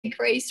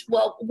Grace.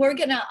 Well, we're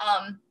gonna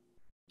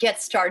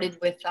get started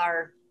with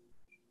our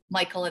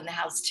Michael in the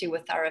house too,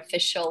 with our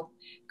official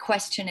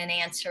question and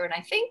answer. And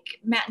I think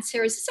Matt and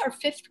Sarah, is this our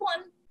fifth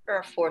one or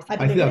our fourth? I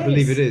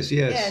believe it is.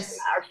 Yes.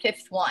 Our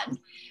fifth one.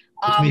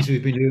 Which means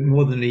we've been doing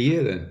more than a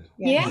year then.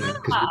 Yeah.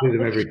 Because we do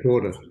them every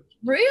quarter.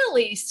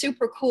 Really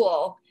super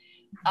cool.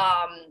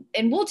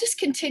 And we'll just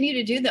continue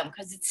to do them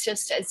because it's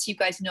just, as you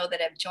guys know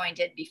that have joined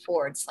in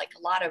before, it's like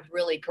a lot of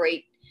really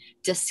great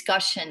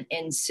discussion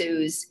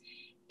ensues.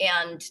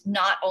 And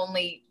not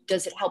only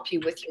does it help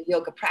you with your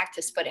yoga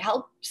practice, but it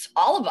helps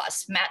all of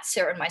us, Matt,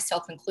 Sarah, and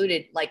myself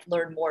included, like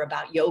learn more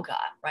about yoga,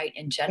 right,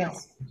 in general.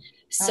 Yes,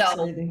 so,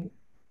 absolutely.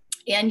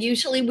 And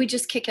usually we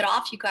just kick it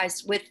off, you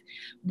guys, with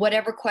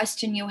whatever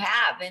question you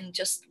have and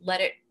just let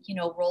it,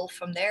 roll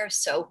from there.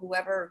 So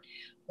whoever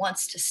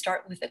wants to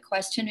start with a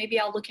question, maybe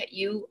I'll look at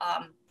you,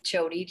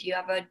 Jody. Do you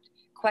have a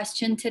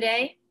question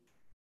today?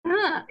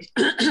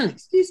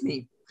 Excuse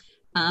me.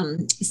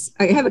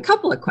 I have a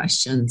couple of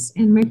questions.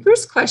 And my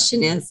first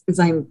question is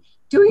I'm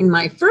doing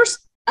my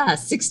first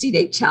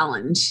 60-day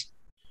challenge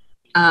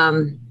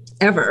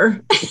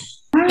ever.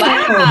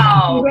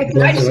 Wow.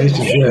 Congratulations.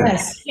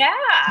 Yes. Yeah.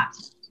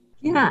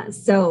 Yeah.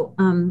 So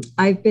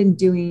I've been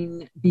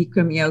doing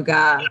Bikram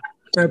yoga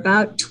for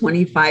about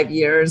 25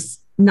 years,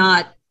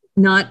 not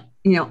on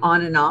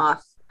and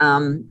off.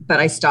 But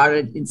I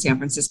started in San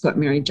Francisco at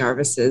Mary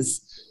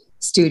Jarvis's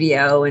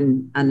studio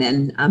and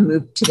then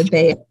moved to the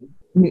Bay,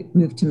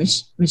 moved to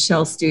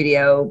Michelle's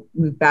studio,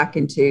 moved back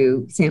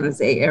into San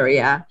Jose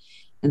area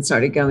and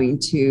started going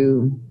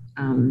to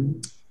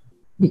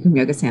Bikram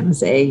Yoga San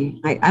Jose.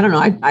 I don't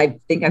know. I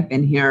think I've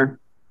been here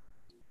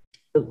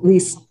at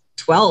least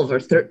 12 or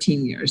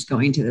 13 years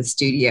going to the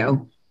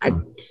studio. I'd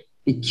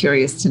be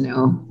curious to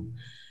know.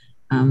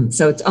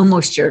 So it's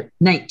almost your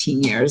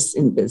 19 years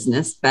in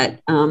business, but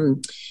so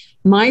I'm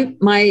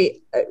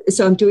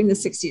doing the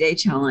 60-day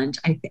challenge.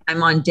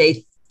 I'm on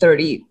day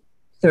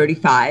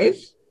 35.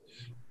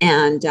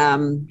 And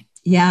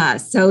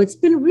so it's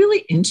been really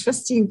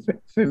interesting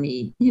for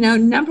me.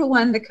 Number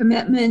one, the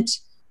commitment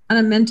on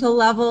a mental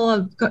level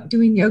of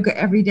doing yoga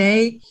every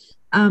day.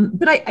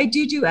 But I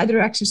do other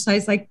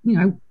exercise, like,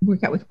 I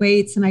work out with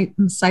weights and I'm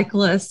a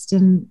cyclist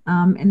and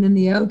then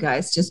the yoga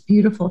is just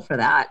beautiful for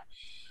that.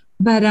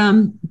 But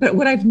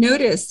what I've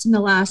noticed in the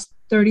last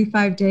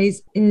 35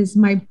 days is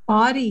my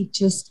body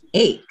just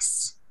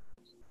aches.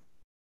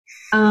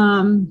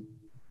 And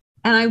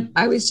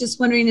I was just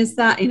wondering, is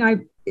that,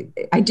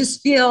 I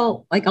just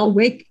feel like I'll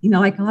wake,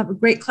 like I'll have a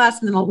great class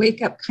and then I'll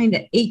wake up kind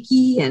of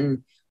achy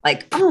and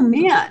like, oh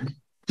man,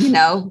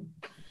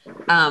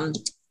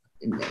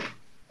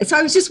 So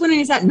I was just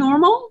wondering, is that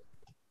normal?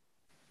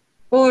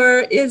 Or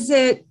is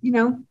it,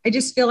 I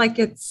just feel like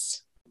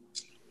it's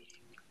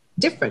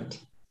different.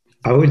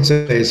 I would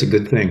say it's a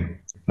good thing.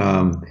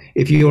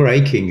 If you're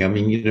aching,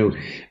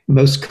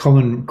 most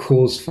common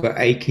cause for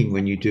aching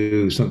when you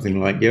do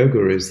something like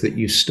yoga is that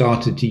you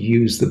started to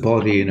use the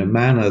body in a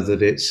manner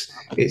that it's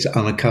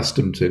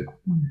unaccustomed to.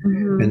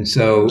 Mm-hmm. And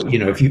so,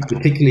 if you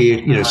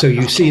particularly, so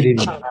you see it in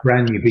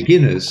brand new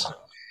beginners,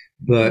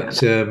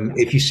 but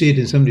if you see it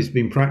in somebody who's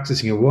been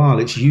practicing a while,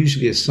 it's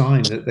usually a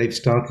sign that they've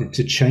started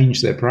to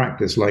change their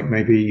practice. Like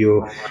maybe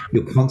you're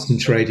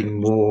concentrating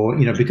more,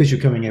 because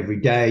you're coming every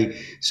day.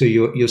 So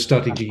you're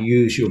starting to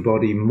use your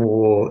body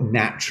more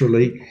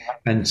naturally.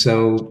 And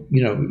so,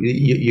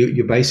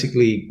 you're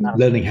basically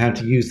learning how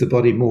to use the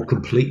body more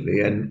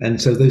completely.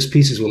 And so those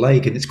pieces will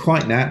ache, and it's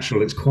quite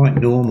natural. It's quite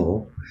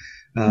normal.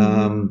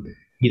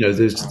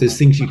 There's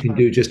things you can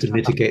do just to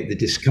mitigate the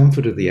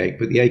discomfort of the ache,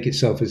 but the ache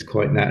itself is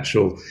quite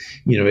natural.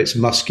 It's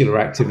muscular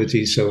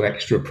activity, so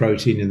extra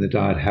protein in the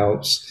diet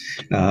helps.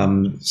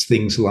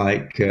 Things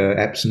like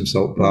Epsom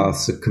salt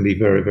baths that can be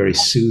very, very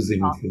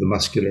soothing for the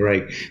muscular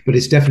ache, but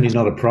it's definitely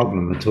not a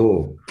problem at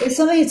all. It's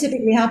something that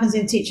typically happens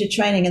in teacher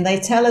training, and they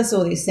tell us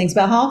all these things,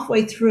 but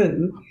halfway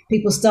through,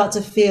 people start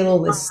to feel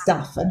all this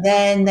stuff, and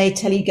then they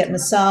tell you get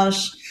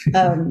massage.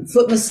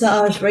 Foot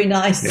massage, very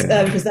nice,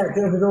 because that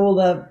deals with all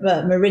the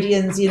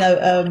meridians,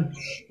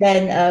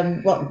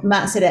 then what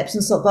Matt said,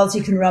 Epsom salt baths,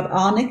 you can rub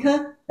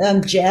arnica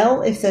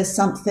gel if there's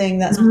something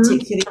that's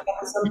particularly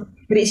bothersome,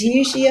 but it's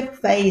usually a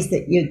phase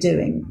that you're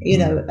doing,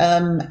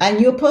 and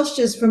your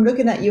postures, from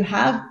looking at you,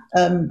 have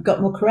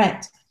got more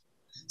correct.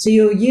 So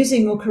you're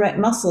using more correct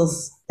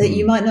muscles that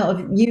you might not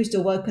have used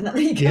or woken up.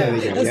 Yeah,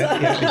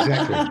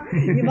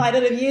 exactly. You might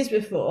not have used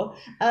before.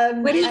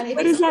 What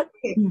is that?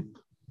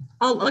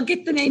 I'll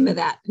get the name of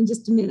that in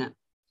just a minute.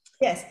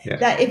 Yes,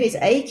 that if it's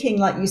aching,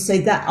 like you say,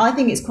 that I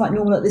think it's quite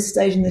normal at this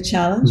stage in the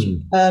challenge,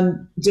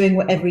 doing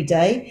what every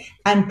day,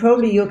 and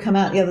probably you'll come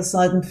out the other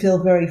side and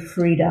feel very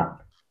freed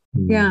up.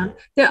 Yeah,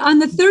 on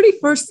the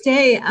 31st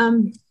day,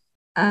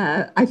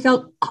 I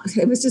felt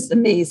it was just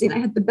amazing. I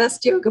had the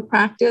best yoga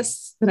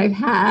practice that I've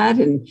had,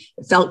 and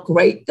it felt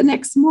great the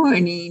next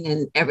morning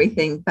and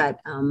everything. But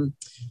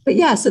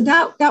yeah, so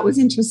that was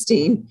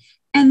interesting.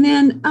 And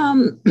then,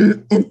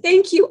 and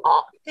thank you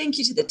all. Thank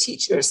you to the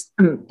teachers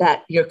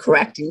that you're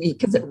correcting me,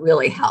 because it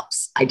really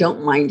helps. I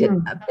don't mind it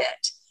a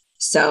bit.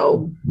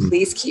 So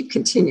please keep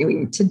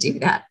continuing to do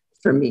that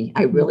for me.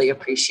 I really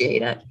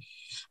appreciate it.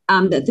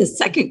 The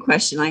second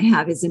question I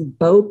have is in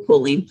bow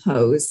pulling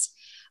pose.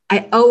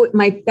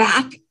 My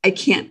back, I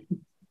can't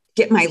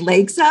get my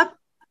legs up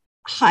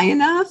high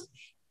enough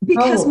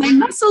because my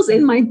muscles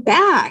in my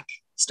back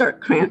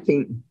start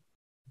cramping.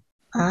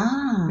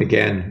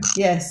 Again,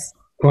 yes,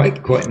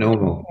 quite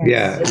normal.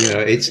 Yes. Yeah,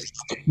 it's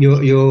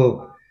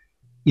you're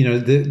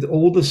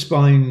all the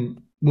spine.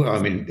 Well,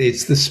 I mean,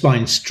 it's the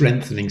spine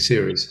strengthening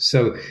series.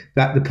 So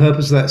that the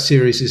purpose of that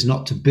series is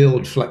not to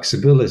build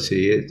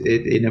flexibility.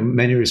 In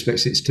many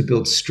respects, it's to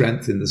build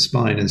strength in the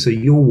spine. And so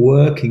you're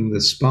working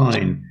the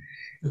spine.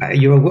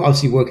 You're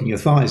obviously working your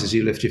thighs as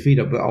you lift your feet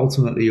up, but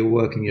ultimately you're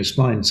working your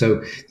spine.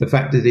 So the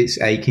fact that it's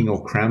aching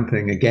or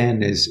cramping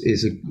again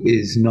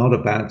is not a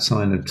bad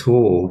sign at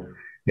all.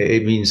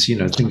 It means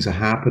things are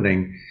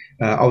happening.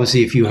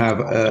 Obviously, if you have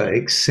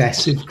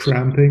excessive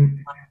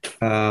cramping,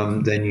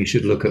 then you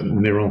should look at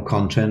mineral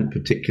content,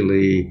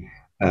 particularly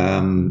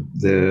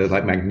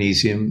like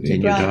magnesium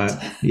in your diet.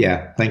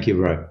 Yeah, thank you,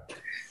 Ro.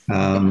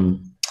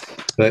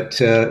 But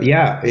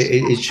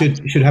it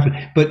should happen.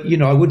 But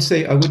I would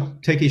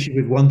take issue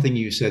with one thing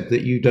you said,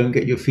 that you don't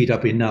get your feet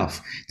up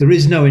enough. There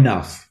is no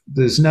enough.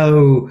 There's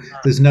no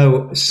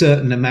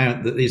certain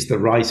amount that is the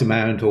right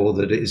amount, or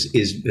that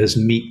has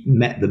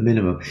met the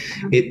minimum.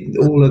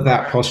 All of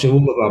that posture,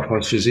 all of our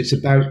postures, it's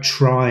about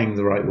trying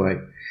the right way.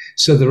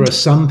 So there are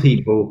some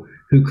people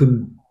who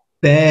can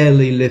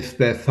barely lift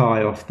their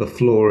thigh off the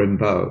floor in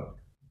bow.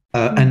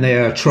 And they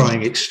are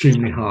trying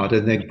extremely hard,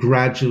 and they're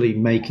gradually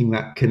making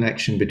that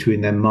connection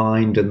between their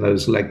mind and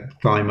those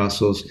thigh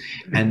muscles,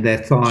 and their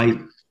thigh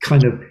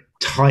kind of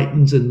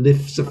tightens and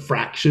lifts a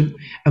fraction.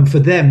 And for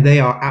them, they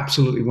are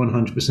absolutely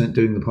 100%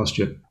 doing the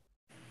posture.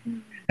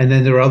 And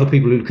then there are other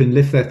people who can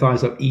lift their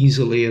thighs up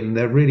easily, and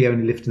they're really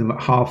only lifting them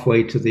up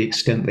halfway to the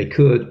extent they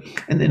could,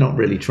 and they're not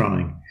really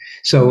trying.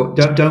 So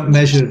don't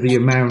measure the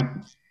amount,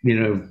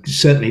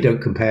 certainly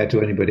don't compare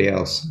to anybody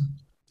else.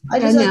 I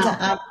just like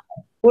to add.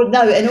 Well,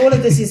 no, and all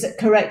of this is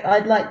correct.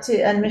 I'd like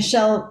to, and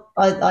Michele,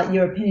 I'd like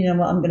your opinion on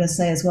what I'm going to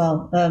say as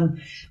well.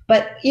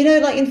 But,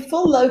 like in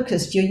full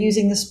locust, you're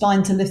using the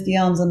spine to lift the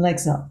arms and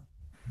legs up.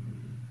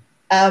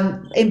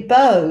 In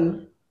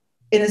bow,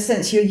 in a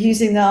sense, you're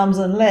using the arms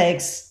and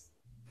legs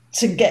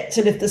to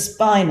lift the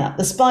spine up.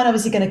 The spine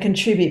obviously going to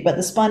contribute, but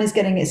the spine is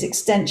getting its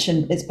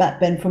extension, its back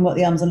bend from what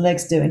the arms and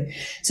legs doing.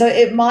 So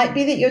it might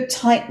be that you're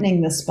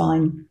tightening the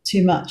spine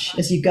too much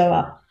as you go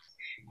up.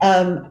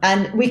 And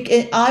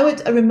I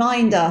would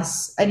remind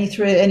us,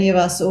 any of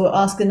us, or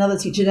ask another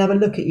teacher to have a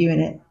look at you in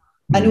it.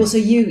 And also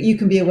you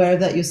can be aware of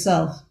that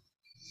yourself.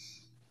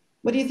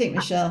 What do you think,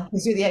 Michele?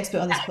 Because you're the expert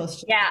on this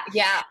posture.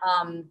 Yeah.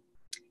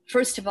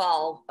 First of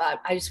all,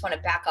 I just want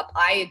to back up.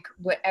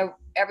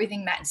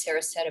 Everything Matt and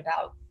Sarah said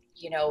about,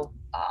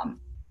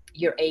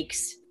 your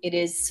aches. It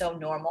is so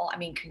normal. I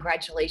mean,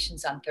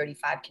 congratulations on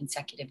 35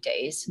 consecutive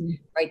days,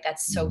 right?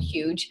 That's so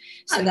huge.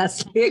 So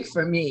that's big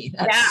for me.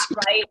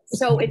 Right.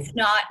 So it's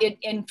not,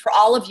 and for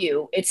all of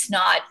you, it's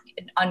not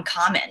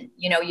uncommon.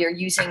 You're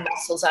using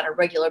muscles on a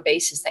regular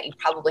basis that you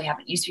probably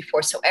haven't used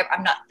before. So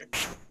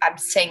I'm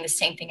saying the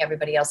same thing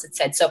everybody else had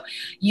said. So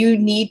you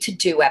need to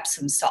do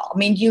Epsom salt. I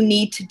mean, you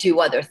need to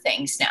do other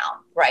things now,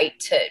 right?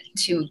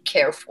 To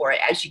care for it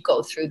as you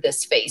go through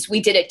this phase.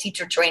 We did a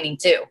teacher training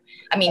too.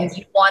 I mean,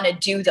 you want to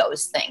do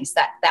those things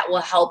that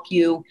will help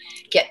you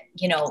get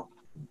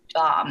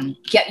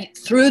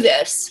through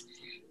this.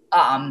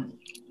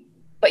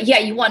 But yeah,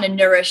 you want to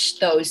nourish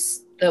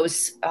those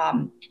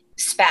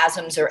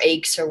spasms or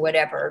aches or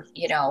whatever,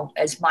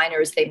 as minor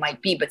as they might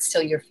be, but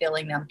still you're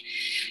feeling them.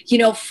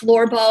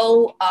 Floor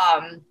bow,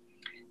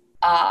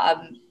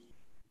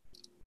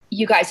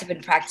 you guys have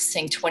been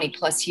practicing 20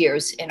 plus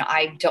years, and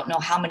I don't know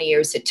how many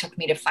years it took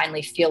me to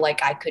finally feel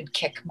like I could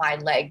kick my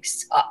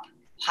legs up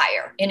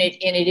higher, and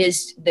it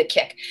is the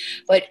kick.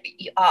 But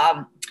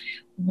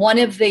one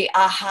of the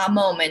aha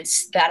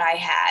moments that I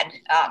had,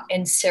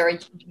 and Sarah,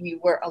 you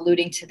were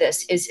alluding to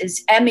this,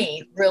 is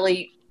Emmy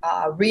really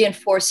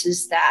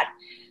reinforces that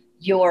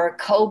your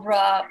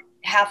cobra,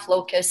 half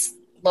locust,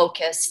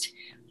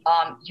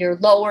 your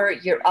lower,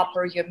 your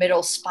upper, your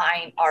middle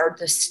spine are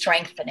the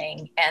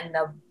strengthening, and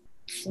the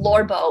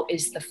floor bow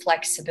is the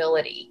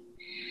flexibility.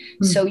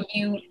 So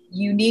you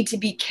need to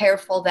be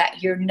careful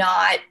that you're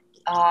not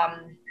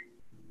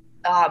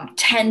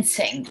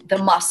tensing the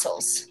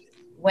muscles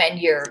when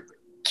you're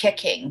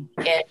kicking.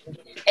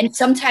 And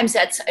sometimes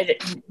that's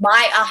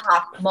my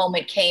aha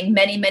moment came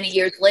many, many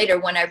years later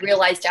when I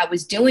realized I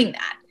was doing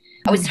that.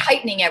 I was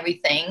tightening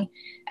everything,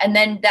 and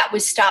then that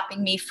was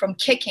stopping me from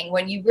kicking.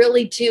 When you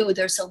really do,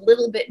 there's a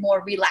little bit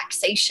more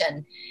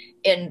relaxation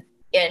in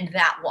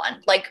that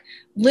one. Like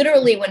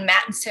literally when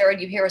Matt and Sarah,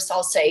 you hear us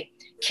all say,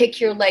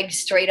 kick your legs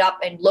straight up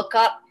and look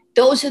up.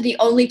 Those are the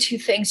only two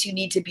things you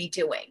need to be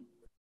doing.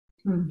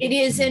 It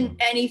isn't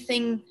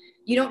anything,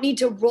 you don't need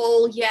to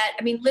roll yet.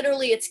 I mean,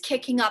 literally it's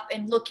kicking up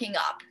and looking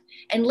up.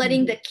 and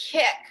letting the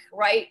kick,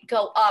 right,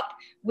 go up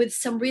with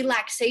some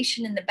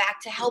relaxation in the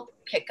back to help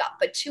kick up.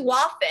 But too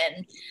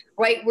often,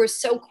 right, we're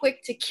so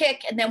quick to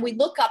kick, and then we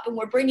look up and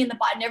we're bringing the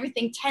body and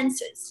everything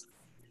tenses,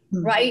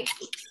 right?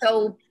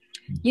 So,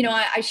 you know,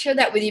 I share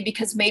that with you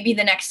because maybe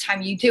the next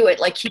time you do it,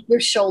 like keep your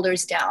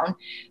shoulders down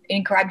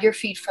and grab your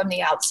feet from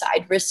the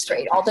outside, wrist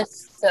straight, all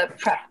this the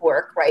prep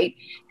work, right?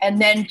 And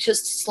then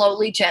just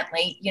slowly,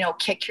 gently, you know,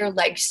 kick your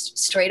legs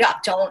straight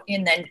up.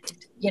 And then,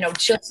 you know,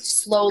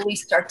 just slowly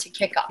start to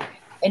kick up.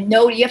 And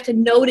you have to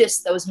notice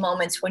those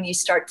moments when you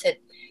start to,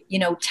 you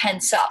know,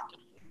 tense up.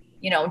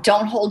 You know,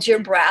 don't hold your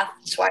breath.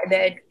 That's why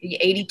the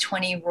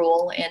 80-20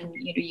 rule. And,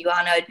 you know, you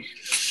want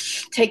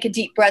to take a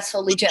deep breath,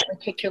 slowly, gently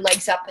kick your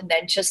legs up, and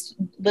then just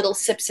little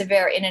sips of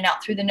air in and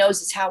out through the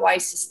nose is how I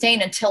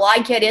sustain until I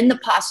get in the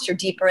posture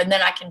deeper, and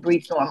then I can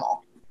breathe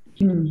normal.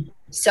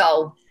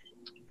 So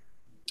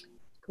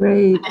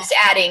great. Just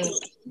adding,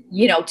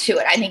 you know, to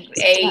it. I think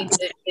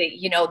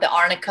you know, the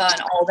arnica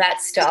and all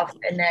that stuff.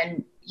 And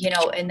then, you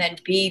know, and then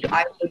B,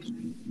 I would,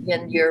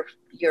 in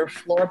your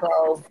floor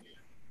bow,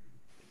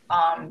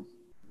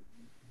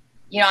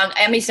 you know,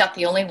 Emmy's not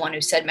the only one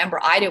who said, remember,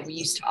 we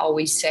used to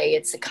always say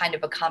it's a kind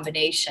of a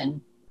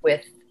combination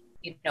with,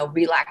 you know,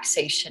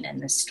 relaxation and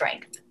the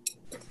strength,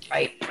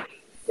 right?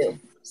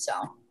 So,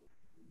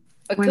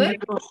 but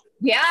wonderful. Good.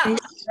 Yeah.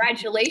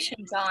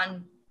 Congratulations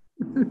on,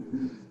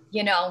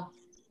 you know,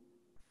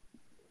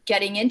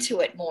 getting into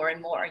it more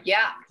and more.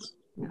 Yeah.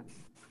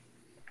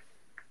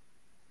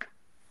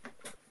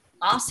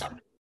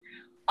 Awesome.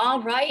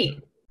 All right.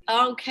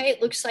 Okay.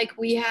 It looks like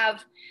we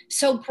have,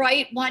 so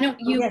Bright, why don't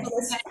you,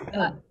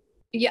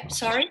 yeah,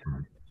 sorry.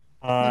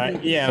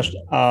 Yes,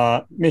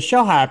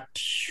 Michelle have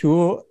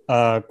two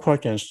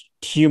questions.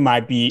 Two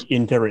might be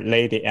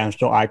interrelated, and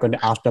so I'm going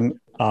to ask them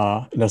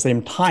at the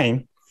same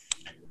time.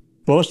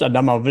 Both of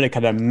them are really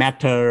kind of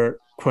meta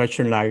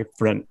question, like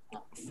from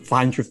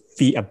 500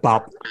 feet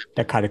above,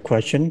 that kind of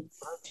question.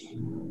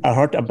 I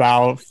heard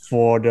about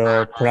for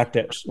the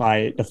practice,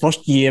 like the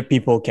first year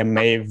people can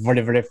make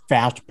very, very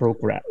fast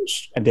progress,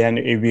 and then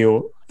it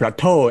will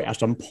plateau at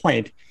some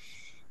point.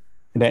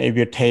 And then it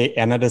will take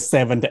another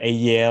 7 to 8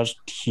 years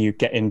to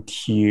get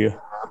into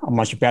a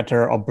much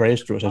better or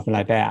breakthrough, something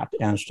like that.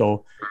 And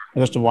so I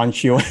just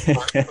want you,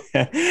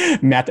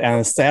 Matt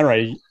and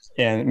Sarah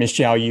and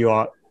Michelle, you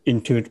are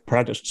into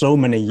practice so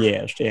many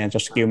years, and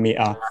just give me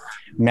a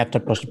meta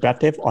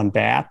perspective on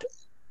that.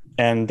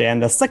 And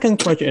then the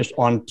second question is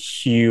on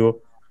to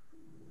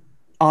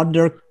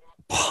other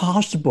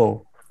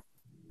possible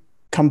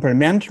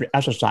complementary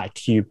exercise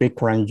to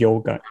Bikram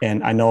yoga.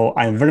 And I know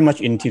I'm very much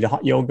into the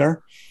hot yoga.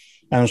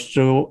 And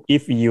so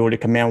if you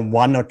recommend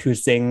one or two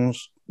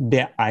things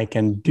that I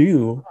can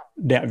do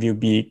that will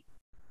be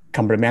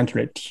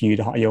complementary to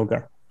the hot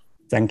yoga.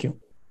 Thank you.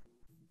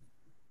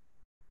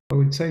 I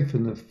would say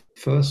from the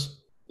first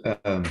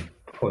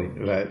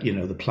point about, you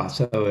know, the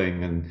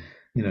plateauing and,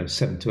 you know,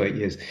 7 to 8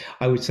 years,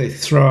 I would say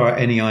throw out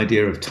any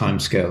idea of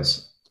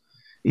timescales.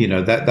 You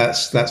know,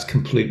 that's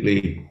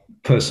completely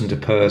person to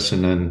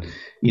person, and,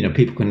 you know,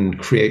 people can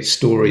create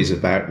stories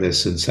about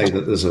this and say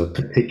that there's a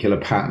particular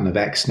pattern of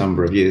X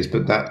number of years,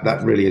 but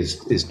that really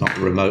is not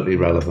remotely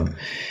relevant.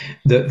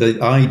 The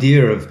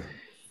idea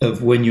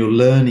of when you're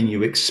learning,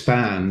 you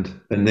expand,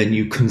 and then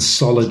you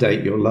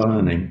consolidate your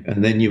learning,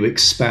 and then you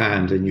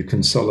expand and you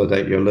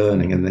consolidate your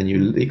learning, and then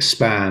you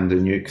expand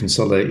and you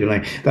consolidate your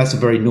learning. That's a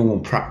very normal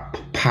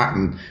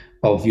pattern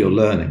of your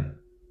learning,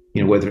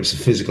 you know, whether it's a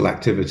physical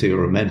activity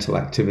or a mental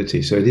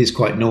activity. So it is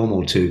quite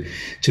normal to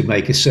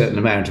make a certain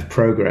amount of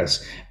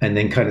progress and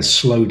then kind of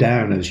slow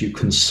down as you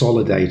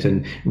consolidate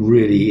and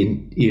really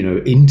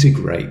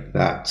integrate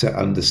that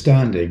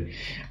understanding.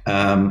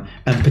 And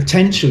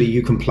potentially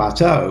you can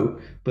plateau,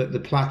 but the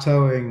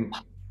plateauing,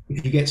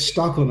 if you get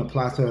stuck on a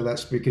plateau,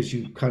 that's because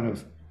you kind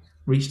of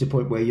reached a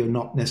point where you're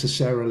not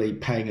necessarily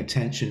paying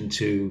attention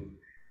to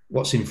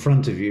what's in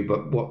front of you,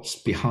 but what's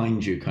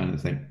behind you, kind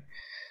of thing.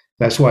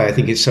 That's why I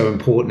think it's so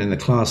important in the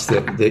class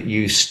that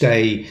you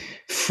stay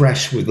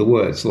fresh with the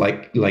words,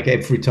 like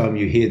every time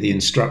you hear the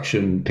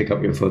instruction, pick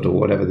up your foot or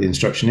whatever the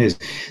instruction is,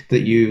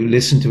 that you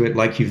listen to it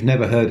like you've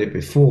never heard it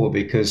before,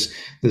 because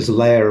there's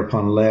layer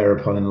upon layer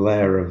upon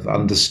layer of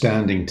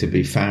understanding to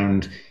be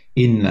found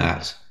in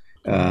that.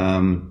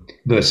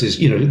 Versus,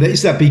 you know,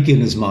 it's that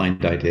beginner's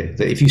mind idea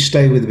that if you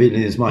stay with the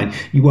beginner's mind,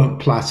 you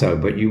won't plateau,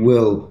 but you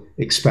will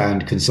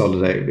expand,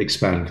 consolidate,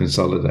 expand,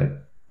 consolidate.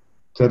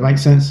 Does that make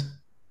sense?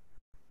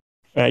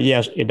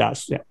 Yes, it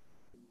does. Yeah.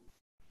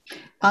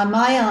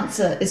 My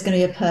answer is going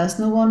to be a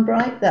personal one,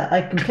 Bright, that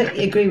I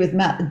completely agree with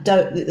Matt.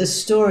 The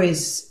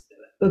stories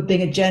of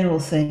being a general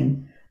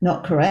thing,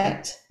 not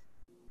correct.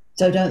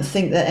 So don't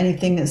think that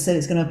anything that's said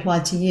is going to apply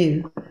to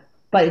you,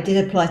 but it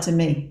did apply to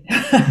me.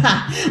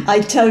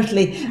 I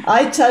totally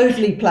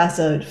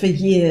plateaued for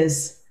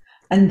years.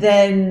 And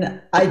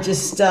then I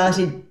just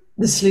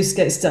the sluice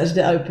gates started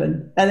to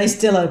open, and they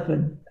still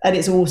open, and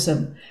it's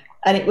awesome.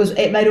 And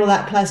it made all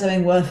that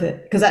plateauing worth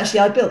it, because actually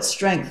I built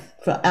strength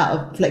out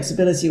of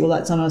flexibility all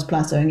that time I was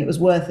plateauing. It was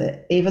worth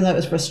it, even though it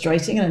was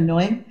frustrating and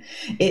annoying.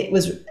 It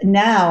was.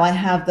 Now I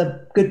have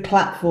the good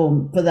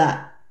platform for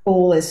that,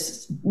 all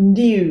this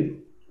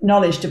new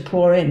knowledge to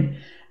pour in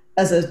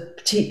as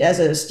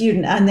a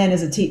student and then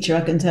as a teacher.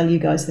 I can tell you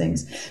guys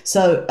things.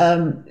 So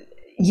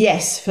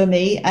yes, for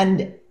me,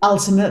 and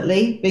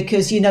ultimately,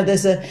 because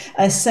there's a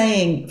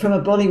saying from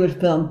a Bollywood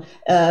film,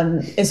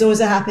 it's always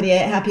a happy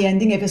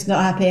ending. If it's not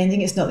a happy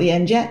ending, it's not the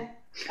end yet.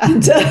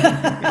 And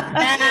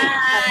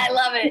I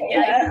love it.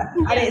 Yeah.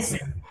 And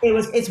it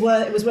was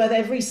worth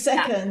every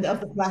second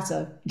of the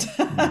plateau.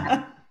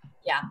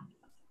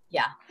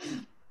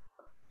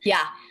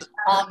 Yeah.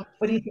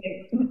 What do you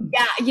think?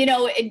 Yeah,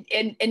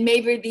 and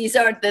maybe these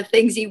aren't the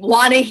things you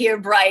want to hear,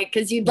 Bright,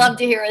 because you'd love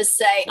to hear us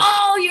say,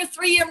 "Oh, your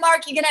 3-year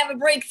mark, you can have a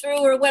breakthrough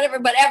or whatever."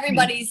 But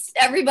everybody's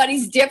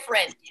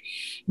different,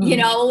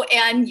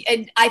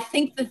 And I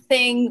think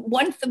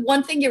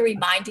one thing you're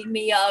reminding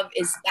me of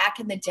is back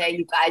in the day,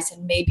 you guys,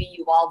 and maybe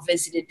you all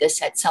visited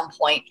this at some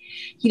point.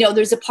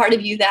 There's a part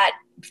of you that,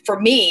 for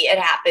me, it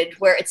happened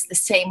where it's the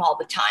same all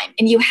the time,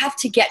 and you have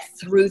to get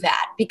through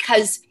that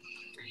because.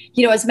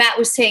 As Matt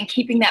was saying,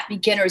 keeping that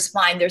beginner's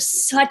mind, there's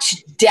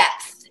such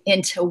depth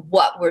into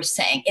what we're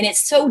saying. And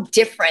it's so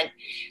different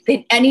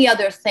than any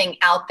other thing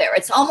out there.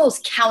 It's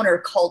almost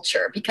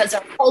counterculture because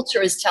our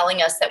culture is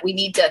telling us that we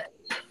need to,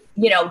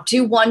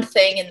 do one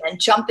thing and then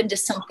jump into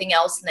something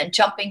else and then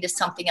jump into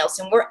something else.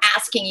 And we're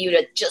asking you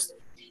to just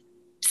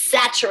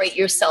saturate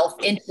yourself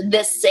into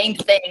this same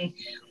thing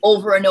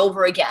over and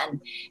over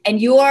again. And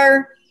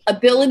your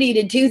ability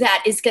to do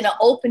that is going to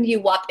open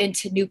you up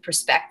into new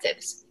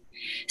perspectives.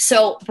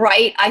 So,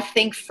 Bright, I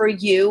think for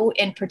you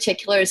in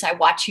particular, as I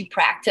watch you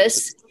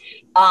practice,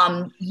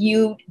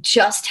 you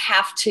just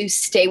have to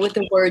stay with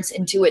the words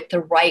and do it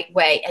the right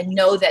way and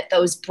know that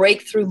those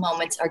breakthrough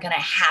moments are going to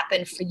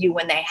happen for you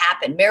when they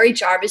happen. Mary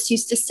Jarvis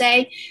used to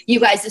say,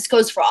 you guys, this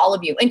goes for all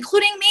of you,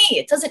 including me.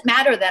 It doesn't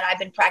matter that I've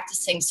been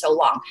practicing so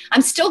long.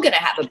 I'm still going to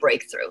have a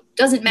breakthrough.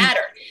 Doesn't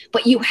matter.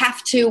 But you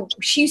have to,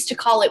 she used to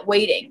call it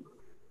waiting.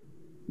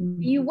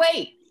 You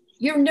wait.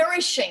 You're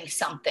nourishing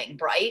something,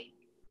 Bright.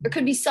 There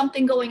could be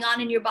something going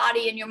on in your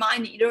body and your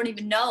mind that you don't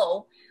even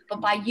know, but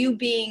by you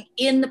being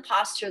in the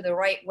posture the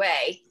right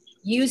way,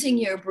 using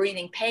your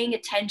breathing, paying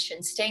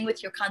attention, staying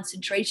with your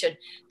concentration,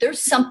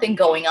 there's something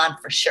going on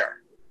for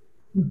sure,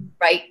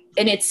 right?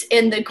 And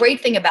the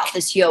great thing about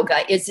this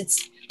yoga is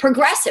it's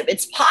progressive,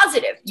 it's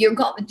positive. You're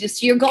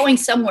going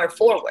somewhere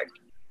forward,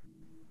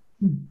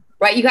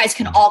 right? You guys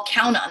can all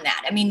count on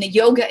that. I mean, the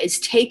yoga is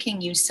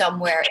taking you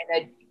somewhere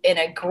in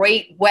a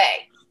great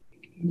way,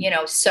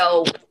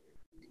 so.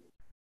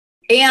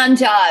 And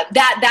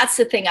that's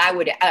the thing I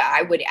would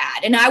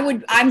add. And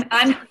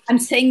I'm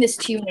saying this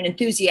to you in an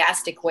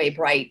enthusiastic way,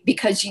 Bright,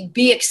 because you'd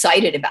be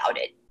excited about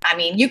it. I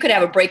mean, you could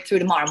have a breakthrough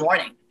tomorrow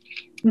morning,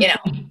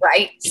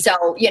 right?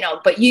 So,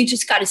 but you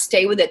just got to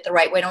stay with it the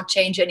right way. Don't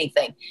change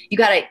anything. You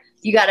got to,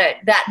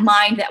 that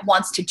mind that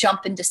wants to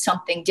jump into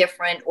something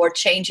different or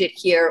change it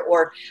here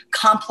or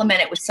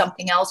complement it with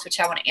something else, which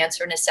I want to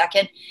answer in a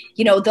second.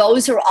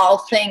 Those are all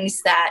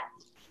things that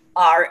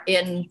are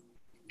in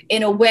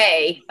a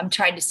way, I'm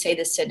trying to say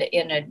this in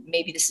a,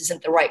 maybe this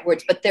isn't the right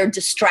words, but they're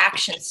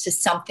distractions to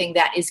something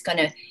that is going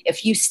to,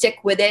 if you stick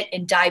with it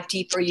and dive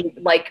deeper, you,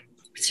 like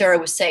Sarah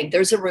was saying,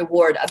 there's a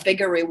reward, a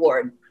bigger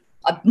reward,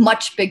 a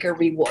much bigger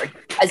reward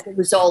as a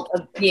result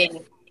of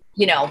being,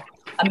 a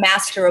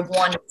master of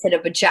one instead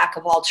of a jack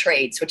of all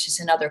trades, which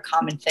is another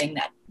common thing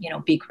that,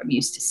 Bikram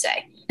used to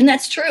say. And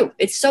that's true.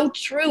 It's so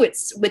true.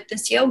 It's with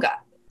this yoga.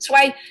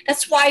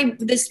 That's why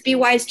this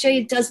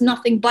BYSJ does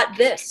nothing but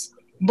this.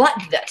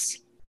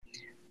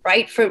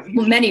 Right? For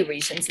many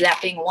reasons, that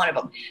being one of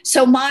them.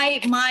 So my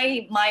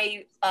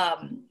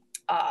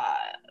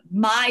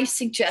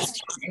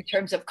suggestion in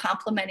terms of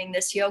complementing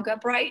this yoga,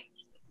 Bright,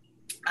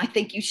 I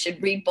think you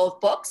should read both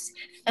books.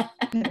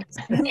 That's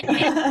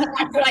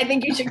what I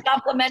think you should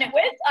complement it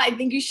with. I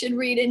think you should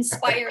read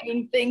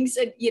inspiring things,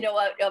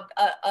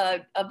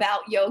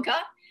 about yoga.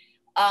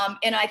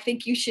 And I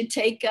think you should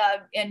take,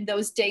 and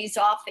those days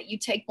off that you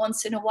take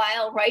once in a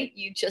while, right?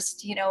 You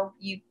just,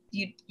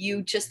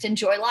 you just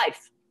enjoy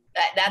life.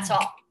 That's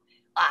all.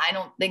 I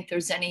don't think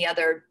there's any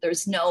other,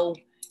 there's no,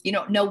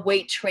 no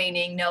weight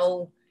training,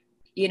 no,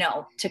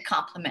 to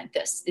complement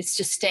this. It's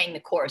just staying the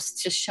course.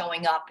 It's just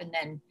showing up and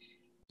then,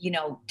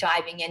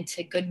 diving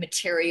into good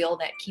material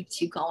that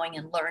keeps you going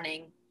and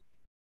learning,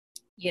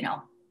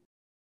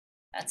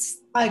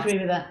 I agree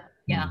with that.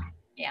 Yeah.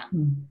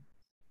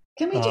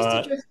 Can we just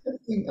address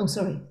something? Oh,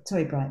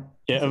 sorry, Brian.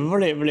 Yeah, a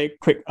really, really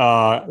quick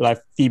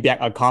feedback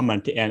or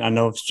comment. And I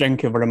know,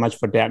 thank you very much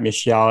for that,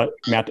 Michele,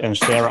 Matt, and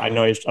Sarah. I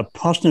know it's a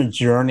personal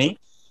journey.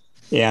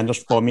 And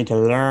just for me to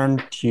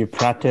learn, to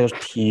practice,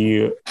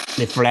 to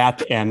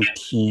reflect, and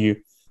to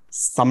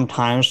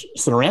sometimes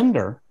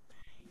surrender.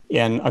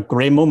 And a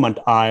great moment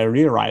I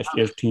realized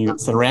is to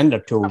surrender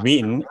to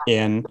win.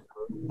 And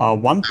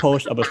one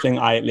post of a thing,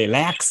 I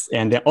relax,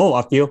 and then,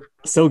 I feel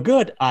so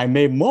good. I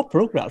made more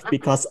progress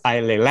because I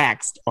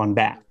relaxed on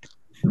that.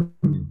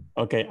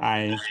 Okay,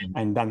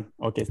 I'm done.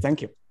 Okay,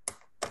 thank you.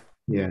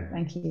 Yeah.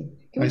 Thank you.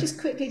 Can we just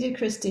quickly do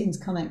Christine's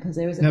comment? Because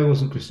there was No, it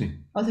wasn't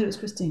Christine. I thought it was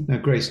Christine. No,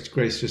 Grace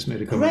just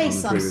made a comment on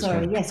the I'm previous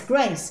sorry. one. Yes,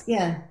 Grace.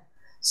 Yeah.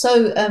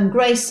 So,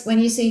 Grace, when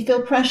you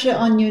feel pressure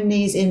on your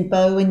knees in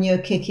bow when you're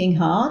kicking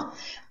hard,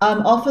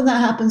 often that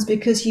happens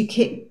because you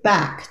kick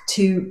back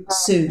too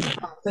soon.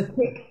 So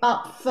kick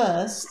up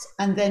first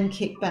and then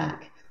kick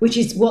back, which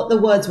is what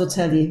the words will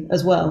tell you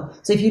as well.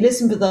 So if you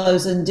listen for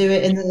those and do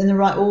it in the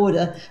right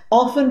order,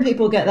 often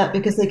people get that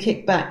because they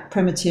kick back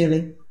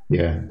prematurely.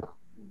 Yeah.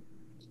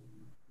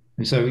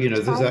 And so,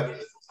 there's that.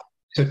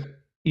 So,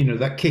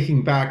 that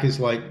kicking back is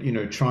like,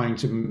 trying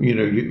to,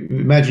 you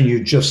imagine you're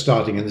just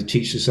starting and the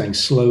teacher's saying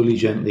slowly,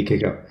 gently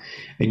kick up,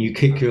 and you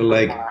kick your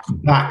leg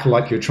back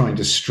like you're trying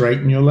to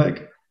straighten your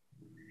leg,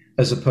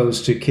 as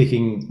opposed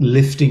to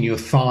lifting your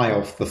thigh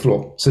off the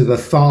floor. So the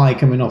thigh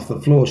coming off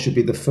the floor should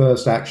be the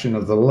first action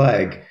of the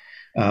leg.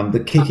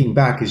 The kicking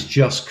back is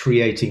just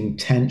creating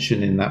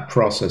tension in that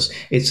process.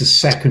 It's a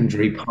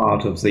secondary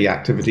part of the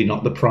activity,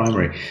 not the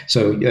primary.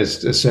 So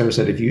as Sarah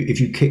said, if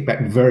you kick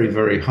back very,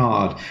 very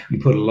hard, you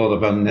put a lot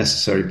of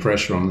unnecessary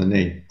pressure on the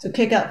knee. So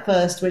kick up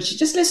first, which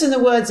just listen to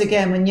the words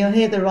again when you'll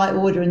hear the right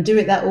order and do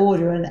it that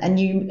order, and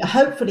you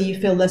hopefully you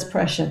feel less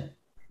pressure.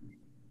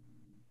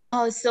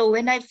 Oh, so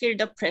when I feel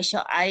the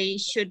pressure, I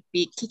should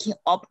be kicking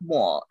up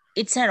more.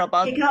 It's not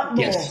about kick up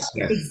more. Yes.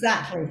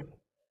 Exactly.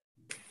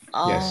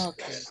 Oh, Yes.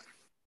 okay.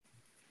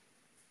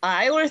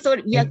 I always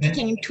thought we are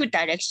kicking in two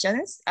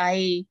directions.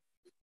 I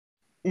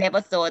never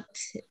tried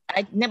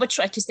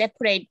to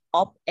separate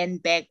up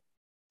and back.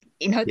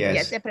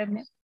 Yes. Separate.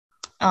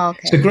 Oh,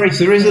 okay. So Grace,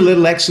 there is a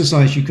little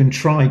exercise you can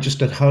try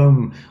just at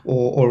home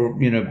or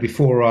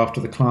before or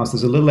after the class.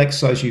 There's a little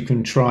exercise you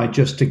can try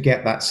just to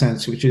get that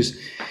sense, which is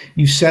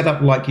you set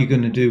up like you're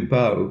going to do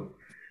bow,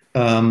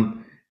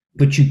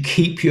 but you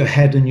keep your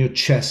head and your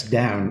chest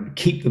down,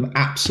 keep them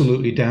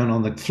absolutely down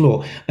on the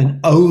floor, and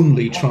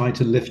only try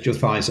to lift your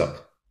thighs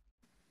up.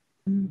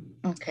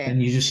 Okay.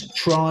 And you just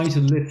try to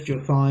lift your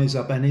thighs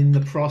up, and in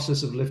the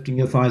process of lifting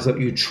your thighs up,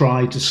 you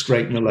try to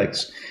straighten your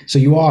legs. So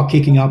you are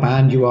kicking up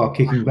and you are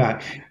kicking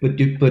back, but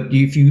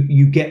if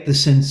you get the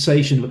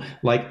sensation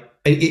like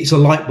it's a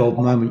light bulb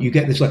moment, you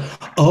get this like,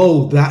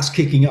 oh, that's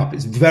kicking up.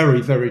 It's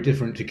very, very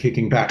different to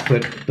kicking back,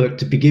 but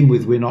to begin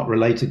with, we're not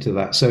related to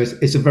that. So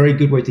it's a very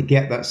good way to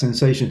get that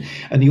sensation.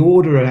 And the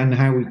order and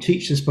how we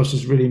teach this posture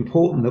is really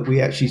important, that we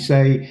actually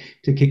say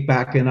to kick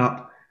back and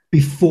up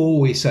before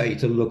we say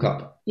to look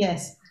up.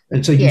 Yes.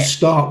 And so you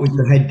start with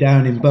the head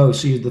down in bow.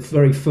 So the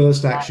very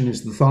first action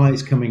is the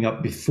thighs coming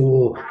up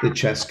before the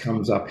chest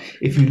comes up.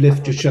 If you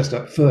lift your chest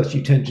up first,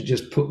 you tend to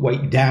just put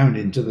weight down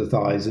into the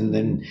thighs, and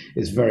then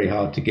it's very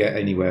hard to get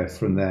anywhere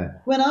from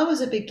there. When I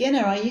was a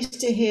beginner, I used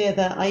to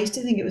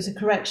think it was a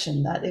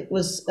correction, that it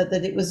was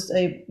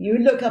you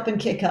look up and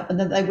kick up, and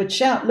then they would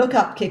shout, look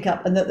up, kick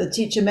up, and that the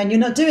teacher meant you're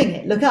not doing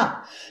it, look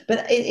up.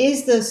 But it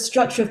is the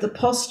structure of the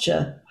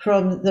posture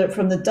from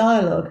the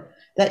dialogue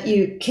that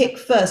you kick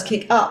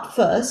up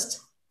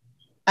first,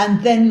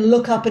 and then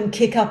look up and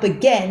kick up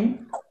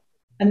again,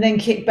 and then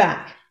kick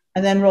back,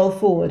 and then roll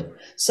forward.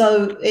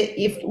 So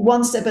if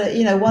one step at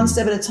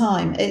a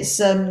time.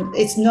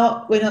 It's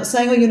not. We're not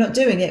saying, oh, you're not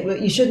doing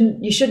it. You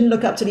shouldn't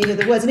look up till you hear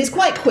the words. And it's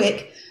quite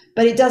quick,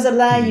 but it does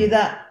allow you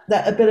that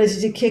ability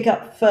to kick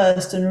up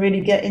first and really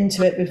get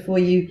into it before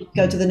you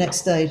go to the next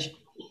stage.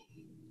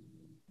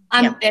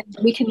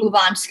 We can move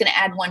on. I'm just going to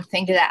add one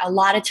thing to that. A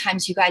lot of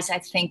times, you guys, I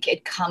think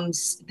it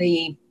comes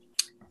the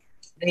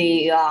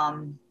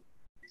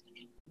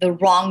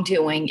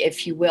wrongdoing,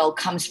 if you will,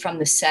 comes from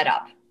the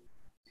setup.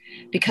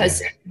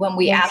 Because when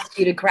we ask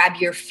you to grab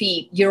your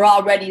feet, you're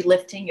already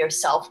lifting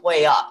yourself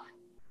way up.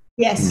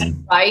 Yes.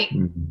 Right?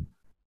 Mm-hmm.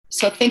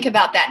 So think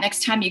about that.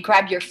 Next time you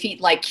grab your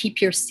feet, like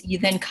you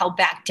then go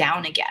back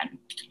down again.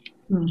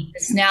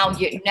 Because now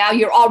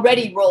you're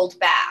already rolled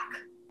back.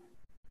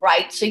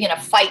 Right? So you're going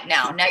to fight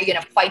now. Now you're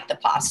going to fight the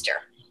posture.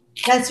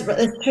 That's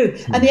true.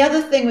 And the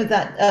other thing with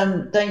that,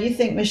 don't you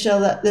think,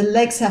 Michele, that the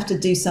legs have to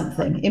do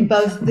something in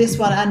both this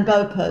one and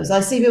bow pose?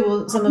 I see some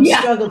of them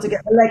struggle to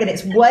get the leg, and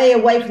it's way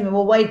away from them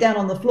or way down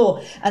on the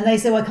floor, and they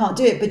say, well, I can't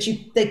do it. But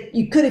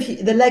you could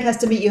if the leg has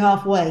to meet you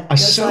halfway.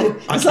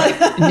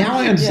 Now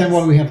I understand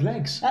why we have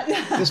legs.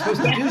 They're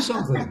supposed to do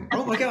something.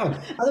 Oh my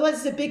God. Otherwise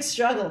it's a big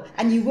struggle,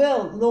 and you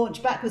will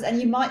launch backwards, and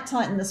you might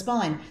tighten the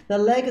spine. The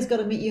leg has got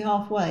to meet you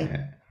halfway.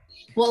 Yeah.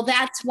 Well,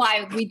 that's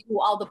why we do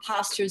all the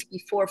postures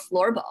before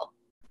floor bow.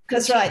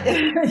 That's right.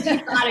 You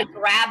got to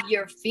grab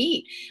your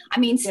feet. I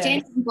mean,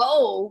 standing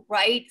bow,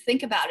 right?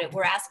 Think about it.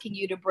 We're asking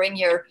you to bring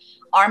your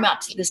arm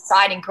out to the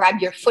side and grab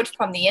your foot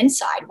from the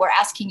inside. We're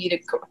asking you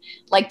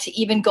to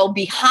even go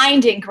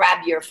behind and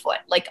grab your foot.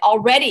 Like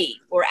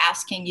already we're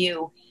asking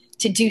you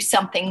to do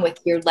something with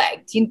your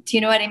leg. Do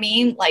you know what I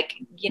mean? Like,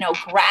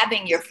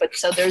 grabbing your foot.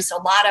 So there's a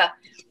lot of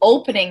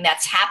opening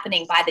that's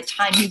happening by the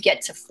time you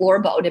get to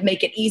floor bow to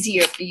make it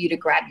easier for you to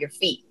grab your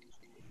feet.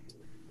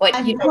 But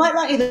and quite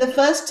likely the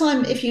first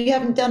time, if you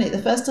haven't done it,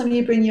 the first time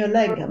you bring your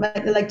leg,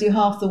 make the leg do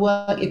half the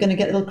work, you're going to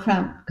get a little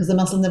cramp because the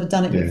muscle's never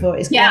done it before.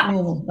 It's quite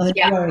normal.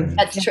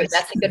 That's true.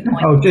 That's a good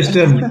point. Oh, just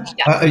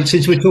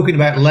since we're talking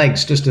about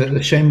legs, just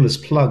a shameless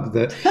plug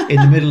that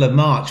in the middle of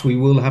March we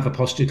will have a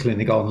posture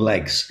clinic on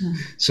legs.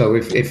 So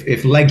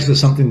if legs are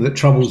something that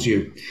troubles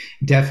you,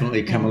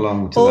 definitely come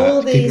along to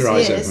all that. Keep your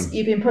eyes years, open.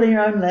 You've been pulling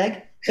your own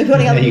leg. You're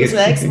pulling other people's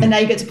legs, and now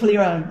you get to pull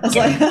your own. That's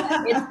like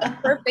it's the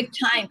perfect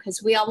time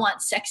because we all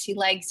want sexy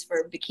legs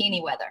for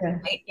bikini weather,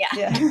 right? Yeah.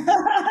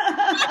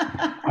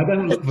 I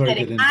don't look very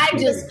good in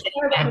it.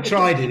 I've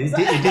tried it. It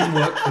didn't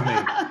work for me.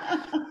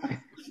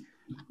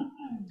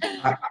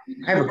 I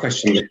have a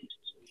question.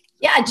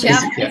 Yeah,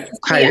 Jeff.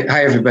 Hi,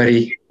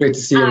 everybody. Great to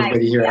see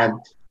everybody here. I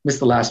missed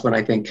the last one,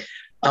 I think.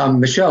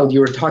 Michele, you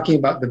were talking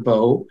about the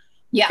bow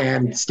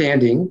and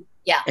standing.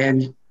 Yeah.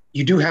 And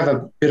you do have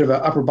a bit of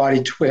an upper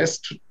body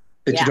twist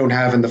that you don't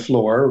have in the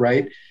floor,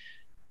 right?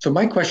 So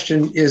my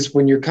question is,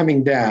 when you're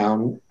coming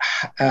down,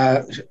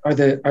 are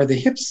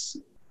the hips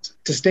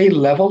to stay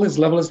level as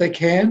they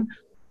can,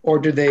 or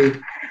do they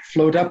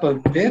float up a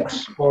bit,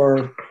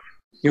 or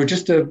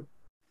just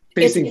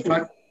facing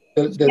front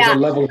the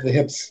level of the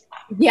hips?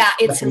 Yeah,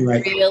 it's a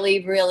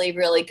really, really,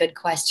 really good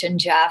question,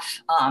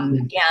 Jeff.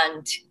 And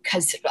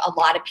because a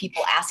lot of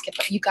people ask it,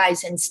 but you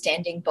guys in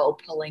standing bow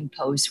pulling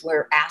pose,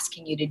 we're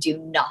asking you to do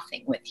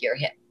nothing with your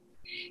hip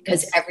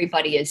because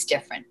everybody is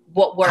different.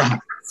 What we're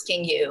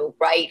asking you,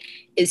 right,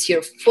 is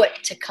your foot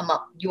to come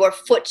up. Your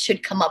foot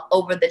should come up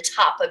over the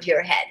top of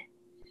your head,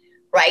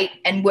 right?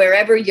 And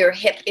wherever your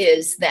hip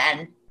is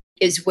then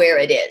is where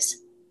it is.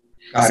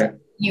 Got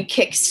it. You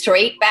kick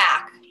straight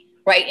back,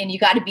 right? And you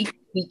got to be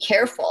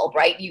careful,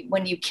 right?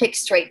 When you kick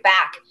straight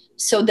back.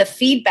 So the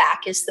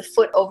feedback is the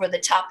foot over the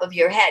top of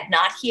your head,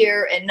 not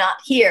here and not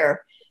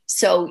here.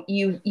 So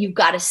you've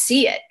got to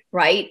see it,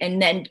 right? And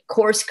then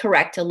course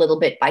correct a little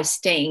bit by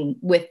staying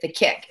with the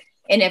kick.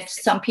 And if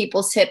some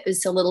people's hip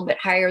is a little bit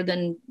higher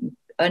than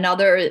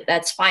another,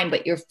 that's fine.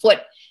 But your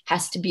foot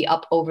has to be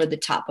up over the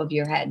top of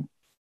your head.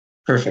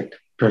 Perfect.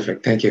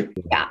 Thank you.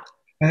 Yeah.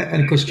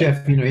 And of course,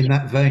 Jeff, in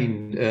that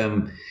vein,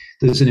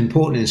 there's an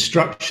important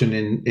instruction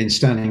in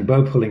standing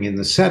bow pulling in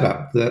the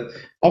setup that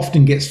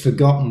often gets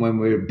forgotten when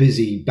we're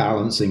busy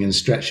balancing and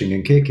stretching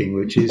and kicking,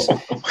 which is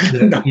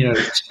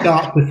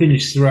start to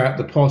finish throughout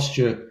the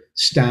posture,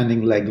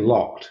 standing leg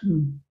locked,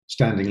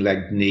 standing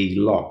leg knee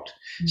locked.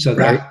 So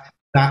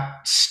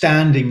that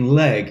standing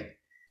leg,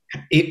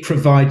 it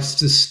provides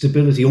the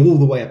stability all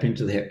the way up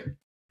into the hip.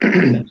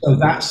 So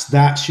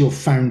that's your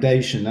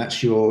foundation,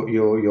 that's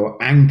your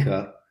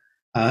anchor.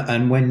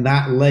 And when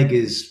that leg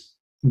is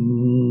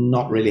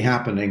not really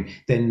happening,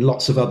 then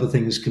lots of other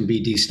things can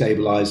be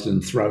destabilized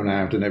and thrown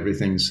out and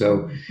everything.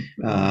 So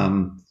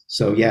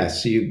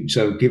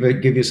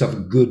give yourself a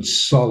good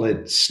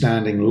solid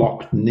standing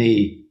locked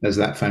knee as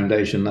that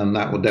foundation, and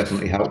that will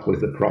definitely help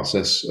with the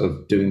process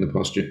of doing the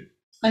posture.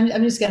 I'm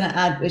just going to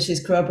add, which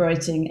is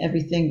corroborating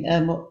everything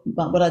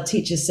what our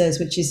teacher says,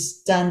 which is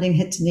standing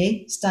hip to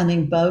knee,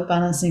 standing bow,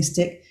 balancing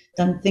stick.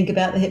 Don't think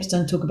about the hips,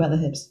 don't talk about the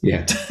hips.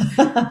 Yeah.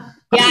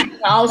 Yeah,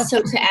 and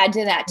also to add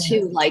to that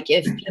too, like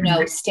if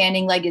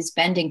standing leg is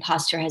bending,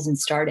 posture hasn't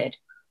started.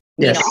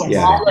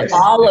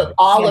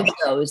 All of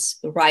those,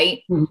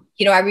 right?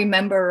 Mm-hmm. I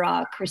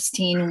remember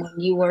Christine, when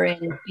you were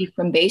in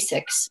Bikram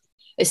Basics,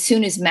 as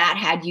soon as Matt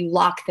had you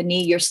lock the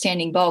knee, your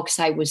standing bow, because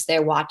I was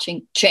there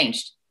watching,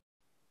 changed.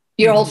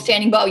 Your whole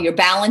standing bow, your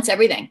balance,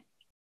 everything.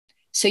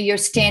 So your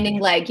standing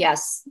leg,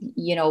 yes,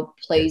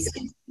 plays.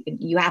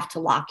 You have to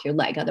lock your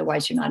leg,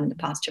 otherwise you're not in the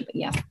posture. But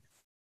yeah.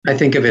 I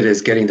think of it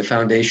as getting the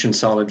foundation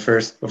solid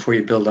first before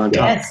you build on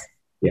top. Yes.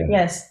 Yeah.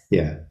 Yes.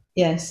 Yeah.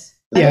 Yes.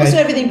 And also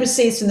everything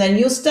proceeds from then.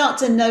 You'll start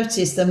to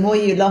notice the more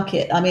you lock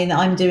it. I mean,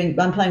 I'm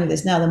playing with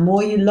this now. The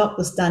more you lock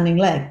the standing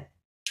leg,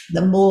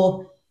 the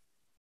more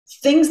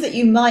things that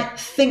you might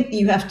think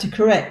you have to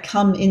correct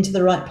come into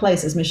the right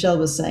place, as Michele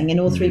was saying, in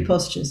all three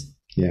postures.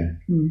 Yeah.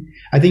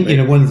 I think,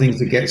 one of the things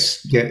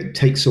that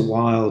takes a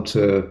while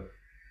to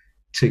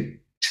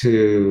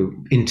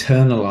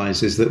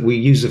internalize is that we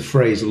use a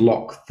phrase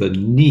lock the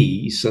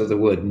knee, so the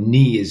word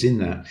knee is in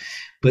that,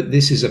 but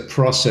this is a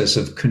process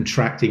of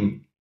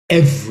contracting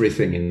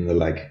everything in the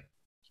leg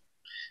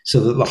so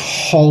that the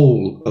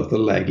whole of the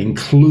leg,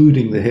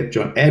 including the hip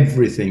joint,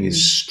 everything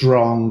is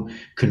strong,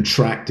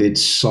 contracted,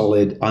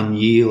 solid,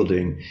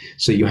 unyielding.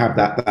 So you have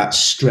that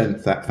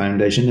strength, that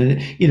foundation.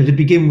 And to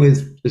begin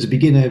with, as a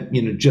beginner,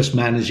 just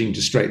managing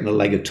to straighten the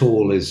leg at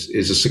all is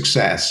a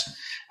success.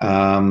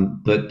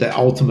 But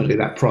ultimately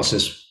that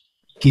process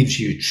gives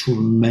you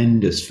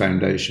tremendous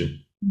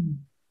foundation.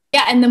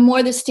 Yeah, and the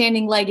more the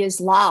standing leg is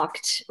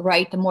locked,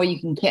 right, the more you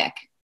can kick.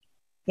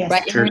 Yes.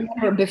 Right. Sure. And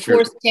remember,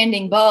 before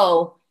standing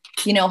bow,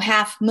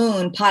 half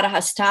moon,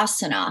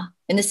 Padahastasana,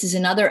 and this is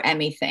another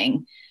Emmy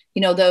thing,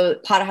 the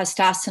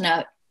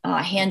Padahastasana,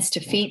 hands to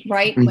feet,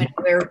 right? Mm-hmm. When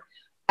we're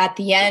at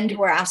the end,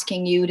 we're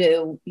asking you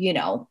to,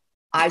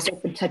 eyes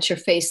open, touch your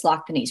face,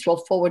 lock the knees,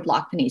 roll forward,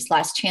 lock the knees,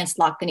 last chance,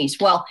 lock the knees.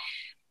 Well,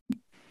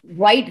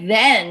 right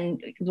then,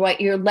 right,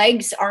 your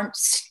legs aren't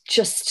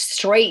just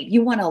straight.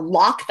 You want to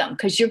lock them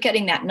because you're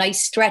getting that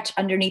nice stretch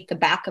underneath the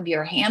back of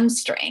your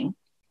hamstring,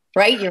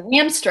 right? Your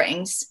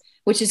hamstrings,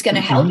 which is going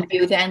to help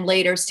you then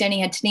later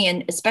standing head to knee,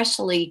 and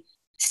especially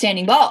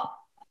standing bow,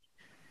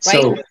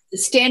 right? So, the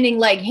standing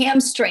leg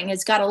hamstring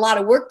has got a lot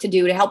of work to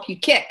do to help you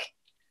kick.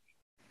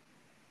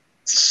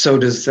 So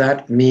does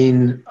that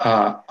mean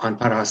on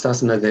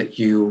Padahastasana that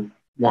you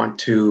want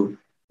to,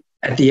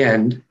 at the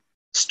end,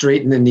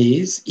 straighten the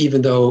knees,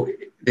 even though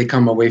they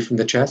come away from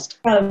the chest?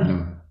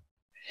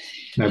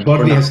 No,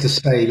 body has to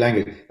stay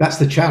languid. That's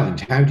the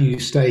challenge. How do you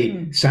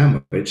stay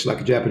sandwiched,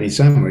 like a Japanese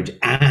sandwich,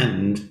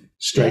 and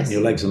straighten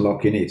your legs and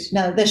lock your knees?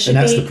 No, there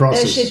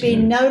should be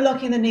no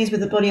locking the knees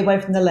with the body away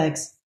from the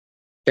legs.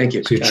 Thank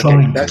you. So you're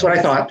trying. That's what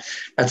I thought.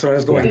 That's what I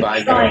was going by.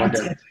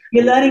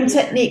 You're learning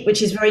technique,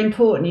 which is very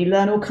important. You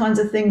learn all kinds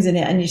of things in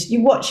it, and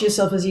you watch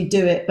yourself as you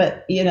do it.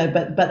 But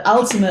but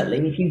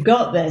ultimately, if you've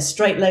got there,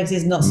 straight legs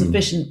is not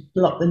sufficient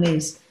to lock the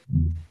knees.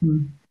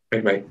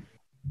 Right.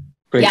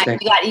 Great.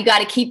 Yeah, you got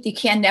to keep. You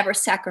can never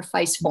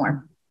sacrifice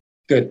form.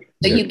 Good.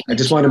 So I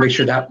just want to make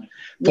sure that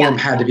form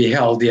had to be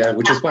held. Yeah,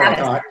 which is what I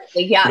thought.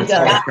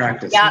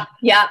 Practice.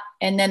 Yeah.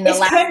 And then it's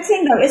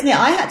tempting though, isn't it?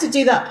 I had to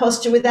do that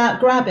posture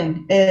without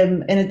grabbing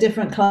in a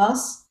different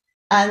class,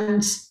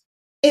 and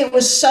it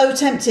was so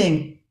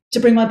tempting to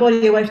bring my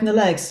body away from the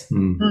legs.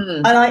 And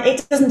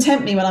it doesn't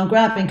tempt me when I'm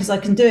grabbing because I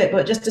can do it.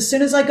 But just as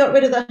soon as I got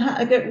rid of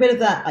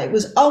that, it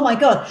was, oh my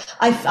God,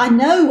 I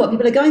know what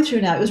people are going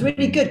through now. It was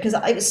really good because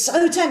it was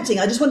so tempting.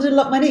 I just wanted to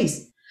lock my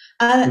knees,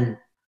 and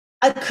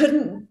I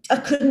couldn't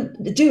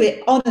do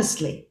it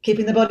honestly,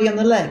 keeping the body on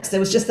the legs. There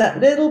was just that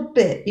little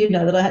bit,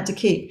 that I had to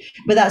keep.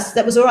 But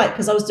that was all right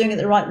because I was doing it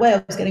the right way.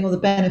 I was getting all the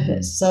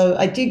benefits. So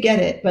I do get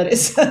it, but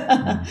it's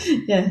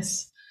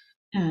yes.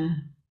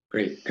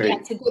 Great. Yeah,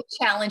 it's a good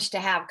challenge to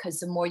have because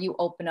the more you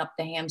open up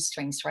the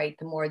hamstrings, right,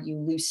 the more you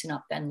loosen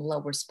up then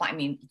lower spine. I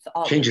mean,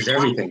 all changes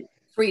everything.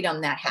 Freedom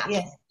that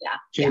happens.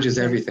 Changes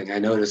everything. I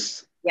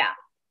notice.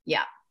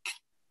 Yeah.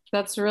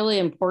 That's really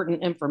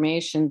important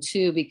information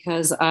too,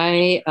 because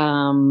I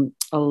 10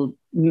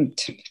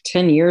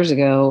 years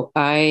ago,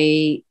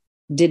 I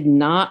did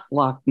not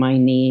lock my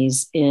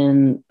knees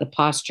in the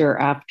posture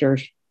after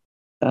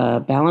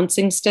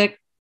balancing stick.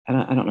 I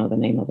don't know the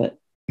name of it.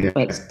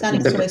 But I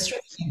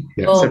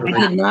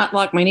did not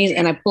lock my knees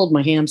and I pulled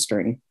my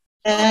hamstring.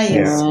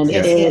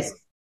 Yes.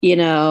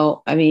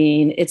 I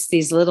mean, it's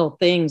these little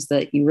things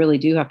that you really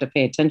do have to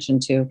pay attention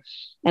to.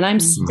 And I'm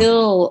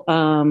still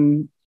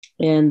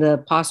in the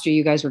posture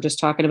you guys were just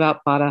talking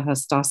about,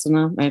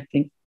 Padahastasana, I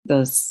think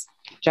the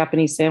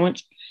Japanese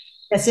sandwich.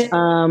 That's it.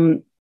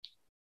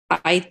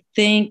 I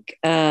think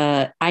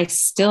I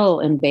still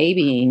am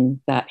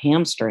babying that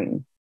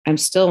hamstring. I'm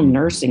still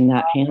nursing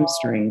that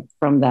hamstring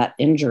from that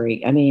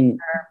injury. I mean,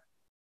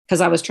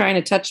 because I was trying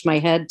to touch my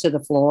head to the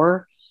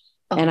floor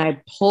and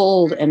I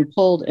pulled and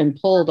pulled and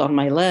pulled on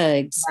my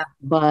legs,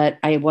 but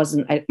my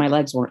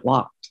legs weren't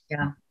locked.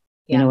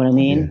 You know what I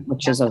mean?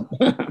 Which is it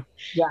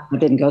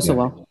didn't go so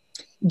well.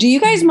 Do you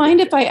guys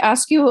mind if I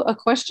ask you a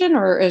question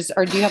or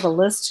do you have a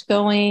list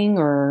going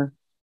or?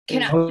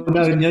 No,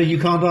 you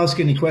can't ask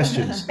any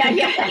questions.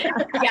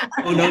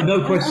 Oh,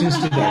 no questions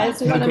today. I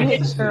just want to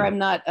make sure I'm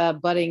not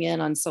butting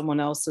in on someone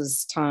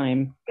else's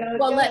time.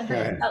 Well,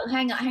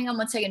 hang on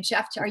 1 second.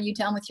 Jeff, are you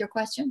done with your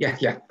question? Yeah,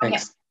 thanks. Okay.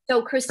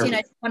 So, Christine,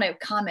 I just want to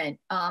comment.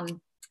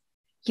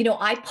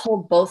 I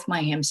pulled both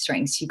my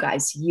hamstrings, you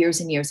guys,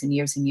 years and years and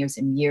years and years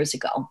and years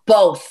ago.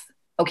 Both,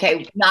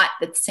 okay, not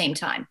at the same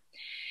time.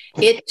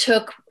 It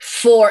took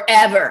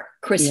forever,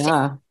 Christine.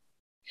 Yeah.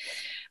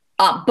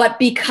 But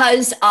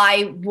because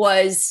I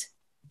was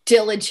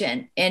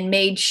diligent and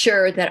made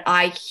sure that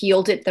I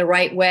healed it the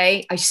right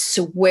way, I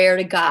swear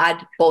to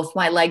God, both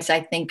my legs,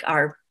 I think,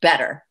 are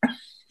better.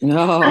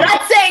 No. I'm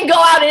not saying go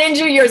out and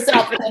injure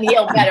yourself and then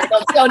heal better.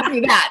 Don't do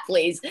that,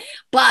 please.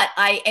 But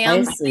I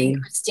am saying,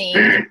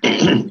 Christine,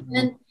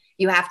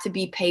 you have to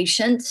be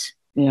patient.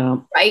 Yeah.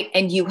 Right?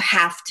 And you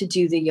have to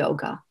do the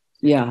yoga.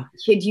 Yeah.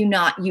 Kid you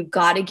not, you've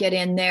got to get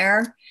in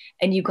there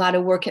and you got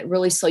to work it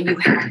really slow. You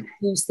have to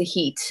use the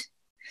heat.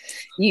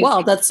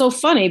 Well, that's so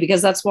funny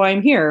because that's why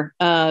I'm here,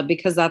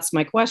 because that's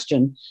my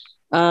question.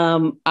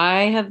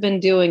 I have been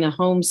doing a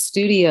home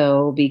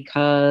studio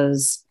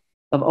because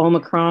of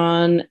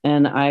Omicron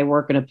and I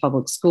work in a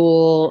public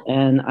school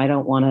and I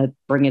don't want to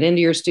bring it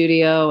into your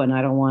studio and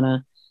I don't want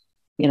to,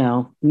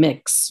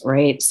 mix,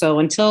 right? So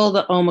until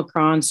the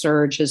Omicron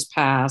surge has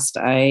passed,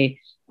 I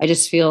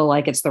just feel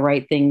like it's the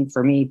right thing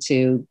for me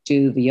to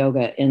do the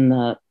yoga in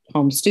the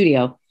home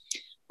studio.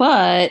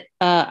 But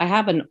I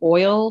have an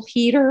oil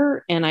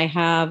heater and I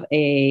have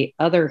a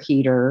other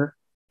heater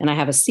and I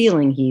have a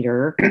ceiling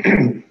heater,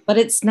 but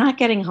it's not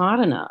getting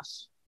hot enough.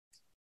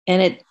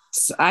 And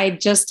I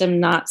just am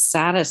not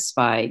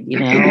satisfied,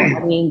 I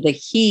mean, the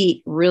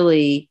heat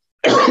really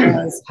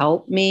does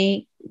help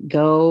me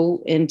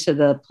go into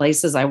the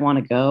places I want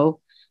to go.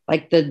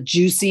 Like the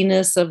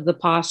juiciness of the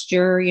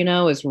posture,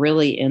 is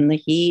really in the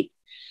heat.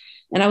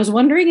 And I was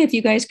wondering if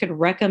you guys could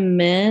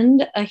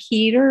recommend a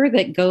heater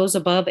that goes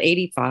above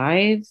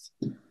 85.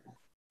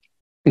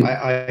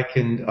 I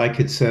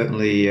could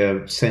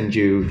certainly send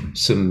you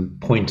some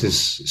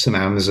pointers, some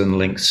Amazon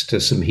links to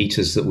some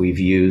heaters that we've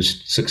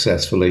used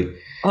successfully.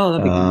 Oh,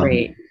 that'd be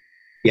great.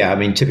 Yeah, I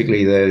mean,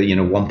 typically they're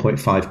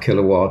 1.5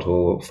 kilowatt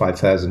or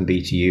 5,000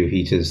 BTU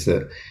heaters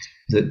that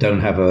don't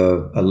have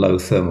a low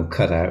thermal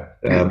cutout.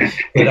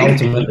 But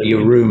ultimately,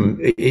 your room,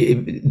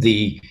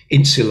 the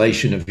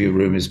insulation of your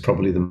room is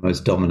probably the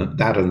most dominant.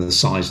 That and the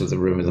size of the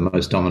room are the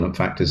most dominant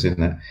factors in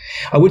there.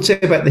 I would say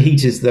about the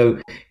heaters,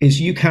 though,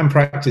 is you can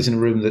practice in a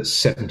room that's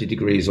 70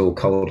 degrees or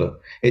colder.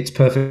 It's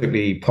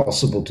perfectly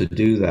possible to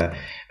do that.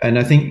 And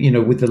I think,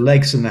 with the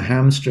legs and the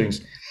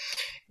hamstrings,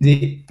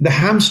 the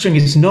hamstring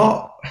is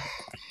not...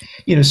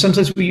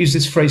 sometimes we use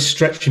this phrase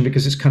stretching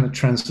because it's kind of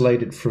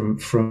translated from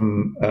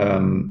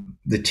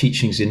the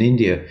teachings in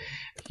India.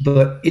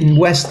 But in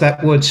West,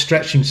 that word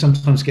stretching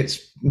sometimes gets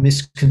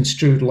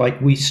misconstrued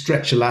like we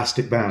stretch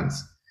elastic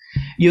bands.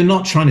 You're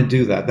not trying to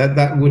do that.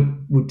 That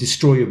would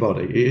destroy your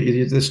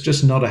body. That's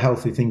just not a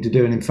healthy thing to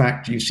do. And in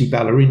fact, you see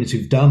ballerinas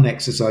who've done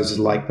exercises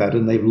like that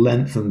and they've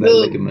lengthened their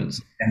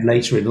ligaments. And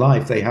later in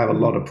life, they have a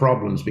lot of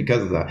problems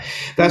because of that.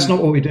 That's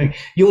not what we're doing.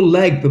 Your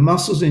leg, the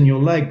muscles in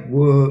your leg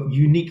were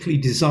uniquely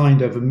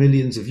designed over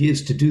millions of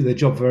years to do their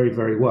job very,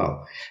 very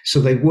well.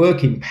 So they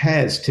work in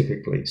pairs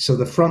typically. So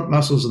the front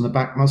muscles and the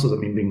back muscles,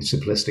 being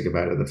simplistic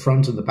about it, the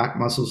front and the back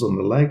muscles on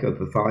the leg or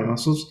the thigh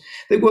muscles,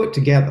 they work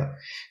together.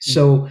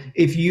 So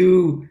if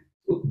you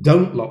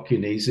don't lock your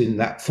knees in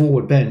that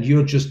forward bend,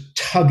 you're just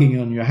tugging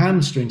on your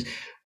hamstrings,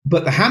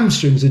 but the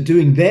hamstrings are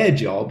doing their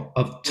job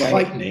of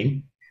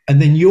tightening,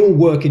 and then you're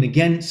working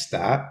against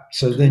that.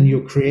 So then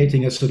you're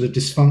creating a sort of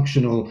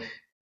dysfunctional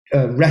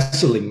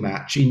wrestling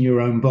match in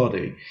your own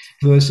body,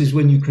 versus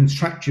when you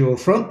contract your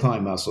front thigh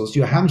muscles,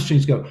 your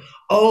hamstrings go,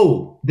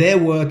 oh, they're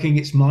working.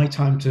 It's my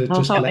time to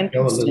just let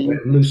go a little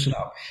bit and loosen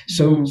up.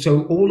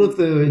 So all of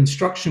the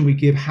instruction we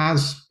give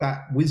has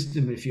that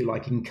wisdom, if you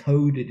like,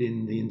 encoded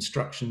in the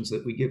instructions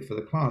that we give for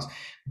the class.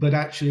 But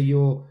actually,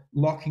 you're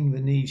locking the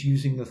knees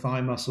using the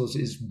thigh muscles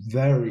is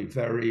very,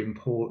 very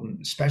important,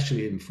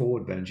 especially in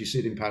forward bends. You see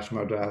it in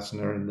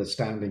Paschimottanasana and the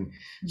standing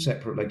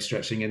separate leg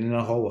stretching, and in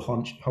a whole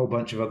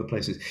bunch of other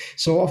places.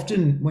 So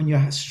often when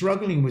you're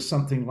struggling with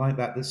something like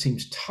that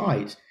seems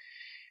tight,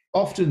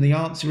 often the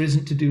answer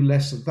isn't to do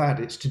less of that,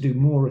 it's to do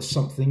more of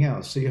something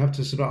else. So you have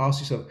to sort of ask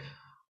yourself,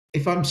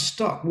 if I'm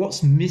stuck,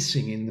 what's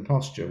missing in the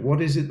posture? What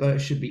is it that I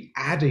should be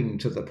adding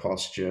to the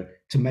posture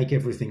to make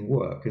everything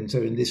work? And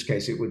so in this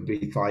case, it would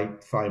be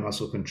thigh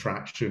muscle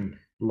contraction,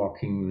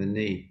 locking the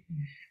knee.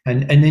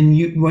 And then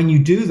when you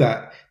do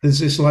that, there's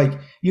this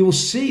you'll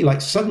see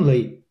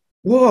suddenly,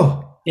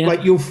 whoa,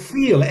 you'll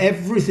feel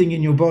everything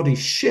in your body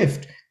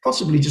shift,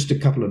 possibly just a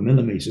couple of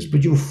millimeters,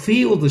 but you'll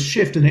feel the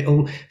shift and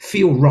it'll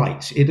feel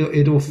right.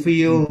 It'll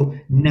feel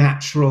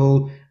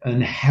natural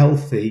and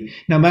healthy,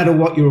 no matter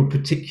what your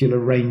particular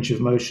range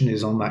of motion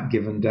is on that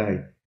given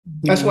day.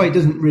 That's why it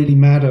doesn't really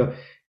matter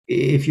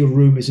if your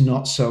room is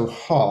not so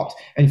hot.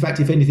 In fact,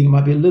 if anything, it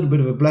might be a little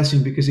bit of a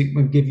blessing because it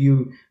will give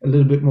you a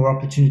little bit more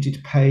opportunity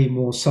to pay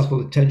more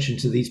subtle attention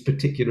to these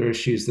particular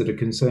issues that are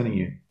concerning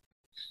you.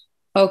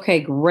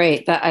 Okay,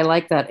 great. I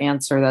like that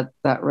answer.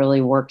 That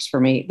really works for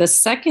me. The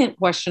second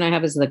question I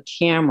have is the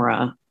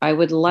camera. I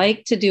would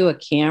like to do a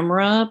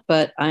camera,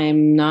 but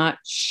I'm not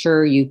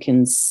sure you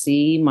can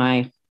see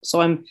so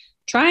I'm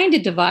trying to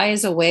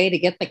devise a way to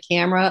get the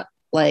camera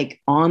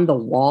on the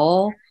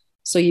wall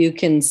so you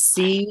can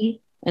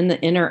see in the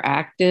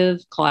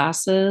interactive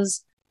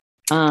classes.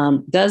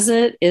 Do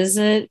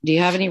you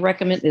have any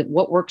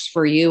what works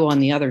for you on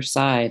the other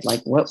side?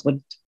 What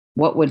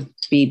would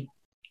be,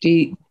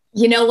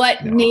 you know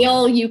what,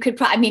 Neil, you could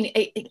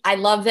probably, I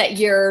love that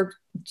you're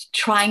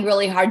trying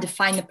really hard to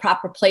find the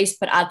proper place,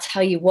 but I'll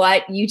tell you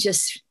what, you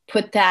just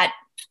put that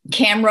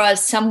camera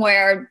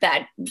somewhere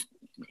that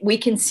we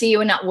can see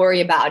you and not worry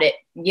about it.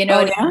 You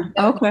know?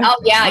 Okay.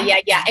 Oh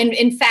yeah. And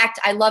in fact,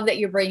 I love that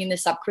you're bringing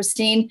this up,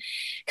 Christine,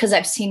 because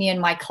I've seen you in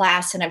my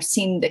class and I've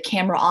seen the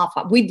camera off.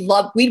 We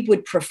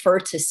would prefer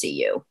to see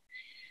you.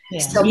 Yeah.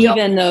 So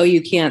even though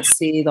you can't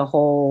see the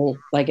whole,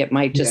 it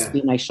might just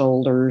be my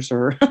shoulders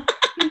or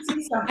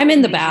I'm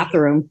in the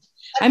bathroom.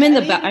 I'm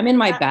in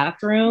my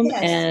bathroom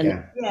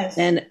and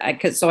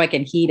so I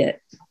can heat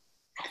it.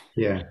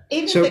 Yeah.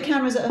 Even if the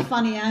camera's at a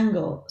funny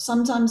angle,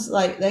 sometimes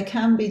there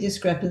can be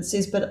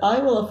discrepancies, but I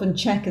will often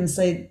check and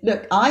say,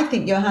 look, I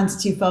think your hands are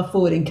too far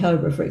forward in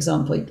Cobra, for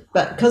example,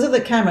 but because of the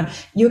camera,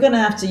 you're going to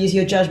have to use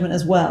your judgment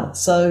as well.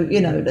 So,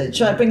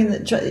 try bringing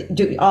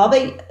are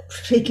they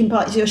peeking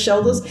parts of your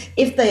shoulders?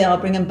 If they are,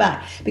 bring them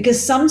back, because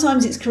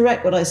sometimes it's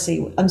correct what I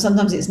see and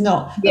sometimes it's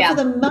not. But for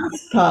the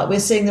most part, we're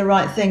seeing the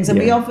right things, and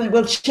we often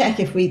will check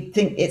if we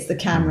think it's the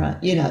camera,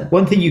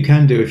 One thing you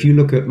can do, if you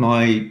look at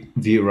my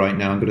view right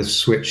now, I'm going to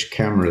switch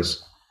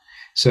cameras.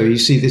 So you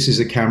see, this is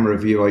a camera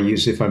view I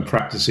use if I'm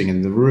practicing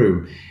in the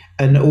room.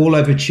 And all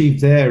I've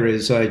achieved there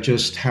is I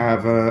just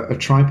have a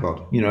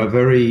tripod, a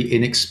very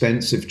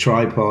inexpensive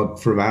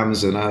tripod from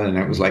Amazon. I don't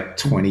know, it was like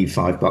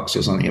 $25 or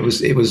something.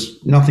 It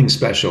was nothing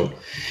special.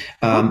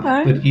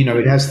 But,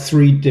 it has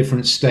 3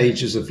 different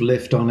stages of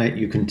lift on it.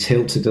 You can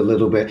tilt it a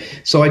little bit.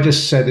 So I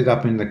just set it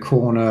up in the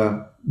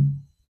corner,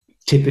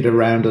 tip it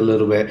around a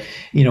little bit.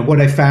 What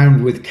I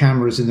found with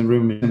cameras in the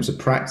room in terms of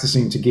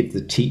practicing to give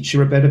the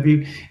teacher a better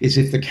view is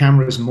if the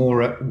camera is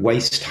more at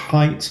waist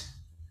height,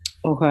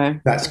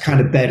 that's kind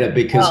of better,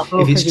 because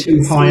if it's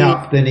too high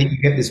up, then you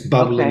get this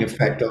bubbling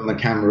effect on the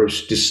camera,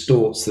 which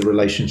distorts the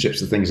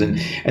relationships of things. And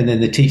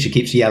then the teacher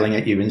keeps yelling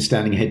at you and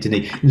standing head to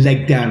knee,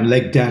 leg down,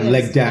 leg down,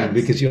 leg down,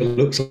 because it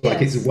looks like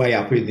it's way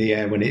up in the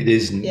air when it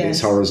isn't.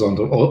 It's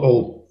horizontal,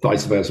 or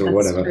vice versa, or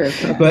whatever.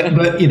 But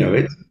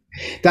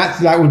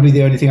that would be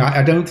the only thing.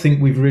 I don't think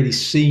we've really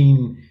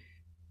seen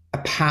a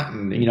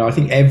pattern. I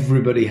think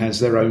everybody has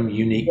their own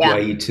unique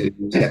way to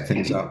set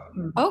things up.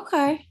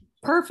 Okay.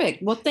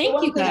 Perfect. Well,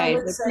 thank you guys. I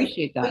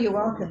appreciate that. Oh, you're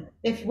welcome.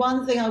 If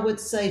one thing I would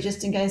say,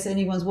 just in case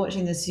anyone's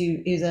watching this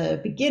who is a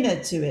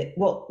beginner to it,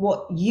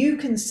 what you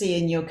can see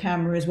in your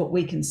camera is what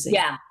we can see.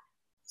 Yeah.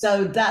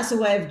 So that's a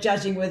way of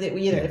judging whether,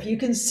 if you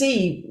can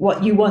see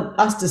what you want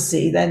us to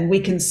see, then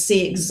we can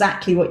see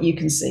exactly what you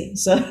can see.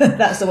 So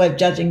that's the way of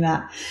judging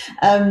that.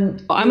 Well,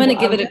 I'm going to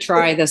give it a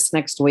try this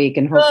next week.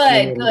 And good.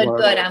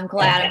 I'm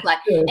glad.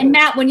 And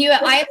Matt, when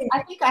I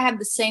think I have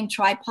the same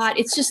tripod.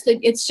 It's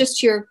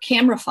just your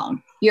camera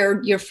phone,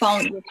 your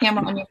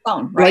camera on your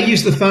phone, right? Well, I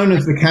use the phone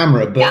as the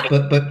camera, but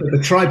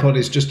the tripod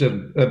is just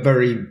a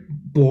very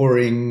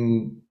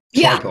boring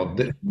tripod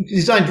that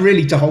designed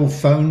really to hold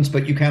phones,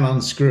 but you can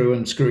unscrew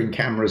and screw in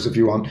cameras if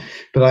you want.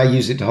 But I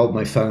use it to hold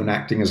my phone,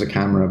 acting as a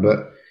camera.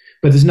 But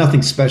there's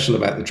nothing special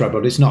about the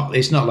tripod. It's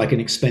not like an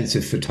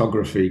expensive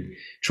photography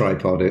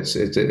tripod. It's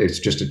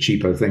just a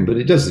cheapo thing, but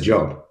it does the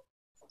job.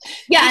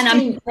 Yeah, and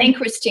I'm saying,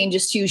 Christine,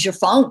 just use your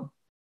phone.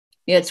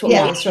 That's what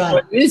we're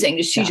using.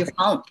 Just use your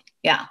phone.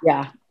 Yeah.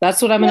 That's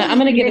what I'm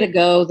gonna give it a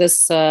go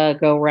this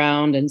go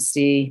round and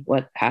see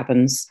what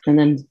happens, and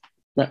then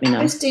let me know.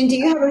 Christine, do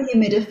you have a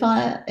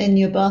humidifier in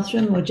your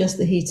bathroom or just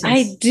the heaters?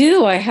 I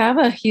do. I have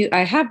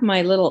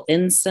my little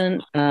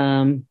Instant,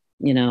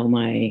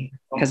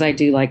 because I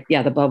do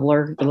the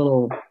bubbler, the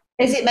little.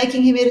 Is it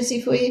making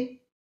humidity for you?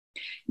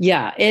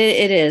 Yeah,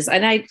 it is.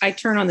 And I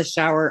turn on the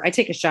shower. I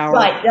take a shower.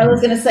 Right. I was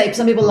going to say,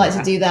 some people like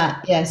to do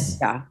that. Yes.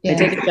 Yeah. I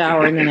take a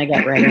shower and then I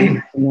get ready.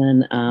 And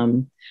then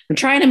I'm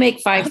trying to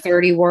make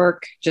 5:30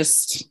 work.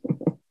 Just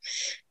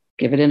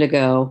give it a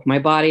go. My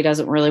body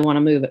doesn't really want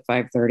to move at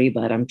 5:30,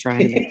 but I'm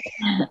trying to.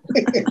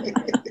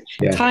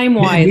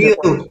 Time-wise, it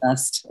works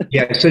best.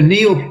 So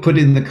Neil put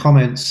in the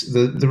comments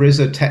that there is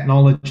a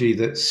technology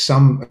that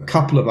a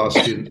couple of our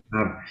students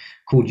have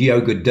called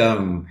Yoga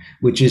Dome,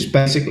 which is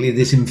basically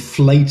this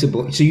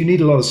inflatable. So you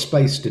need a lot of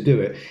space to do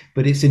it,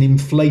 but it's an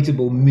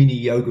inflatable mini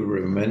yoga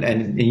room,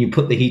 and you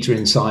put the heater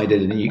inside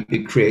it, and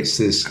it creates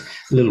this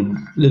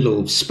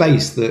little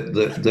space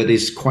that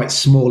is quite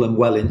small and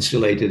well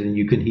insulated, and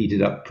you can heat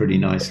it up pretty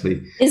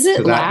nicely. Is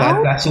it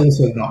loud? That's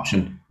also an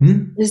option.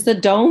 Is the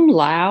dome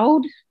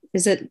loud?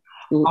 Is it?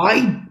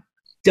 I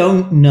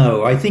don't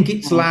know. I think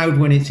it's loud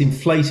when it's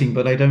inflating,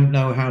 but I don't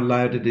know how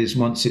loud it is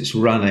once it's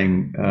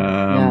running.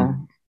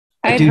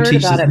 I do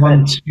teach this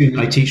one student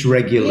I teach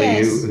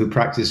regularly who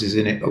practices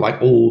in it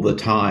all the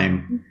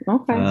time.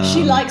 Okay.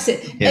 She likes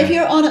it. Yeah. If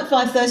you're on at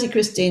 5:30,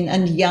 Christine,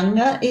 and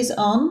Younger is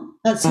on,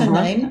 that's her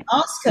name,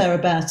 ask her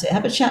about it.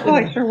 Have a chat with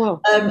her. I sure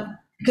will.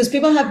 Because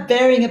people have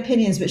varying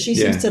opinions, but she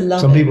seems to love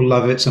it. Some people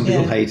love it, some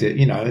people hate it.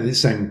 The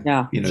same,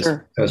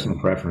 personal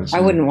preference.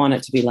 I wouldn't want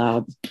it to be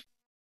loud.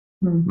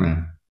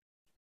 Yeah.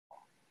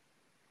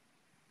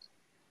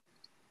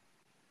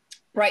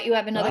 Right, you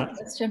have another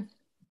question?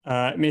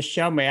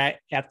 Michele, may I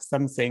add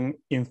something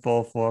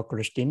info for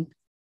Christine?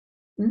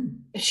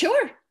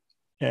 Sure.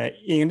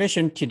 In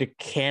addition to the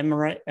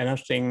camera,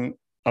 another thing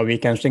we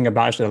can think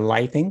about is the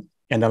lighting.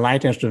 And the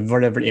lighting is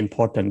very, very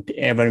important.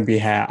 Even we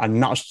have a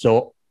not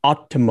so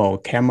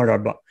optimal camera,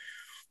 but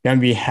then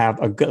we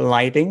have a good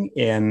lighting.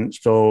 And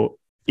so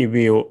it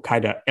will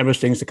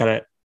everything's kind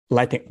of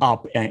lighting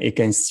up, and you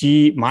can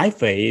see my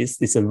face.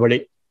 It's a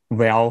really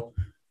well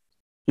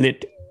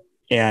lit.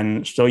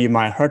 And so you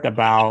might heard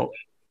about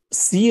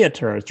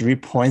theater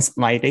 3-point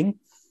lighting.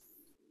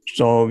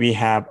 So we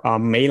have a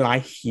main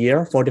light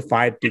here,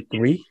 45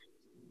 degrees.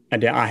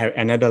 And then I have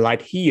another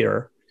light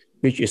here,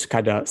 which is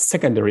kind of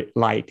secondary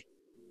light.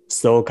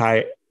 So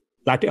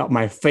lighting up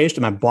my face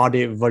and my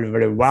body very,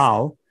 very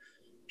well.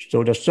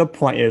 So the third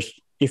point is,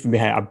 if we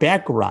have a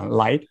background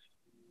light,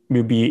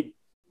 we'll be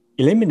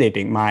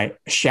eliminating my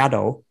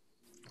shadow.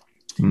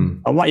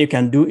 And what you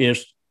can do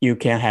is you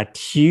can have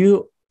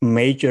 2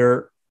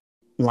 major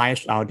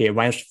lights out there.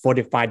 One is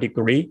 45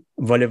 degrees,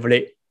 very,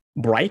 very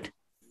bright.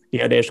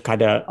 The other is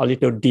kind of a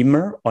little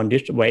dimmer on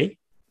this way.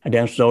 And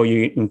then so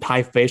your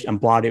entire face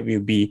and body will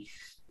be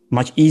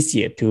much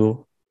easier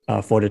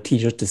for the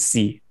teachers to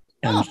see.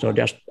 And so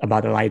that's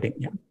about the lighting.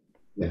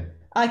 Yeah.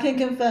 I can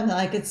confirm that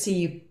I could see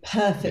you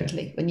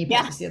perfectly when you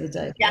practiced the other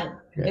day. Yeah.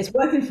 It's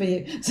working for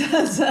you.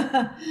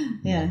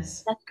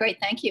 Yes. That's great.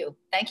 Thank you.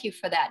 Thank you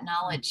for that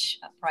knowledge.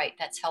 Right.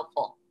 That's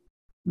helpful.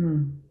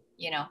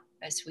 You know,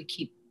 as we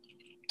keep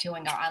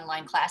doing our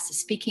online classes.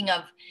 Speaking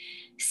of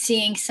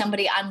seeing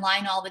somebody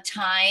online all the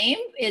time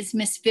is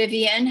Miss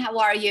Vivian. How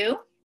are you?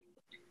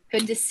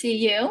 Good to see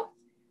you.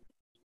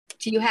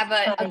 Do you have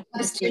a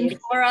question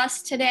for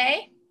us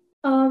today?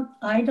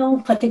 I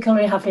don't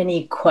particularly have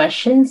any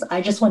questions.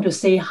 I just want to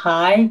say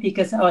hi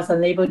because I was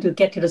unable to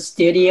get to the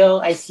studio.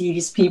 I see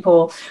these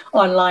people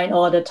online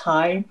all the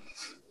time.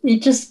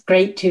 It's just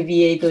great to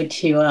be able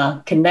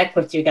to connect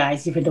with you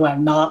guys, even though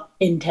I'm not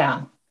in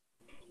town.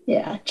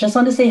 Yeah, just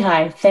want to say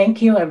hi.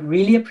 Thank you. I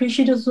really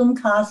appreciate the Zoom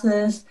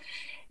classes.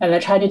 And I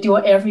try to do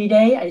it every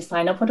day. I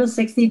sign up for the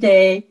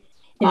 60-day.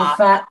 In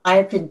fact,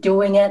 I've been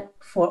doing it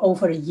for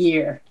over a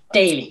year,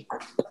 daily.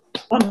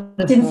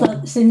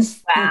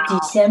 Since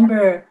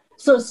December,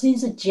 so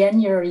since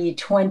January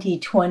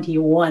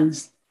 2021,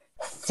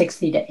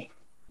 60-day.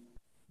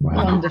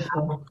 Wow.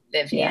 Wonderful.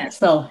 Yeah.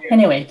 So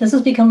anyway, this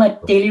has become my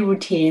daily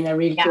routine. I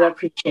really do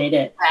appreciate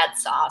it.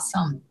 That's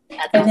awesome.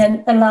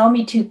 Then allow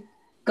me to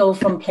go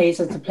from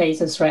places to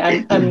places,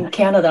 right? I'm in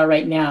Canada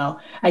right now.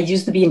 I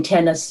used to be in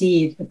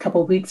Tennessee a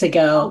couple of weeks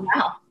ago. Oh,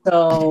 wow.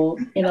 So,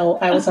 you know,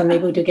 I was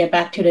unable to get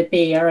back to the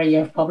Bay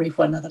Area probably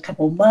for another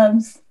couple of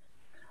months.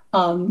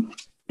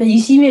 But you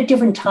see me at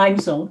different time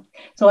zone.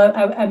 So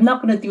I'm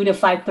not going to do the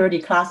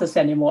 5:30 classes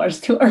anymore.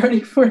 It's too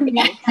early for me.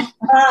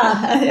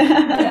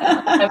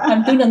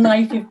 I'm doing the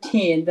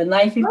 9:15. The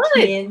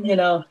 9:15, you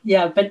know,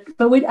 but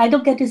I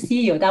don't get to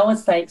see you. That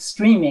was like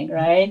streaming,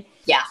 right?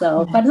 Yeah.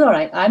 So, but it's all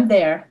right. I'm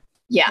there.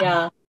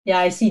 Yeah.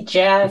 I see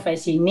Jeff. I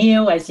see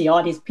Neil. I see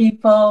all these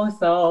people.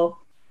 So,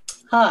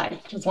 hi.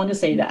 Just want to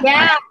say that.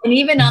 Yeah. And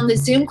even on the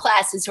Zoom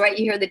classes, right?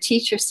 You hear the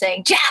teacher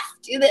saying, "Jeff,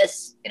 do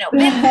this." You know,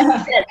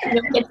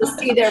 you don't get to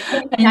see their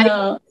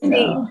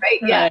right?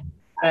 Yeah.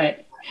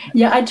 Right.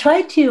 Yeah. I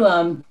try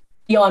to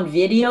be on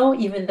video,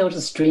 even though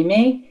it's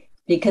streaming,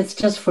 because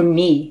just for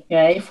me,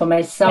 right? For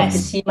myself to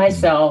see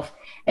myself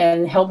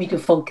and help me to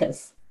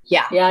focus.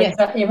 Yeah.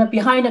 If I'm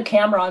behind the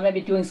camera, I might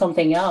be doing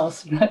something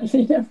else. Right?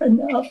 You never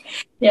know.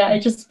 Yeah, I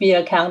just be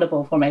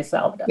accountable for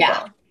myself. That's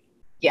all.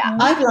 Yeah.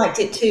 I've liked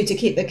it too to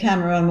keep the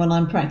camera on when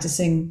I'm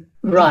practicing.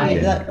 Right.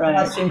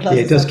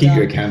 It does keep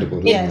you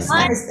accountable. Yes,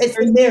 it's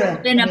the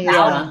mirror.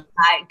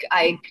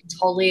 I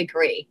totally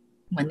agree.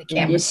 When the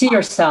camera, you see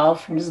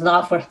yourself, and it's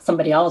not for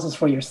somebody else; it's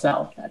for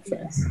yourself. That's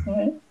it.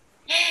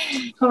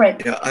 All right.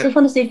 I just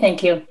want to say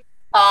thank you.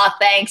 Oh,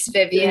 thanks,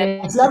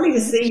 Vivian. It's lovely to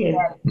see you.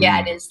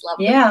 Yeah, it is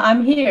lovely. Yeah,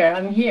 I'm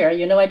here.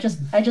 You know, I just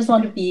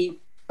want to be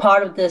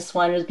part of this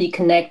one, to be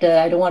connected.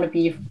 I don't want to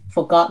be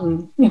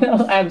forgotten. You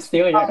know, I'm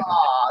still here.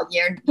 Oh,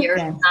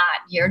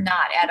 you're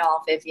not at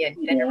all, Vivian.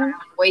 You've been around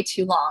way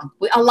too long.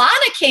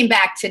 Alana came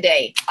back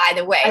today, by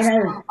the way.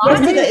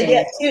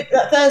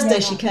 Thursday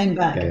she came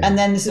back, and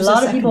then this was a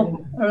lot of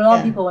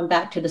people went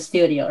back to the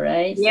studio,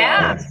 right?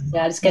 Yeah.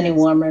 So, it's getting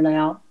warmer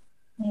now.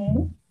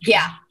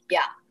 Yeah.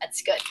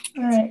 That's good.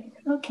 All right.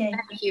 Okay.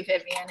 Thank you,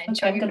 Vivian.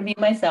 I'm going to be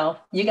myself.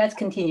 You guys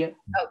continue.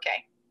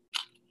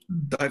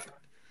 Okay.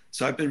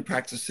 So I've been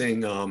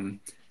practicing,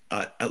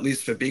 at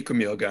least for Bikram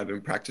yoga, I've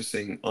been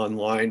practicing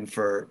online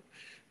for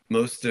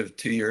most of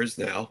 2 years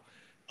now.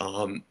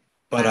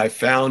 But I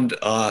found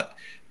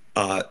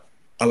I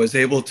was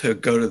able to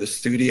go to the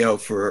studio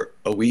for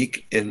a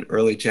week in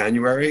early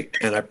January,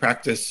 and I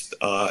practiced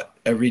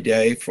every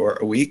day for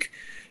a week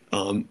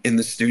in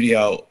the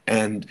studio.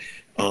 And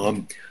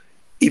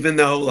even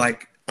though,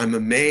 like, I'm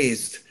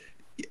amazed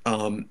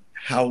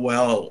how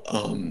well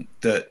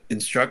the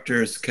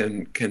instructors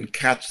can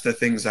catch the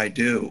things I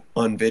do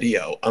on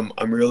video.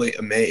 I'm really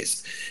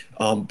amazed.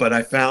 But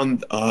I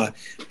found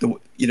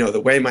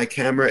the way my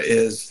camera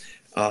is,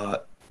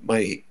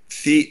 my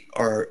feet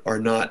are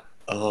not.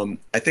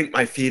 I think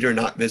my feet are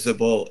not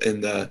visible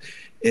in the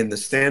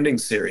standing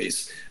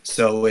series.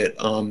 So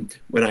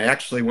when I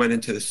actually went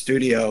into the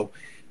studio,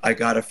 I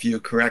got a few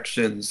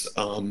corrections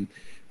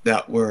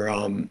that were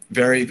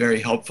very, very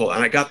helpful,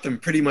 and I got them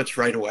pretty much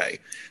right away.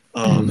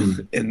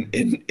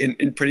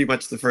 In pretty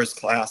much the first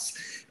class,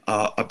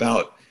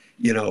 about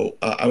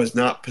I was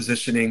not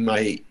positioning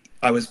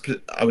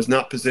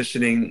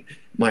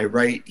my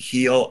right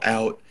heel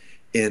out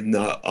in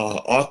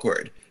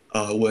awkward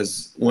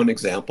was one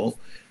example.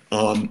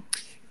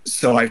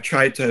 So I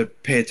tried to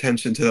pay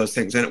attention to those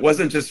things, and it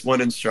wasn't just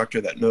one instructor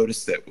that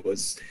noticed it.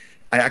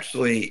 I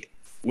actually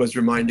was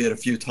reminded a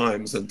few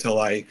times until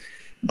I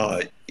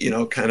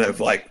kind of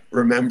like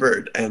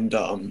remembered and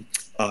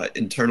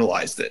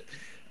internalized it.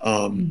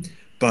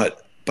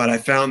 But I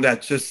found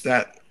that just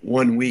that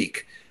 1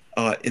 week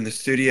in the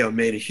studio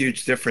made a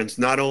huge difference,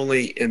 not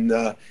only in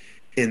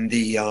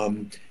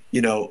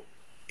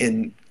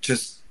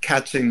just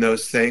catching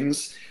those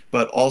things,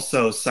 but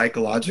also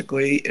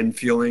psychologically in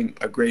feeling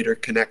a greater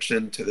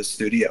connection to the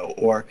studio,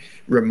 or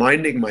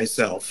reminding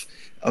myself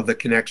of the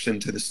connection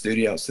to the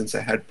studio, since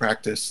I had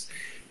practiced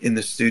in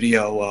the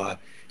studio,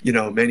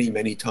 many,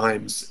 many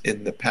times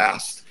in the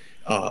past.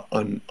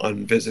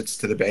 on visits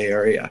to the Bay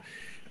Area.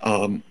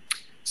 And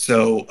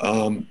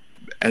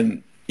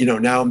you know,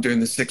 now I'm doing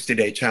the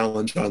 60-day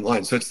challenge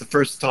online. So it's the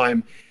first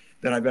time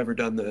that I've ever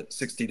done the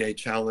 60-day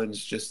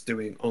challenge, just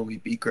doing only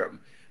Bikram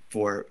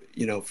for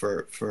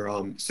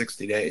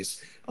 60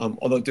 days.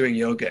 Although doing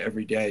yoga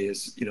every day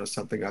is, you know,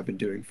 something I've been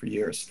doing for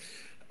years.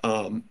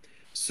 One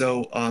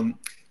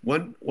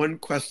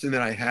question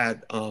that I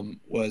had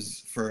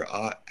was for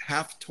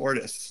half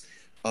tortoise.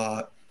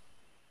 I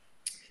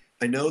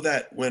know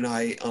that when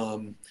I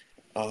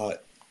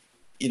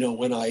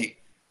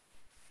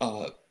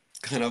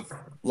kind of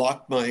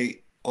lock my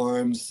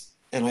arms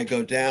and I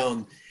go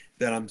down,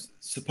 that I'm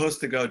supposed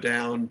to go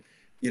down,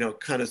 you know,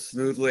 kind of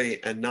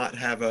smoothly and not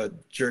have a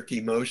jerky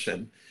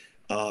motion.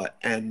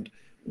 And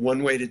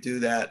one way to do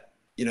that,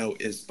 you know,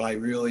 is by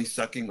really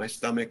sucking my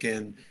stomach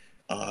in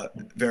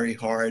very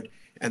hard.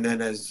 And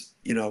then, as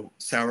you know,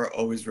 Sarah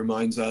always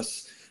reminds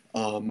us,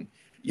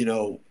 you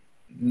know,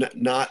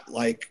 not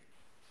like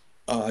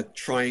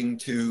trying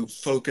to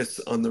focus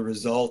on the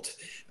result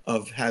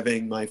of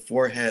having my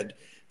forehead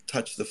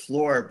touch the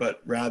floor,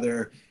 but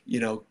rather, you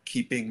know,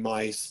 keeping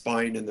my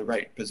spine in the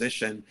right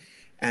position.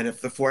 And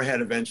if the forehead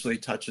eventually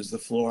touches the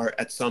floor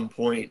at some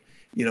point,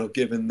 you know,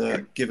 given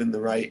the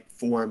right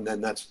form,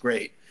 then that's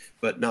great,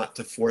 but not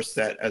to force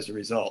that as a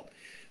result.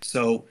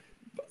 So,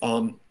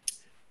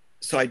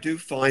 so I do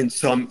find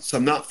some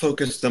not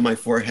focused on my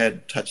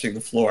forehead touching the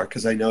floor,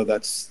 because I know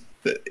that's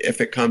if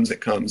it comes,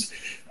 it comes.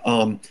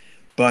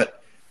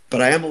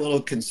 But I am a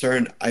little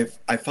concerned. I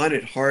find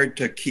it hard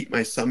to keep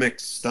my stomach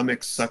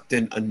sucked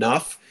in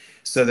enough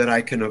so that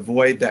I can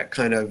avoid that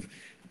kind of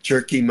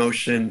jerky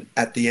motion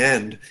at the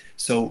end.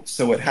 So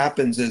what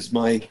happens is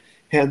my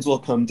hands will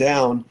come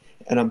down,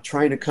 and I'm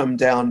trying to come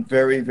down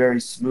very,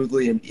 very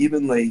smoothly and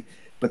evenly.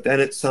 But then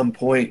at some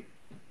point,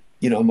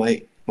 you know,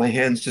 my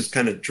hands just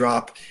kind of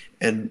drop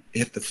and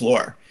hit the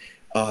floor.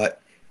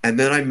 And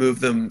then I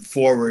move them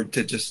forward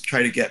to just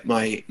try to get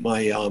my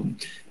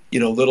you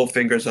know, little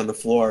fingers on the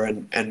floor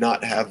and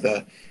not have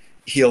the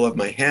heel of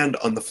my hand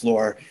on the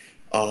floor.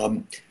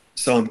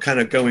 So I'm kind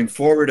of going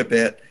forward a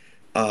bit,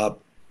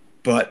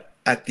 but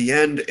at the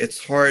end,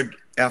 it's hard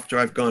after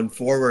I've gone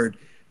forward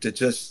to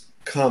just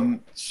come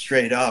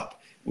straight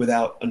up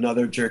without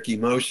another jerky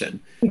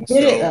motion. You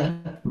did it though.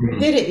 You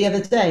did it the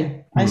other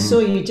day. I saw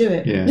you do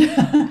it.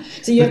 Yeah.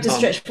 So you have to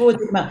stretch forward.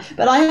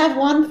 But I have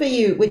one for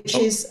you, which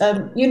is,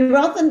 you know,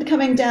 rather than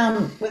coming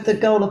down with the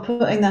goal of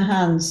putting the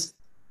hands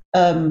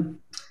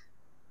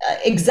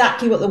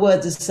exactly what the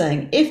words are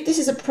saying. If this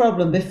is a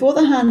problem, before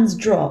the hands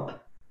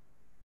drop,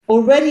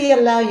 already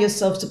allow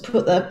yourself to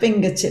put the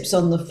fingertips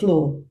on the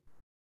floor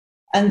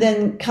and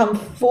then come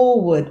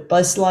forward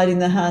by sliding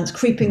the hands,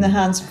 creeping the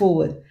hands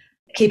forward,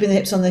 keeping the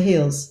hips on the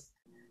heels.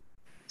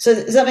 So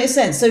does that make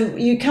sense? So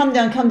you come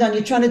down,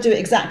 you're trying to do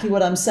exactly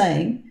what I'm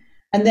saying.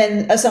 And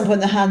then at some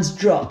point the hands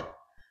drop.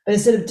 But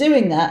instead of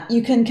doing that,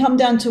 you can come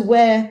down to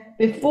where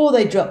before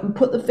they drop and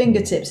put the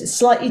fingertips. It's a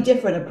slightly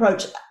different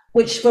approach,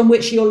 from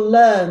which you'll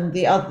learn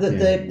the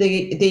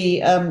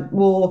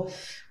more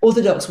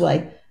orthodox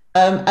way,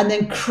 and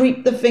then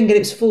creep the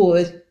fingertips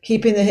forward,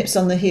 keeping the hips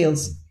on the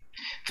heels.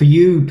 For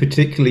you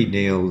particularly,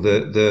 Neil,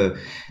 the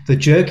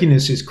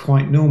jerkiness is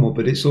quite normal,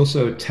 but it's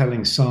also a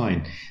telling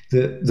sign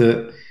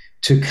that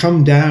to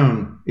come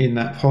down in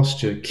that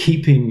posture,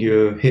 keeping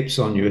your hips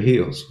on your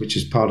heels, which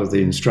is part of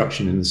the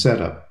instruction in the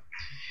setup,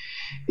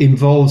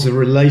 involves a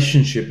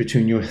relationship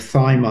between your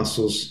thigh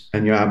muscles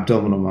and your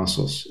abdominal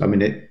muscles. I mean,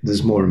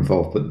 there's more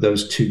involved, but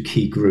those two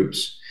key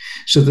groups.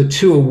 So the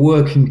two are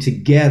working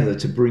together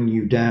to bring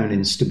you down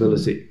in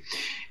stability.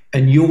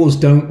 And yours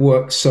don't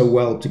work so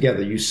well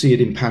together. You see it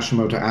in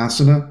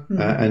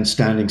Paschimottanasana and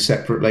standing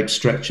separate leg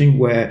stretching,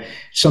 where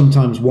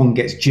sometimes one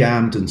gets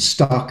jammed and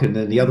stuck and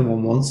then the other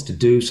one wants to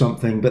do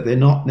something, but they're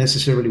not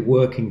necessarily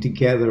working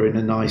together in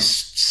a nice,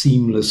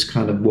 seamless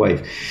kind of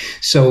way.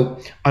 So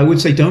I would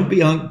say don't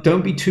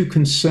be too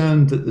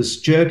concerned that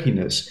there's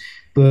jerkiness,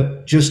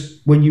 but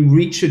just when you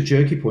reach a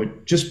jerky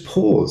point, just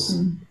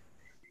pause.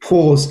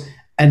 Pause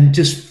and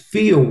just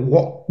feel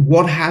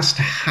what has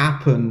to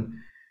happen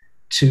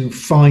to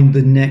find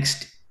the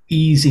next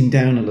easing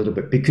down a little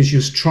bit, because you're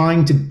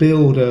trying to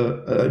build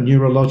a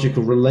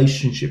neurological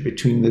relationship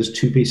between those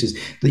two pieces,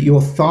 that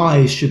your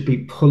thighs should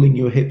be pulling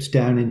your hips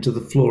down into the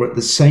floor at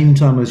the same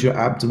time as your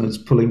abdomen is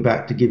pulling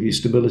back to give you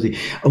stability.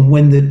 And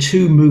when the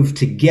two move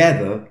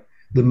together,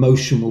 the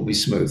motion will be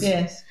smooth.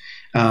 Yes.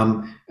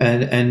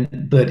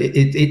 But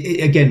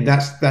it again,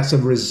 that's a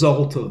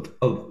result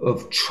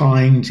of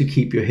trying to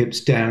keep your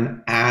hips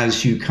down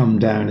as you come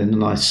down in a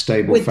nice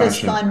stable with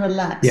fashion. The spine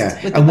relaxed. Yeah,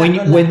 and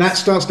when that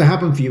starts to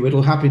happen for you,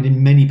 it'll happen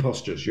in many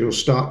postures. You'll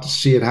start to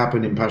see it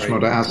happen in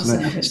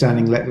Paschimottanasana,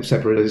 standing leg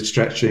separated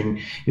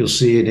stretching. You'll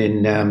see it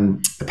in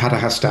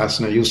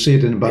Padahastasana. You'll see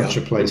it in a bunch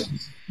of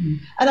places.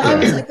 And I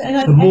was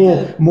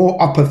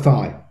more upper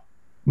thigh.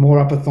 more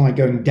upper thigh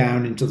going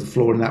down into the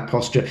floor in that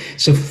posture.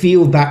 So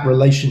feel that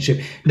relationship,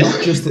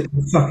 not just that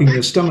you're sucking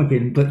your stomach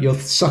in, but you're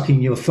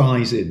sucking your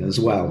thighs in as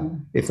well,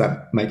 if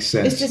that makes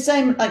sense. It's the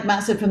same, like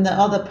Matt said, from the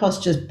other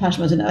postures.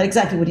 Passion wants to know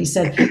exactly what he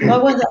said. But I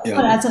want to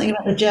add something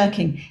about the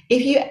jerking.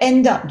 If you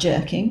end up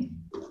jerking,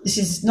 this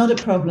is not a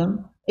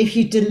problem. If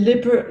you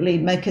deliberately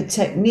make a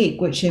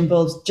technique which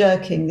involves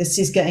jerking, this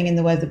is getting in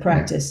the way of the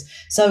practice.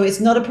 So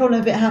it's not a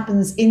problem if it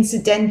happens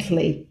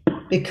incidentally,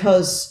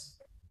 because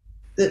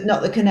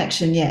not the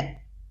connection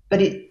yet.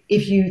 But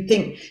if you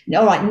think,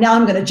 all right, now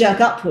I'm going to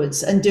jerk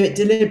upwards and do it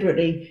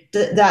deliberately,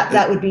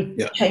 that would be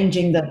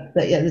changing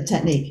the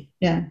technique.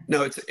 Yeah.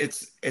 No,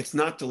 it's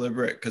not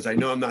deliberate, because I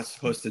know I'm not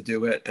supposed to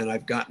do it, and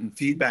I've gotten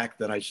feedback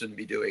that I shouldn't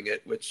be doing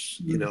it,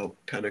 which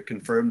kind of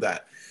confirmed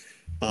that.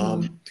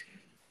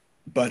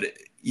 But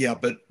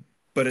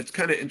it's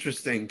kind of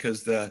interesting,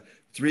 because the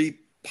 3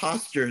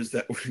 postures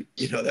that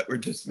were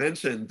just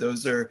mentioned,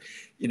 those are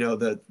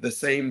the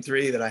same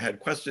 3 that I had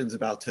questions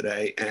about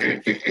today,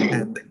 and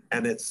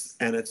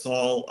it's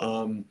all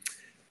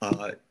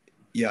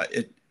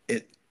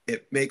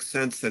it makes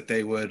sense that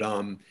they would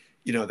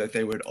that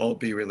they would all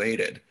be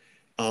related.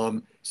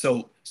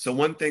 So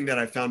one thing that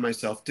I found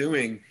myself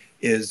doing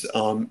is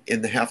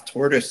in the half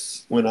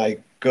tortoise, when I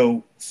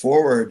go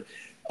forward,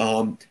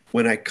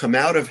 when I come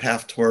out of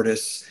half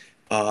tortoise,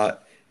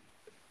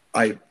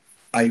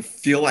 I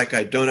feel like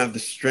I don't have the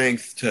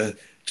strength to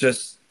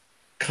just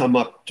come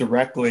up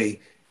directly,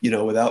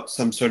 without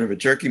some sort of a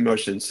jerking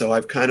motion. So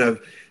I've kind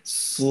of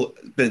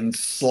been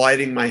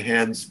sliding my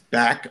hands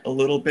back a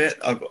little bit.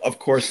 Of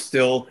course,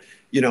 still,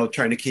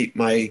 trying to keep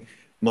my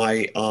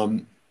thighs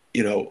on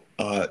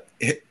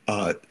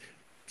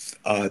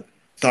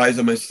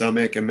my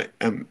stomach and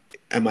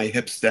my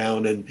hips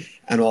down and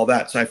all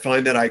that. So I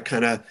find that I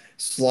kind of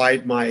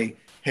slide my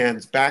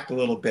hands back a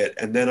little bit,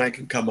 and then I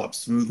can come up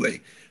smoothly.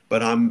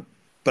 But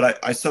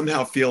I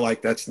somehow feel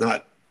like that's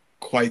not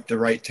quite the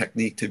right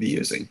technique to be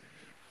using.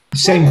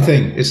 Same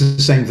thing. It's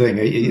the same thing.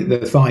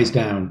 The thighs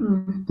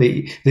down,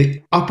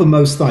 the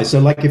uppermost thigh. So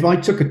like if I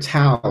took a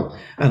towel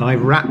and I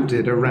wrapped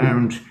it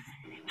around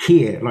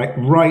here, like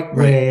right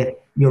where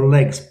your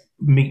legs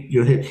meet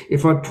your hip,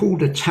 if I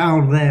pulled a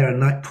towel there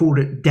and I pulled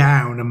it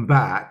down and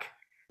back,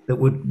 that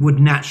would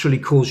naturally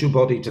cause your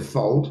body to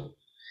fold.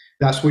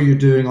 That's what you're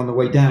doing on the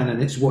way down,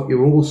 and it's what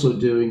you're also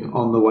doing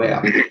on the way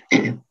up.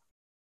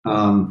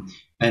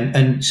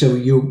 And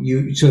so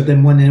so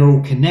then when they're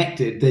all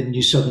connected, then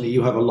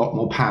you have a lot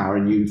more power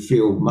and you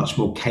feel much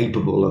more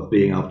capable of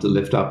being able to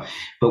lift up.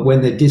 But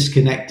when they're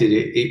disconnected,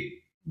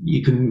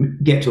 you can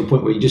get to a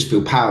point where you just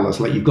feel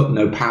powerless, like you've got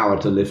no power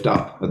to lift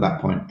up at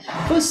that point.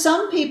 For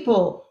some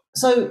people,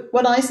 so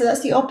what I said,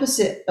 that's the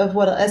opposite of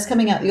that's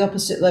coming out the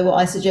opposite of what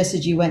I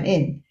suggested you went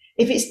in.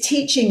 If it's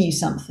teaching you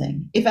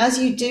something, if as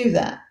you do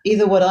that,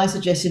 either what I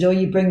suggested or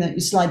you you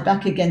slide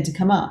back again to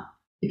come up,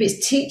 if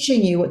it's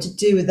teaching you what to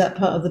do with that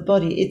part of the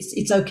body,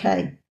 it's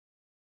okay.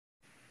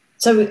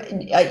 So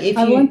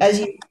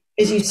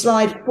as you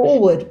slide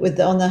forward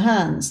on the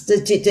hands,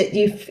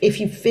 if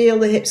you feel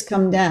the hips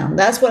come down,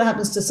 that's what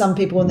happens to some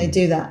people when they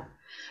do that.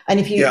 And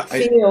if you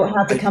feel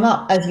how to come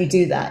up as you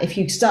do that, if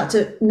you start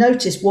to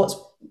notice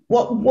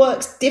what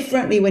works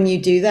differently when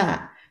you do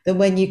that than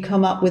when you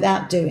come up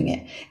without doing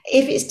it,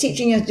 if it's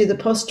teaching you how to do the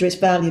posture, it's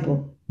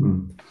valuable.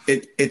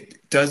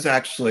 It does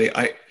actually.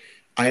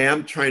 I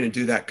am trying to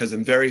do that because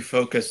I'm very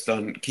focused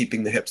on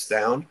keeping the hips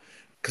down,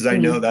 because I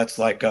know that's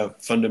like a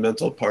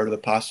fundamental part of the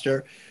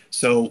posture.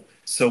 So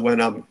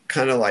when I'm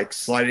kind of like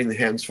sliding the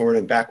hands forward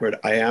and backward,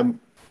 I am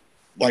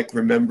like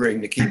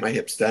remembering to keep my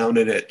hips down,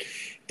 and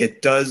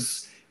it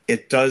does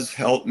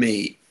help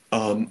me.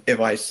 If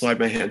I slide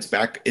my hands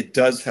back, it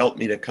does help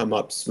me to come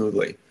up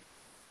smoothly.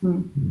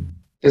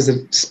 Does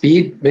the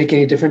speed make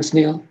any difference,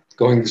 Neil?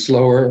 Going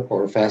slower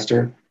or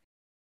faster?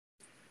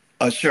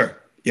 Sure.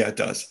 Yeah, it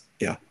does.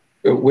 Yeah.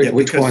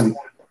 Which one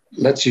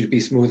lets you be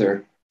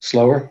smoother?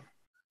 Slower?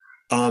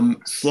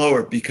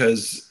 Slower,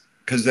 because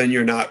then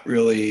you're not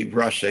really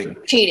rushing.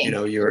 Cheating.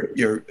 You're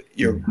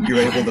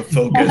able to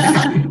focus.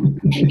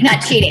 You're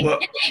not cheating. Well,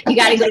 you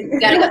gotta go.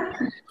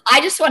 I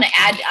just want to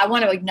add. I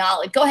want to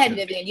acknowledge. Go ahead,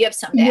 Vivian. You have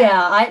something to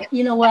add.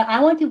 You know what? I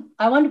want to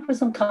put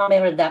some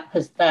comment on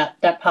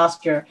that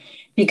posture,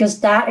 because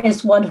that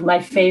is one of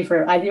my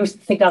favorite. I used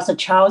to think that's a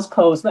child's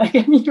pose, but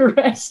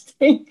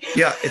interesting.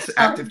 Yeah, it's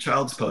active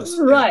child's pose.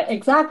 Right,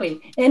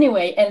 exactly.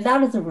 Anyway, and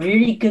that is a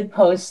really good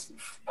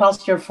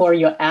posture for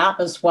your ab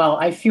as well.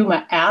 I feel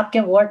my ab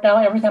get worked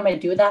out every time I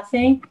do that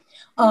thing.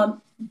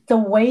 The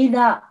way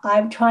that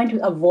I'm trying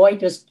to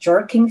avoid this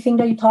jerking thing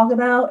that you talk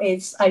about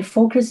is I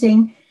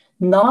focusing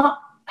not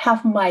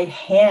have my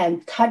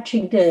hand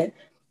touching the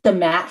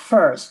mat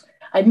first.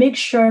 I make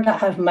sure that I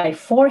have my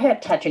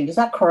forehead touching. Is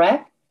that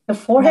correct? The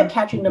forehead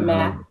touching the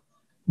mat.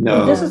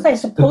 No, this is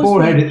supposed to.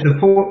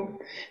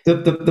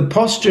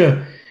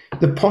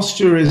 The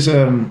posture is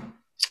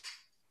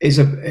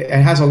it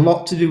has a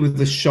lot to do with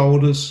the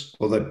shoulders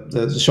or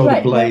the shoulder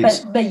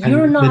blades. But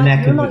you're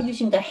not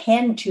using the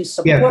hand to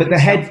support. Yeah, but the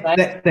head,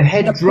 right? the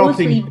head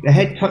dropping, the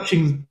head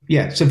touching.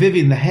 Yeah, so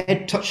Vivian, the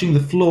head touching the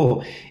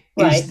floor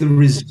is the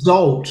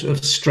result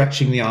of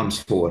stretching the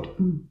arms forward.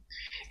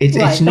 It's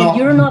not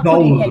the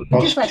goal of the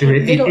posture.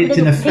 It's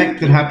an effect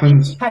that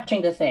happens.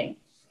 Touching the thing.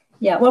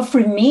 Yeah. Well,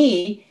 for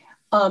me,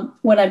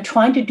 when I'm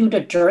trying to do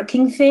the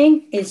jerking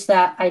thing, is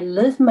that I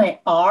lift my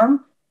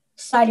arm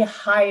slightly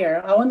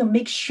higher. I want to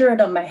make sure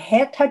that my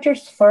head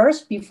touches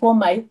first before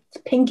my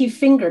pinky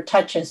finger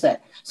touches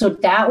it. So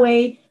that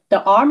way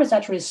the arm is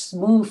actually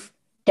smooth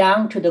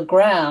down to the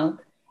ground,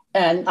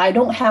 and I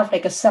don't have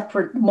like a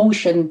separate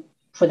motion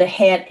for the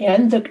head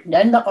and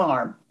the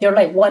arm. They're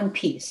like one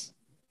pice.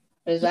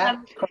 Is that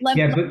correct?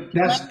 Yeah, but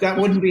that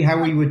wouldn't be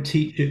how we would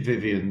teach it,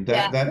 Vivian. What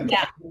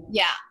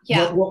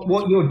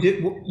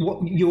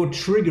you're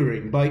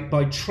triggering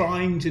by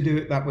trying to do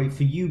it that way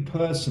for you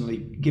personally,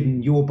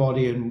 given your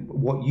body and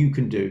what you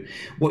can do,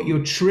 what you're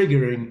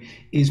triggering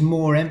is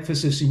more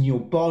emphasis in your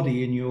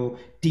body and your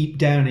deep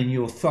down in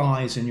your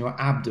thighs and your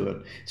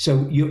abdomen.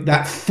 So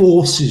that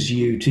forces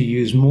you to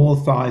use more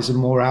thighs and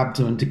more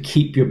abdomen to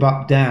keep your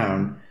butt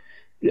down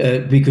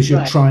because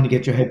you're trying to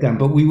get your head down.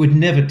 But we would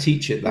never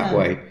teach it that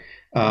way.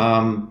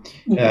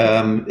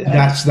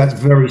 That's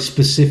very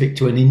specific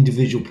to an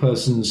individual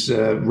person's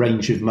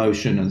range of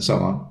motion and so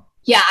on.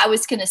 Yeah, I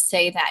was going to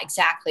say that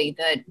exactly.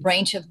 The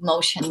range of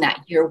motion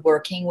that you're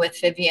working with,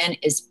 Vivian,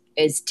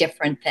 is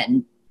different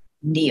than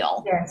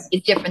Neil. Yes.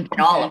 It's different than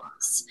all of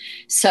us.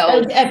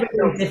 So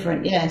everything's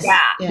different. Yes.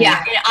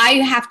 Yeah.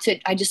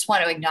 And I just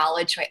want to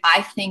acknowledge, right?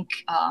 I think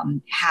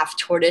half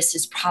tortoise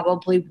is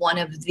probably one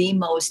of the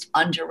most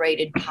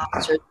underrated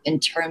postures in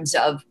terms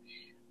of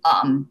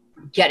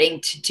getting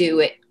to do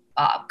it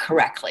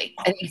correctly.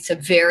 I think it's a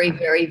very,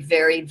 very,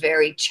 very,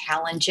 very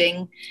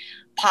challenging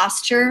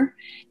posture.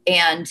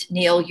 And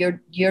Neil,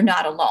 you're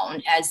not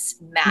alone, as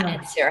Matt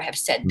and Sarah have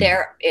said.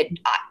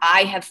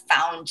 I have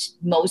found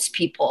most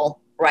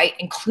people, right,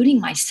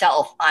 including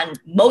myself, on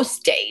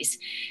most days,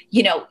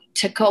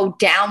 to go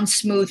down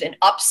smooth and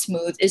up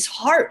smooth is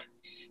hard.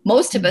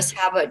 Most of us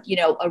have a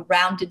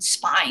rounded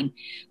spine,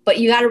 but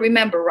you got to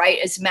remember, right,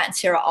 as Matt and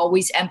Sarah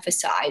always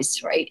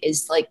emphasize, right,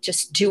 is like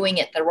just doing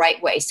it the right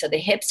way. So the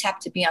hips have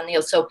to be on the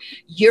heel. So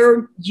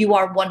you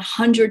are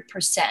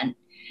 100%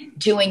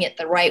 doing it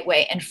the right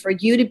way. And for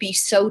you to be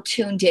so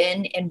tuned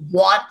in and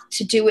want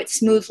to do it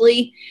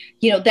smoothly,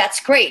 that's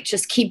great.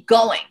 Just keep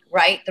going,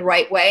 right, the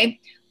right way.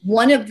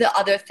 One of the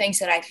other things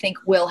that I think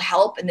will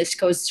help, and this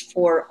goes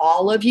for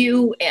all of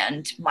you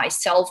and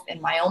myself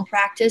in my own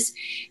practice,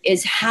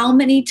 is how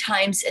many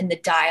times in the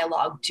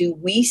dialogue do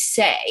we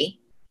say,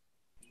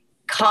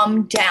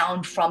 come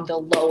down from the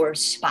lower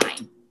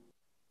spine?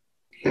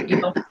 You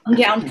don't come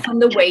down from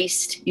the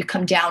waist, you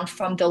come down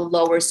from the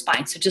lower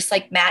spine. So just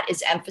like Matt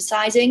is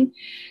emphasizing,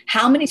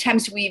 how many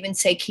times do we even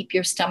say, keep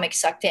your stomach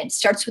sucked in? It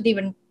starts with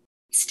even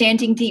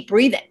standing deep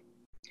breathing,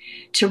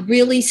 to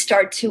really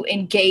start to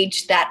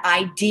engage that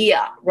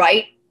idea,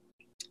 right?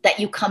 That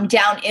you come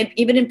down,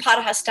 even in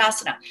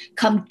Padahastasana,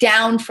 come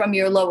down from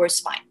your lower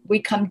spine. We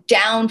come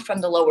down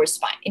from the lower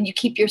spine and you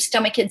keep your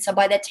stomach in. So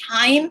by the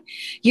time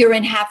you're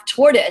in half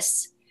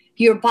tortoise,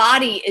 your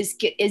body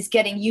is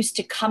getting used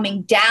to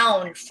coming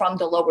down from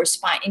the lower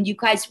spine. And you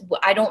guys,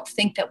 I don't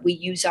think that we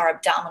use our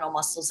abdominal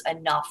muscles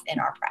enough in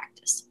our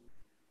practice.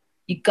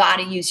 You got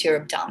to use your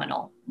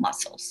abdominal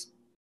muscles.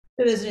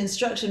 So there's an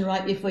instruction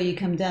right before you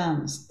come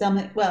down.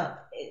 Stomach, well,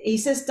 he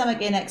says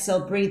stomach in,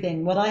 exhale,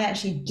 breathing. What I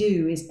actually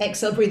do is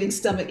exhale, breathing,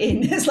 stomach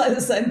in. It's like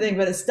the same thing,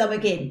 but it's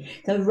stomach in.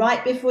 So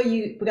right before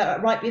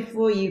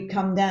you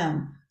come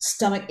down,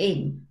 stomach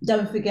in.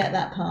 Don't forget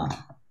that part.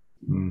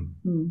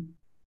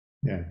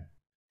 Yeah.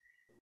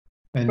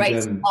 And,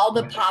 right. So all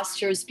the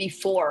postures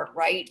before,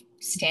 right?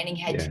 Standing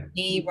head to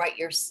knee, right?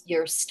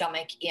 Your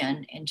stomach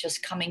in, and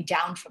just coming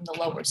down from the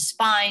lower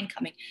spine,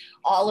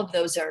 all of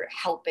those are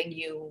helping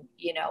you,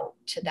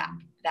 to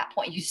that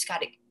point. You just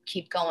got to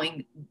keep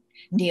going,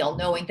 Neil,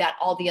 knowing that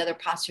all the other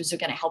postures are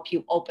going to help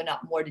you open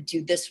up more to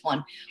do this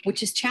one,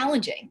 which is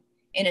challenging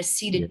in a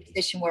seated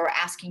position where we're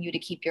asking you to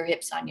keep your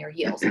hips on your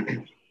heels,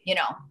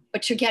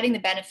 but you're getting the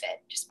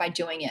benefit just by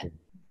doing it.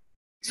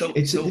 So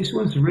this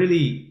one's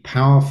really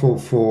powerful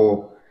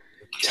for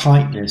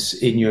tightness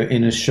in your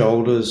inner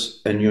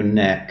shoulders and your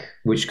neck,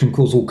 which can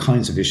cause all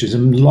kinds of issues.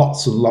 And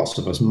lots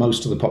of us,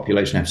 most of the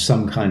population, have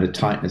some kind of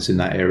tightness in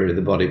that area of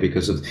the body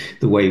because of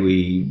the way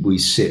we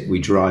sit, we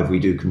drive, we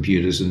do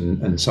computers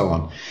and so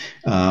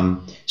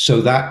on.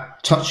 So that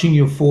touching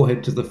your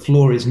forehead to the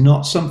floor is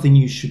not something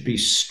you should be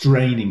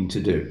straining to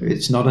do.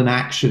 It's not an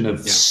action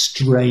of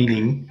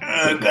straining.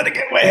 I've got to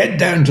get my head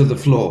down to the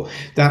floor.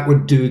 That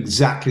would do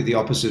exactly the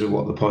opposite of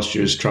what the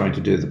posture is trying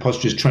to do. The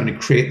posture is trying to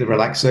create the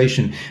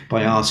relaxation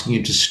by asking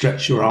you to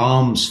stretch your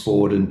arms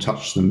forward and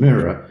touch the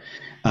mirror,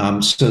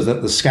 so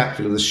that the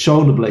scapula, the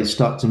shoulder blades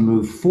start to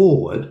move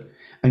forward,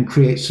 and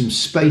create some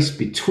space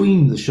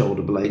between the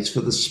shoulder blades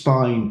for the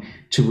spine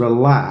to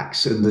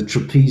relax and the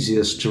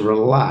trapezius to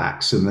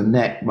relax and the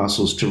neck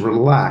muscles to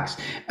relax.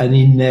 And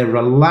in their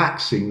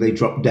relaxing, they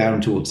drop down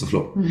towards the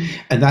floor.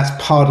 And that's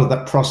part of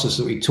that process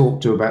that we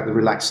talked to about the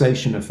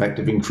relaxation effect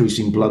of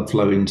increasing blood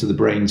flow into the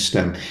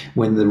brainstem.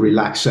 When the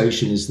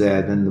relaxation is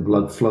there, then the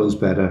blood flows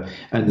better.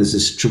 And there's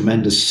this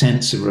tremendous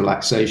sense of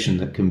relaxation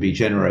that can be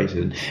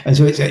generated. And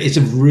so it's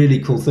a really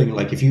cool thing.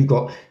 Like if you've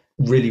got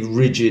really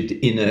rigid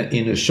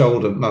inner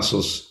shoulder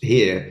muscles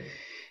here,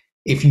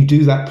 if you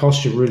do that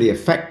posture really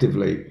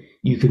effectively,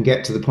 you can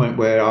get to the point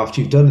where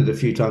after you've done it a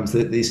few times,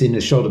 that this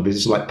inner shoulder bit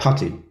is like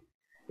putty.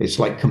 It's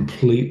like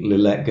completely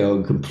let go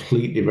and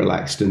completely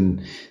relaxed.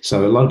 And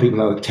so a lot of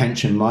people have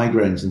tension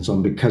migraines and so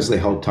on because they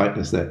hold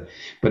tightness there.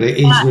 But it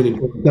is really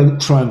important.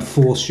 Don't try and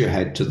force your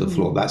head to the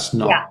floor. That's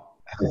not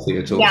healthy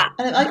at all. Yeah,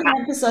 and I can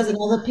emphasize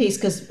another piece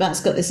because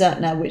Matt's got this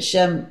out now, which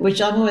I'm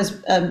always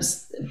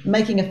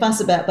making a fuss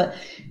about, but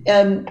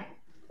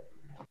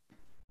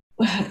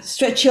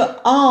stretch your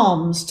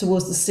arms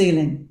towards the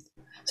ceiling.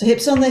 So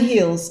hips on the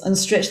heels and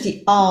stretch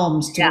the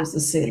arms towards the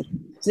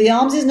ceiling. So the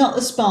arms is not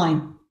the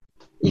spine.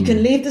 You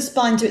can leave the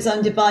spine to its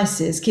own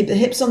devices, keep the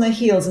hips on the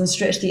heels and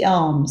stretch the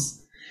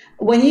arms.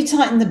 When you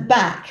tighten the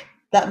back,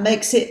 that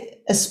makes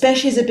it,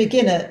 especially as a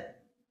beginner,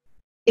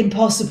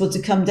 impossible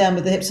to come down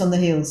with the hips on the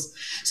heels.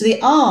 So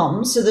the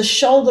arms, so the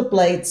shoulder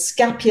blades,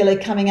 scapula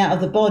coming out of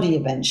the body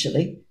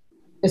eventually,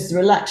 it's the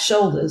relaxed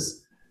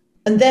shoulders.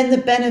 And then the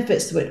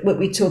benefits, what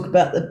we talk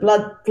about, the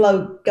blood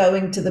flow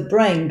going to the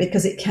brain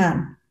because it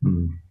can.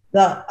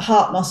 The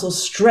heart muscle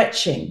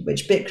stretching,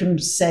 which Bikram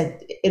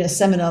said in a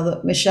seminar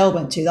that Michele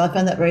went to. I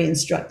found that very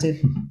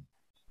instructive.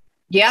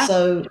 Yeah.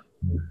 So,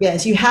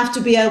 yes, you have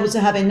to be able to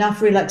have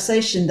enough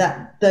relaxation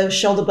that those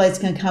shoulder blades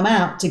can come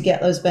out to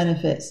get those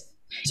benefits.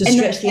 To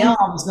stretch the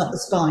arms, not the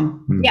spine.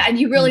 Yeah, and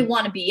you really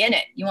want to be in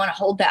it. You want to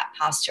hold that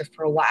posture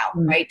for a while,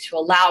 right? To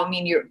allow, I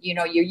mean, you're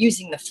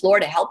using the floor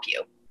to help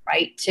you,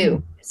 right?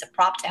 Too, as a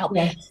prop to help.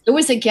 Yeah. There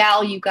was a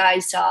gal, you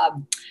guys,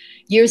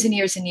 years and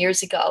years and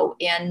years ago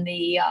in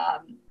the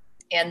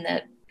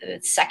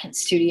second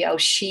studio.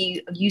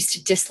 She used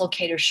to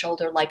dislocate her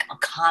shoulder like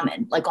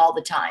all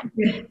the time.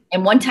 Yeah.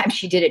 And one time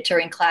she did it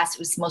during class. It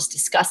was the most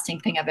disgusting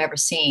thing I've ever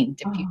seen.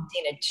 If you've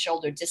seen a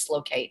shoulder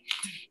dislocate,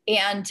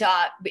 and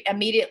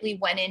immediately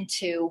went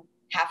into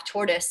half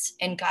tortoise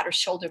and got her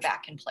shoulder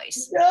back in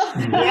place.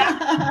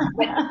 Yeah.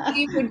 But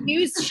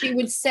she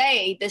would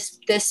say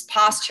this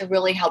posture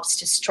really helps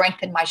to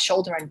strengthen my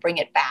shoulder and bring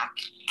it back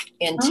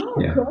into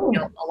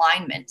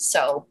alignment.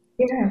 So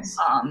yes.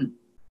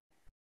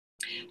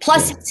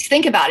 Plus,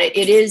 think about it.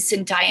 It is,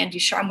 and Diane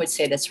Ducharme would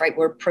say this, right?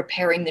 We're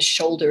preparing the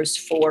shoulders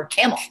for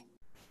camel.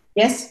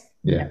 Yes.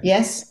 Yeah.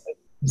 Yes.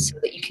 So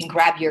that you can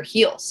grab your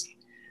heels,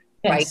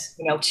 right?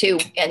 Too,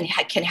 and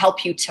can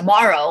help you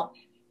tomorrow,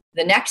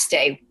 the next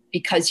day,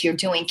 because you're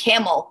doing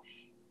camel.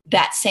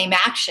 That same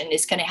action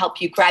is going to help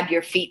you grab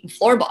your feet and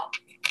floor ball.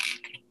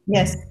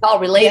 Yes. It's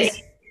all related.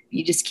 Yes.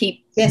 You just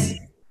keep. Yes.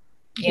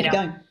 Keep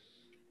going.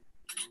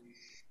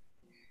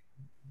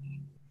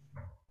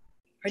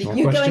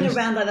 You going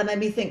around like that made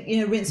me think,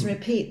 rinse and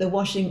repeat, the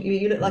washing,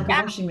 you look like a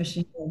washing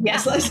machine.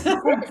 Yeah. Yes.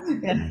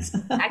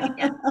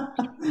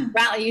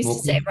 I used to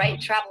say,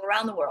 right? Travel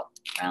around the world.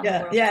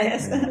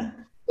 Yes.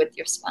 With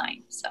your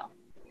spine. So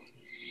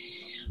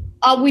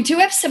we do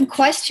have some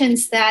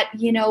questions that,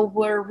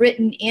 were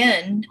written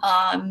in.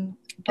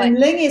 But and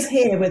Ling is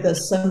here with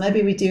us, so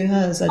maybe we do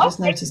hers. I just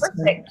noticed.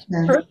 Perfect.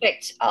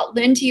 Perfect.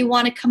 Lynn, do you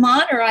want to come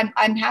on, or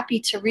I'm happy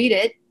to read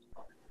it?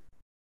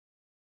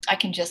 I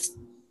can just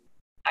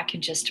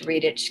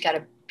read it. She's got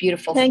a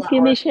beautiful Thank flower.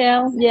 you,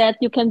 Michele. Yeah,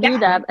 you can do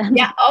that.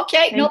 Yeah,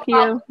 okay. No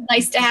problem.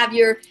 Nice to have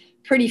your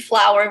pretty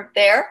flower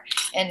there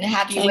and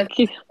have you with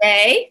us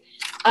today.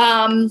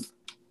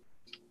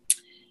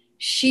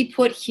 She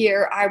put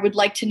here, I would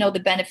like to know the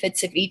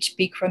benefits of each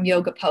Bikram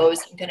yoga pose.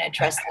 I'm going to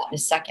address that in a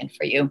second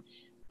for you.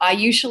 I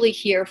usually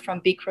hear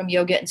from Bikram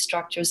yoga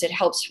instructors it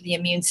helps for the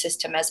immune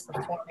system as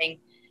performing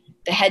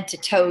the head to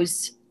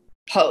toes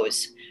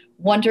pose.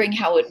 Wondering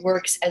how it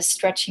works as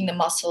stretching the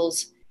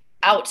muscles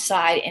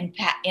outside and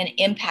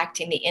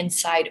impacting the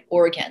inside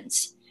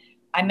organs.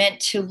 I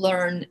meant to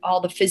learn all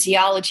the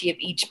physiology of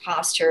each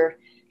posture.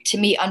 To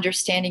me,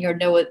 understanding or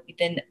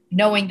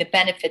knowing the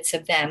benefits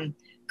of them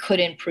could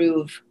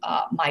improve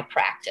my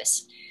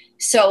practice.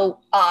 So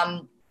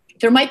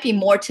there might be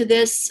more to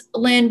this,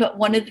 Lynn, but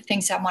one of the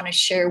things I want to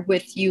share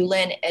with you,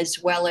 Lynn,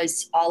 as well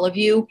as all of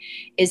you,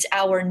 is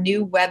our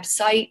new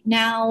website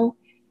now.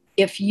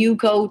 If you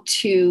go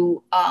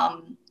to,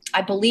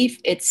 I believe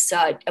it's,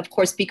 of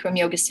course, Bikram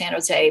Yoga San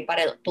Jose, but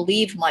I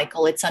believe,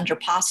 Michael, it's under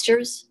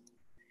postures.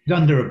 It's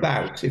under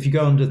about. If you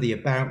go under the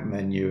about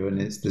menu, and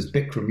there's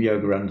Bikram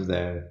Yoga under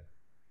there.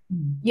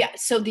 Yeah,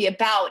 so the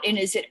about, and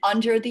is it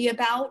under the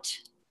about,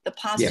 the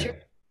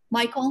posture,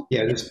 Michael?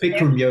 Yeah, there's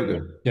Bikram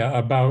Yoga. Yeah,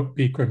 about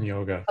Bikram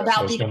Yoga.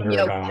 About Bikram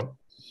Yoga.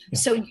 Yeah.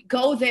 So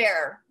go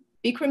there,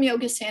 Bikram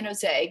Yoga San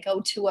Jose,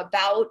 go to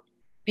about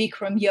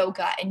Bikram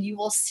Yoga, and you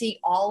will see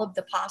all of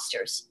the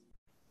postures.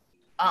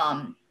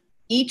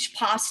 Each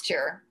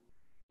posture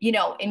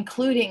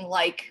including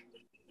like,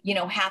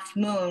 half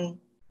moon,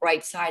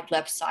 right side,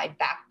 left side,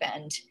 back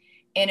bend.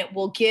 And it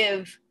will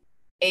give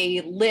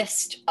a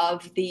list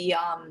of the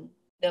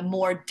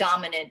more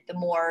dominant, the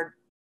more,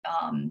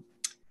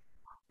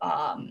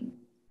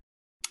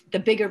 the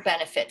bigger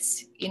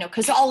benefits,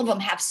 because all of them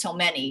have so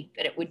many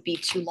that it would be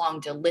too long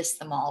to list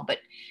them all. But,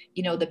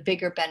 the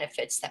bigger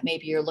benefits that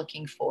maybe you're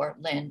looking for,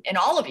 Lynn, and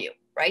all of you,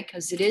 right?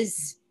 Because it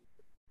is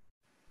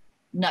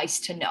nice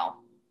to know.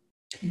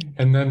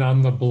 And then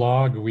on the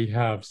blog, we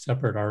have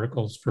separate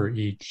articles for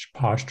each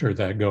posture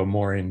that go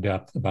more in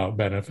depth about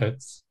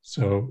benefits.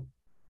 So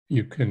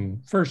you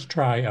can first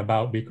try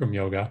about Bikram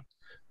yoga,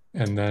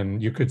 and then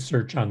you could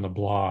search on the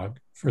blog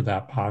for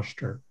that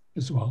posture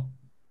as well.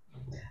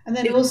 And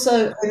then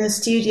also in the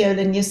studio,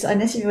 Lynn,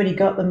 unless you've already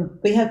got them,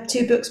 we have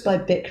 2 books by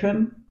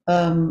Bikram,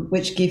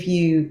 which give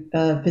you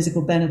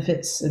physical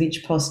benefits of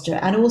each posture,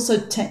 and also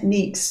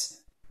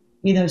techniques,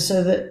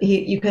 so that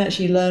you can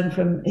actually learn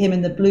from him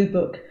in the blue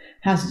book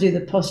how to do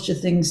the posture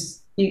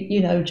things. I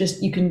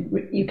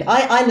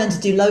learned to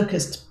do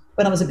locust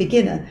when I was a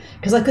beginner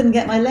because I couldn't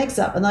get my legs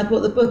up, and I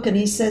bought the book and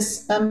he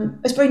says,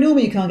 it's very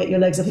normal you can't get your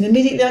legs up, and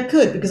immediately I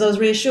could because I was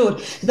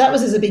reassured. So that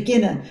was as a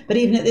beginner, but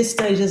even at this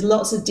stage there's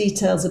lots of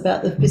details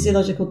about the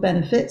physiological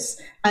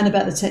benefits and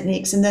about the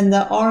techniques. And then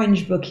the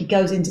orange book, he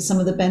goes into some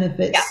of the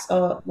benefits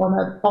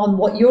on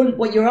what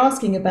you're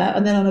asking about,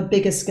 and then on a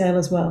bigger scale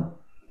as well.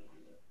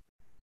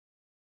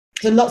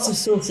 So lots of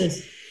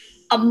sources.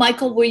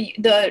 Michael,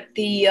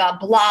 the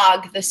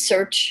blog, the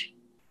search,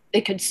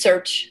 they could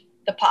search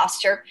the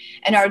posture,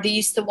 and are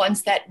these the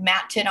ones that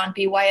Matt did on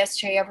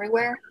BYSJ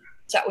everywhere?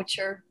 Is that what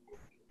you're?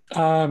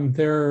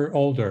 They're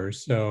older,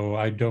 so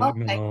I don't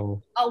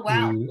know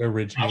who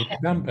originated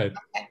them, but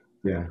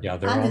yeah,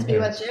 they're all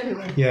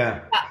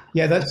there.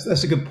 Yeah,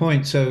 that's a good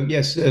point. So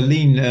yes,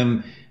 Aline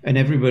and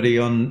everybody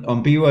on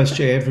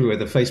BYSJ everywhere,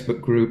 the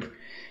Facebook group,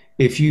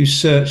 if you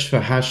search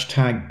for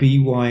hashtag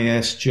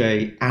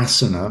BYSJ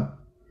Asana,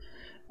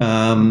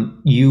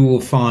 you will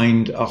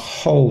find a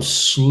whole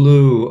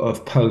slew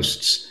of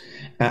posts,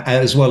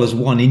 as well as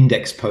one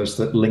index post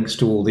that links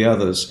to all the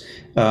others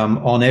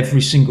on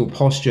every single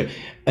posture.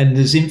 And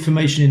there's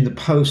information in the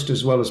post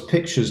as well as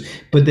pictures.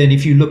 But then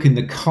if you look in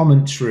the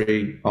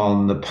commentary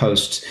on the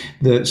posts,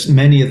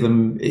 many of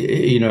them,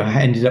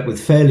 ended up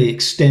with fairly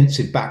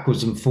extensive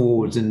backwards and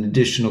forwards and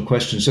additional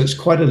questions. So it's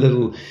quite a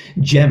little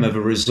gem of a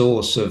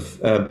resource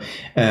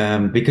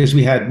because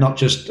we had not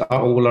just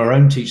all our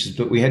own teachers,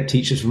 but we had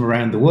teachers from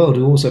around the world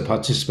who also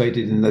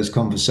participated in those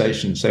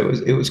conversations. So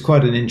it was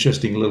quite an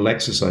interesting little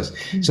exercise.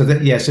 So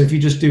so if you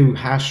just do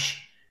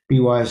hash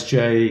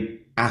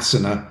BYSJ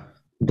Asana,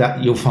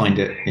 that you'll find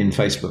it in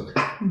Facebook.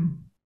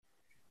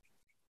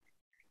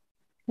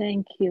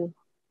 Thank you.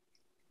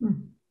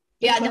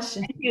 Yeah, no,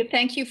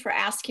 thank you for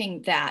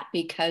asking that,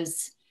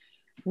 because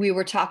we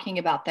were talking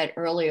about that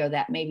earlier,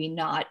 that maybe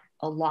not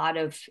a lot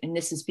of, and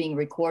this is being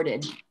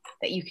recorded,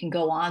 that you can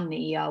go on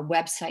the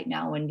website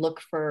now and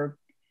look for,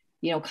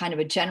 kind of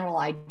a general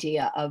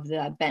idea of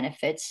the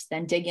benefits,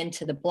 then dig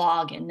into the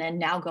blog, and then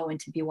now go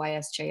into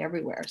BYSJ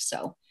everywhere.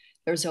 So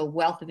there's a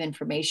wealth of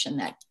information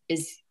that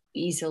is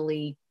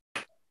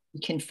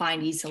you can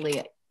find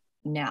easily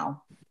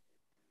now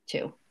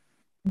too.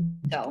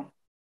 So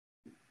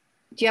do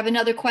you have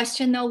another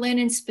question though, Lynn,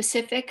 in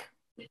specific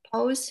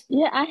pose?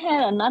 Yeah, I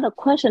had another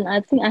question.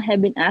 I think I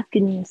have been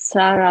asking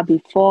Sarah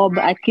before,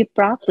 but I keep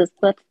practice.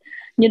 But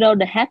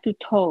the head to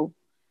toe.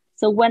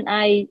 So when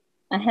I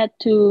had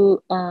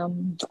to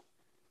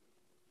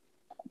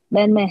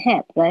bend my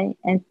head, right,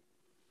 and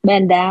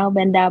bend down,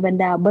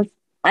 but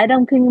I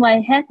don't think my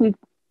head will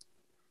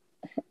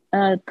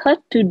touch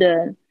to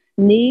the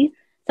knee.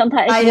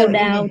 Sometimes I go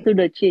down to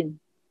the chin.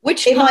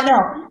 Which it might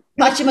not.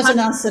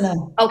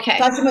 Paschimottanasana. Okay.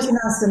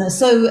 Paschimottanasana.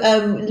 So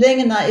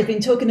Ling and I have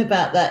been talking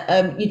about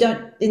that. You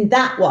don't, in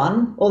that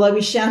one, although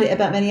we shout it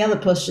about many other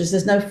postures,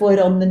 there's no forehead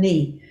on the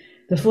knee.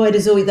 The forehead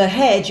is always the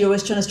head, you're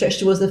always trying to stretch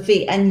towards the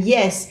feet. And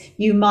yes,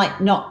 you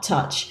might not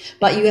touch,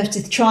 but you have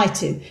to try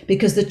to,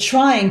 because the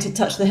trying to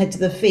touch the head to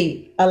the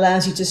feet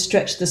allows you to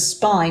stretch the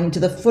spine to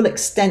the full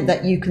extent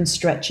that you can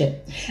stretch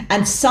it.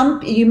 And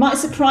you might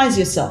surprise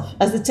yourself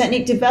as the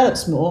technique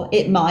develops more,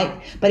 it might,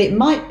 but it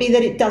might be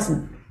that it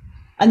doesn't.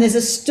 And there's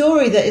a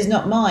story that is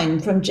not mine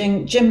from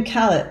Jim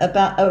Callett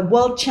about a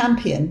world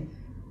champion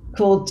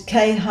called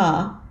Kei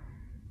Ha,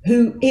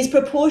 who his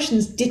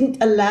proportions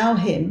didn't allow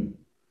him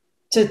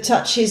to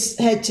touch his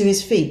head to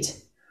his feet.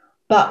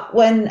 But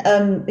when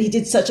he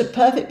did such a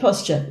perfect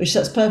posture, which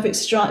such perfect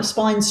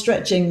spine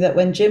stretching, that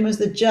when Jim was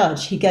the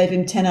judge, he gave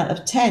him 10 out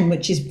of 10,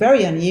 which is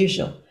very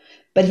unusual.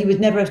 But he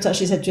would never have touched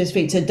his head to his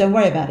feet, so don't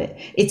worry about it.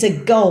 It's a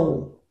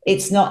goal.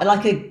 It's not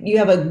like you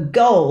have a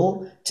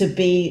goal to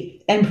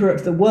be emperor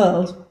of the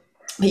world,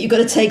 but you've got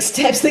to take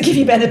steps that give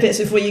you benefits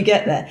before you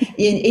get there.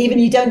 Even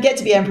you don't get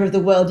to be emperor of the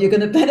world, you're going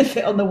to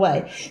benefit on the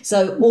way.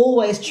 So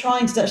always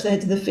trying to touch the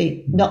head to the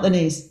feet, not the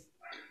knees.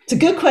 It's a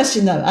good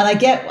question though, and I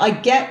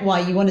get why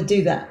you want to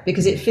do that,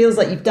 because it feels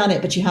like you've done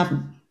it, but you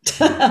haven't.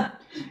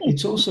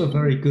 It's also a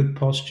very good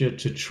posture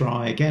to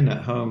try again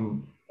at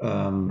home,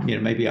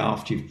 maybe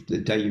after the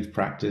day you've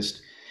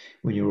practiced,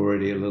 when you're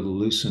already a little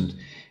loosened,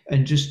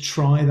 and just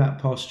try that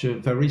posture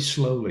very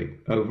slowly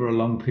over a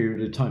long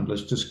period of time.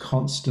 Let's just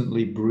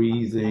constantly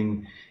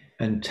breathing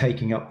and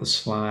taking up the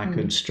slack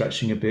and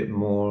stretching a bit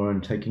more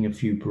and taking a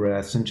few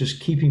breaths and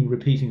just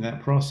repeating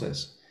that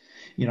process.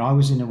 I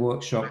was in a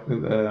workshop,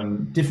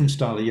 different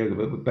style of yoga,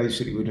 but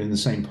basically we're doing the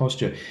same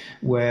posture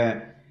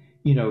where,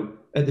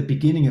 at the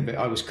beginning of it,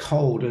 I was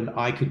cold and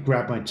I could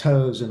grab my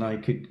toes and I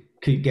could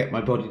get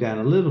my body down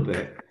a little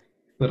bit,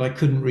 but I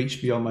couldn't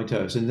reach beyond my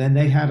toes. And then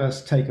they had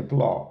us take a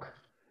block.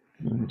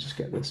 Let me just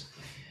get this.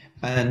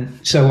 And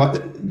so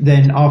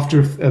then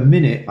after a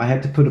minute, I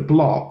had to put a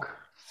block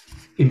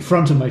in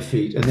front of my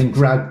feet and then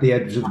grab the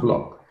edge of the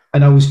block.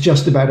 And I was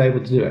just about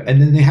able to do it.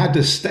 And then they had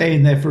to stay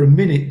in there for a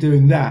minute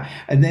doing that.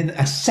 And then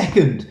a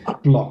second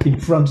block in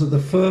front of the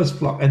first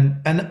block.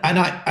 And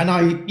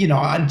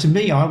to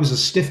me, I was a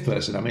stiff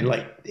person. I mean,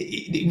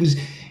 it was,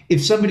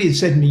 if somebody had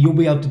said to me, you'll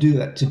be able to do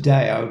that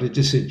today, I would have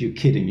just said, you're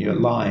kidding, you're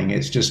lying.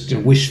 It's just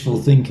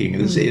wishful thinking.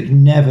 It's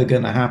never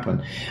going to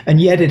happen. And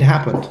yet it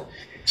happened.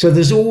 So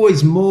there's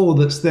always more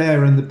that's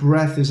there. And the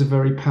breath is a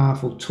very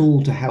powerful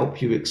tool to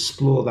help you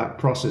explore that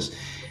process.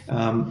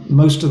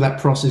 Most of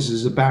that process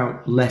is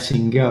about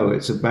letting go.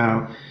 It's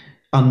about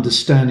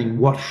understanding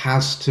what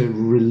has to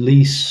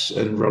release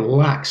and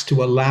relax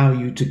to allow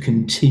you to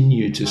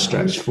continue to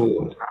stretch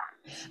forward.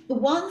 The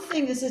one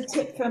thing is a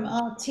tip from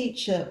our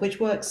teacher, which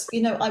works, I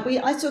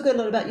talk a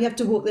lot about you have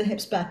to walk the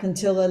hips back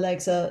until the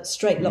legs are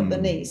straight, lock the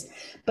knees.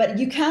 But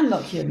you can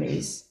lock your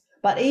knees.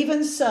 But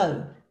even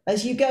so,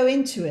 as you go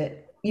into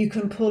it, you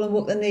can pull and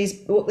walk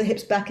the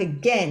hips back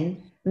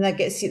again. And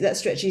that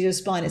stretches your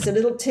spine. It's a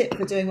little tip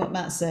for doing what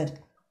Matt said.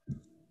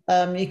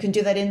 You can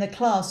do that in the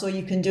class, or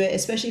you can do it,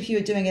 especially if you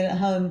were doing it at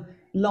home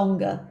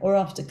longer or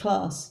after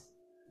class.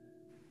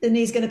 The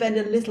knee's going to bend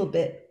a little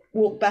bit,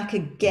 walk back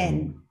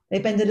again. They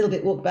bend a little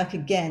bit, walk back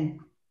again.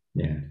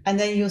 Yeah. And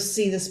then you'll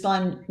see the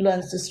spine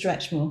learns to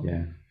stretch more.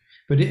 Yeah.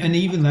 And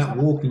even that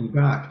walking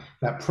back,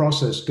 that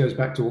process goes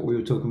back to what we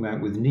were talking about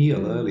with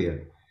Neil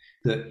earlier,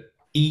 that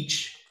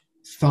each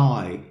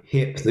thigh,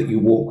 hip that you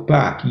walk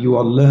back, you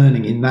are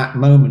learning in that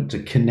moment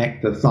to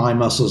connect the thigh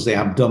muscles, the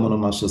abdominal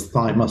muscles,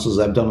 thigh muscles,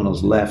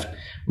 abdominals, left,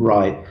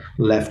 right.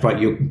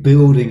 You're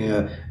building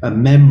a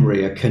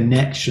memory, a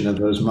connection of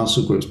those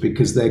muscle groups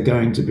because they're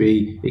going to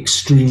be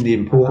extremely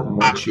important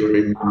once you're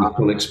in the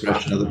full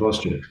expression of the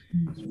posture.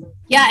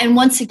 Yeah. And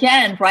once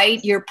again,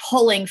 right, you're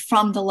pulling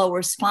from the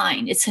lower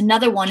spine. It's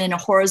another one in a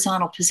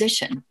horizontal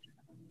position.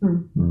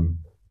 Mm-hmm.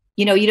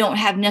 You don't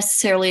have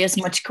necessarily as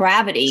much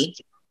gravity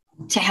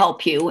to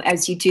help you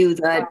as you do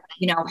the,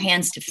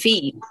 hands to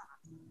feet.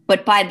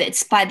 But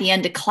it's by the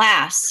end of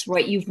class,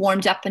 right? You've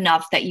warmed up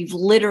enough that you've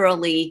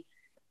literally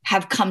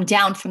have come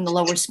down from the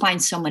lower spine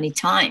so many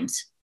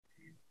times,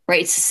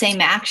 right? It's the same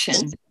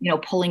action,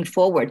 pulling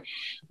forward.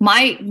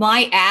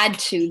 My add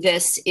to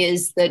this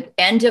is the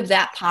end of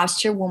that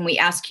posture when we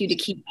ask you to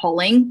keep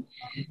pulling,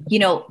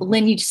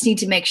 Lynn, you just need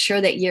to make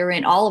sure that you're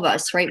in, all of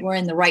us, right? We're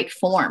in the right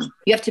form.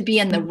 You have to be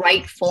in the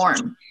right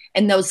form.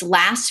 And those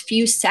last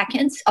few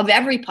seconds of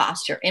every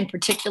posture, in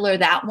particular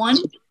that one,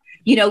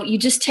 you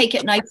just take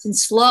it nice and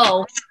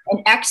slow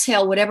and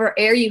exhale whatever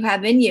air you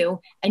have in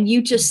you. And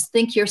you just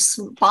think your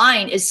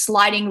spine is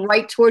sliding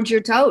right towards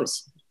your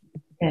toes.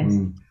 Yes.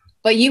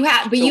 But you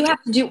have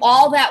to do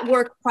all that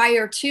work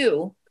prior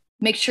to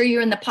make sure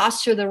you're in the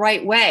posture the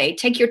right way.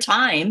 Take your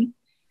time,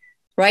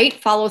 right?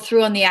 Follow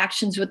through on the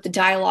actions with the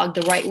dialogue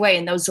the right way.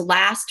 And those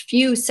last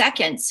few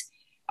seconds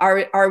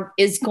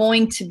is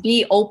going to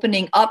be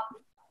opening up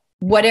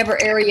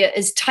whatever area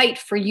is tight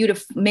for you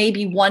to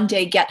maybe one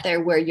day get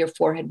there where your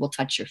forehead will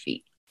touch your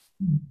feet.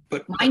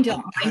 But I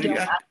don't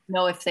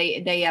know if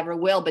they ever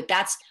will, but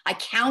I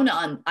count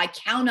on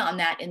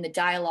that in the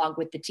dialogue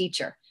with the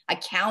teacher. I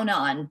count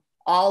on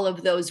all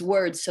of those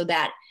words so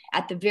that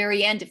at the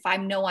very end, if I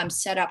know I'm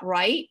set up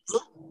right,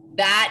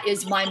 that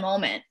is my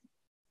moment.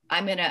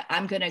 I'm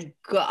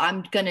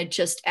gonna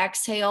just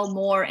exhale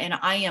more, and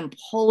I am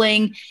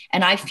pulling,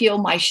 and I feel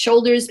my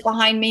shoulders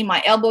behind me,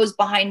 my elbows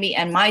behind me,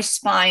 and my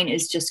spine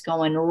is just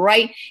going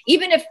right,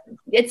 even if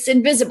it's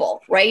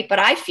invisible, right? But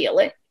I feel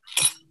it.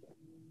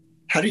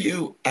 How do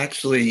you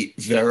actually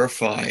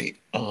verify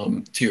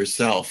to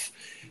yourself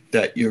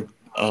that you're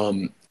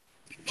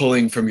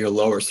pulling from your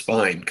lower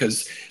spine?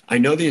 Because I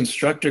know the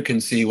instructor can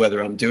see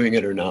whether I'm doing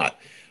it or not,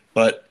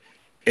 but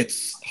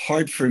it's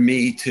hard for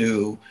me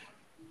to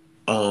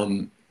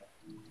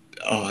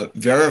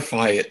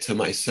verify it to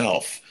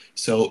myself.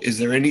 So is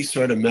there any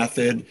sort of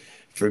method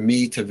for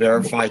me to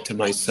verify to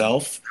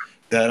myself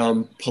that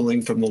I'm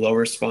pulling from the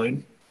lower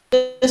spine?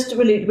 Just to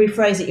really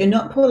rephrase it, you're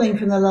not pulling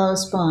from the lower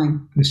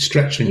spine. You're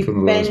stretching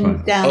from the lower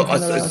spine. Down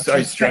from the lower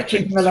spine.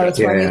 Stretching from the lower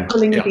spine. Yeah. You're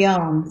pulling the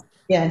arms.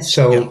 Yes.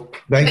 So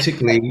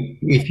basically,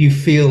 if you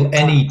feel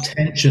any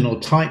tension or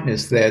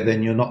tightness there,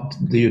 then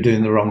you're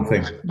doing the wrong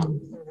thing.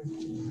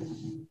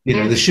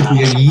 There should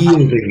be a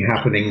yielding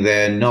happening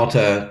there, not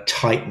a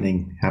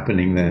tightening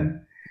happening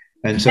there.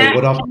 And so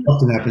what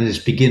often happens is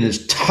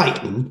beginners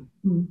tighten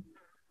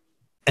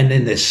and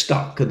then they're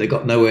stuck and they've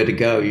got nowhere to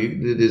go.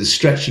 The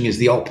stretching is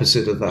the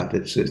opposite of that.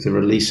 It's the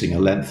releasing, a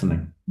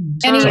lengthening.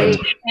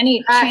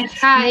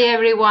 Hi,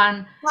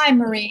 everyone. Hi,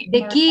 Marie.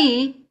 The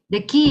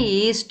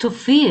key is to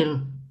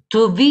feel,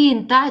 to be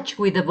in touch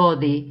with the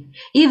body.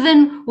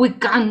 Even we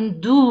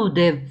can't do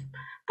the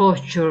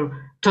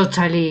posture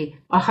totally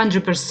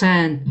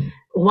 100%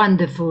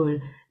 wonderful.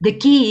 The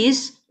key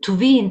is to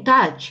be in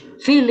touch,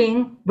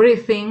 feeling,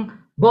 breathing,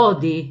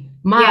 body,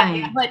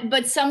 mind. Yeah,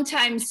 but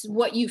sometimes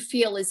what you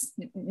feel is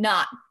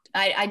not.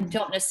 I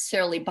don't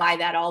necessarily buy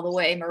that all the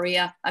way,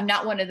 Maria. I'm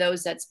not one of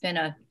those that's been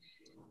a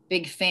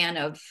big fan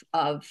of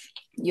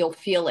you'll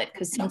feel it,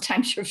 because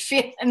sometimes you're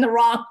feeling the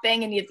wrong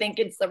thing and you think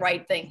it's the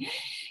right thing.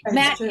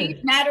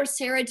 Matt or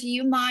Sarah, do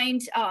you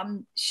mind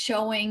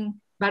showing?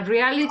 But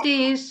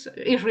reality is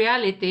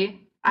reality.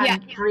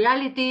 And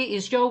reality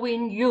is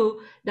showing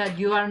you that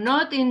you are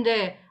not in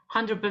the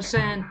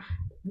 100%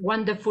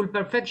 wonderful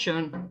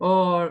perfection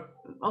or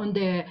on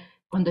the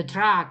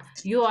track.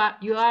 You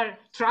are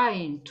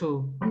trying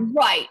to.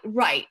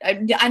 Right.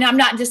 And I'm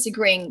not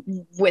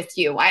disagreeing with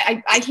you.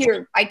 I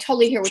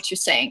totally hear what you're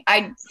saying.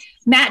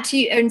 Matt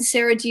and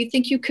Sarah, do you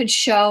think you could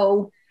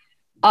show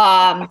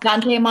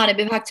Gandhyamana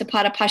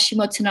Vibhaktapada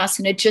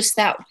Paschimottanasana, just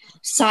that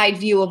side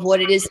view of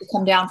what it is to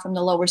come down from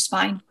the lower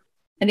spine?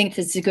 I think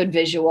this is a good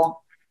visual.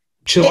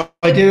 Shall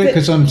I do it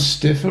because I'm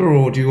stiffer,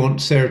 or do you want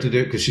Sarah to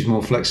do it because she's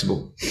more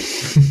flexible?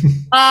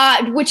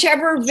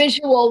 Whichever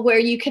visual where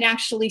you can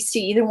actually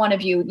see, either one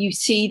of you, you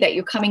see that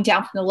you're coming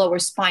down from the lower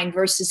spine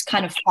versus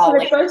kind of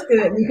falling. Well, both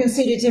do it. You can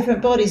see the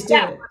different bodies do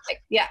it.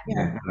 Yeah.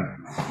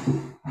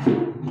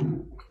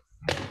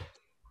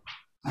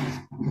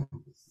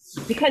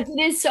 Because it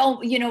is so,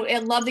 I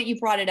love that you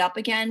brought it up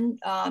again,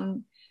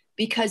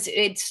 because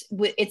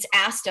it's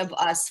asked of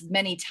us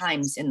many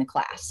times in the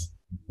class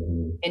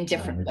in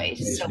different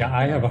ways. So,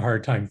 I have a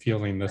hard time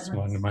feeling this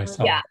one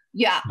myself.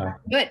 Yeah.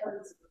 Good.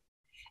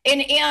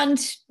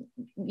 And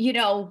you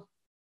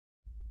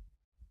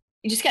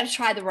just got to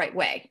try the right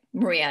way.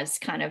 Maria's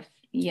kind of,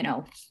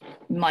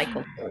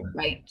 Michael,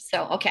 right?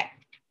 So, okay.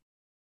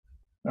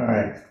 All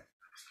right.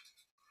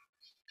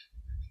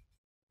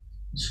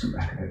 Just go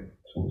back a bit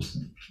towards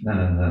them.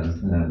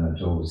 No,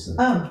 towards the.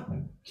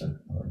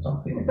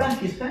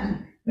 Back is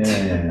back.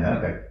 Yeah,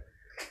 okay.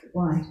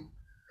 Why?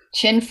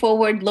 Chin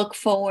forward, look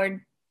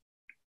forward,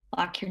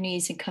 lock your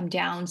knees and come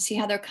down. See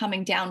how they're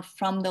coming down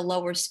from the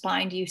lower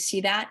spine? Do you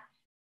see that?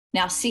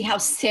 Now see how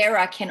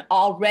Sarah can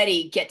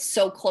already get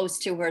so close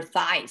to her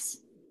thighs.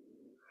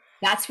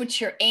 That's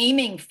what you're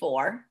aiming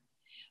for,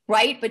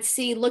 right? But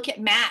see, look at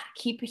Matt.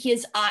 Keep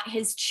his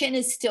chin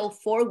is still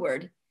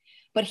forward,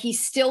 but he's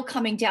still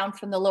coming down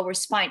from the lower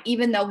spine,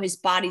 even though his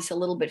body's a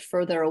little bit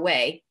further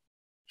away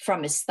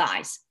from his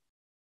thighs.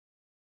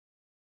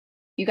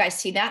 You guys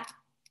see that?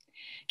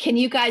 Can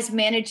you guys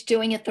manage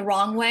doing it the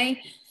wrong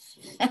way?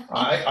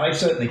 I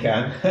certainly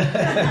can.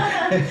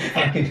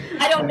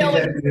 I don't know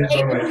if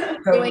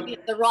you're doing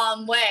it the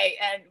wrong way,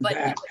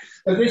 but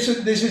this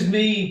is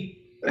me.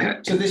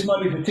 So this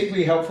might be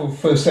particularly helpful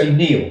for, say,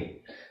 Neil.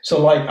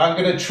 So like,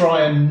 I'm going to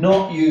try and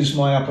not use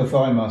my upper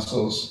thigh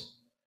muscles.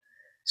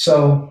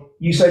 So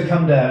you say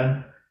come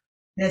down.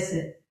 That's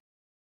it.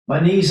 My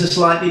knees are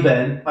slightly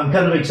bent. I'm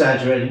kind of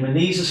exaggerating. My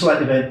knees are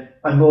slightly bent.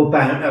 I'm more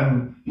bound.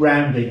 I'm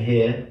rounding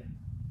here.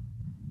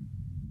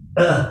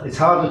 It's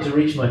harder to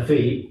reach my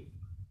feet.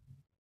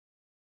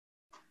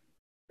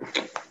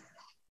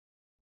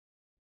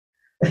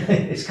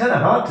 It's kind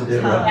of hard to do,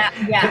 right?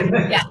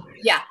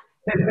 Yeah.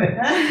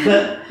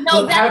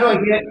 But how do I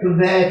get from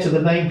there to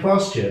the main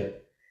posture?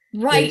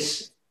 Right.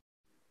 It's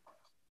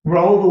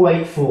roll the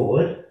weight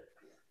forward.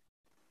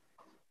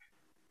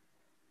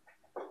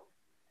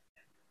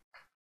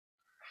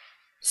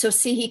 So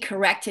see, he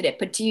corrected it,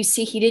 but do you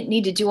see he didn't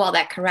need to do all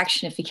that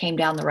correction if he came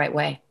down the right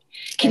way?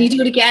 Can you do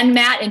it again,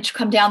 Matt, and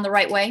come down the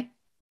right way?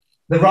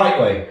 The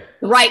right way.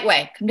 The right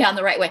way. Come down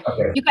the right way.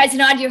 Okay. You guys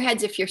nod your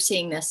heads if you're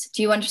seeing this.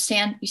 Do you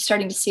understand? You're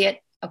starting to see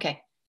it?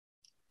 Okay.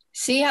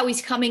 See how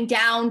he's coming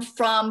down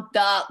from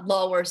the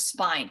lower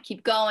spine.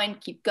 Keep going,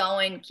 keep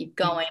going, keep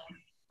going.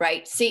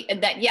 Right? See,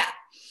 and then,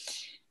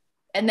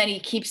 and then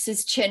he keeps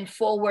his chin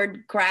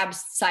forward,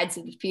 grabs the sides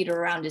of the feet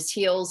around his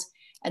heels,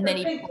 and then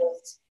he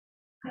pulls.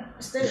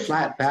 The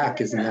flat back,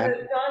 isn't that?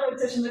 Dialogue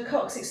touching the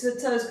coccyx, the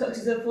toes,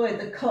 coccyx,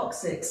 avoid the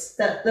coccyx.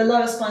 That the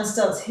lower spine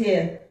starts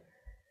here.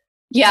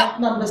 Yeah.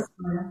 Number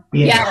spine.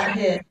 Yeah.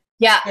 Here.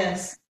 Yeah.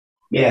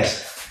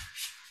 Yes.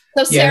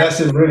 So Sarah, that's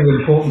a really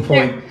important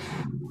point.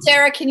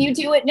 Sarah, can you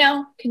do it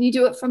now? Can you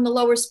do it from the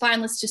lower spine?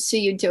 Let's just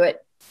see you do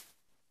it.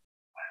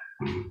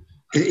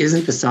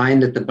 Isn't the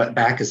sign that the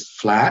back is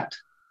flat,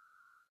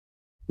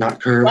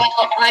 not curved?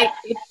 Well,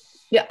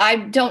 I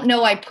don't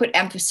know. I put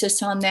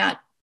emphasis on that,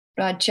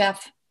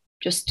 Jeff.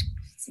 Just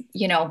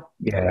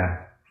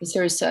because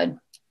there's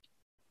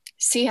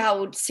see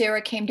how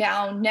Sarah came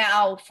down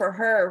now for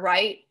her,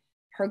 right?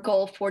 Her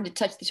goal forward to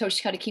touch the toes.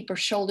 She's got to keep her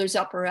shoulders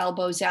up, her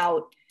elbows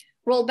out.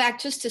 Roll back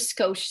just a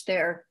skosh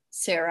there,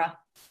 Sarah.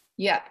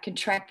 Yeah,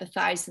 contract the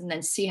thighs and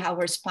then see how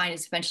her spine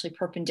is eventually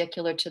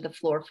perpendicular to the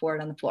floor,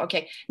 forward on the floor.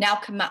 Okay, now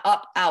come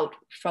up, out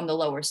from the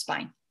lower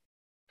spine,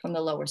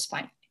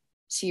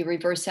 So you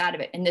reverse out of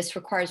it. And this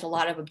requires a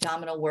lot of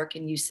abdominal work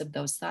and use of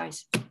those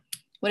thighs.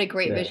 What a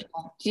great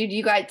visual.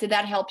 Did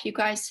that help you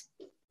guys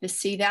to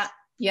see that?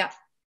 Yeah.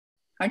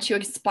 Aren't you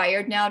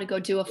inspired now to go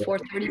do a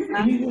 4:30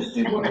 class? Can you just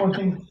do one more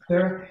thing,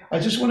 Sarah? I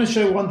just want to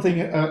show one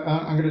thing.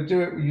 I'm going to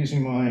do it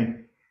using my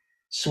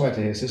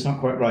sweater here, so it's not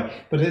quite right.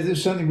 But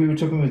there's something we were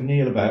talking with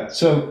Neil about.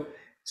 So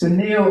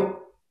Neil,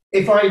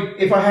 if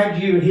I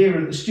had you here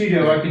at the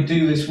studio, I could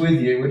do this with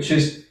you, which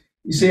is,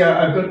 you see,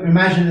 I've got,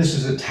 imagine this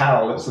as a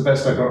towel. That's the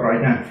best I've got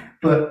right now.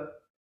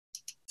 But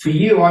for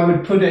you, I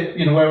would put it,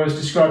 where I was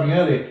describing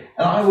earlier,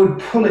 and I would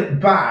pull it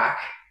back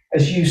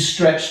as you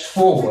stretched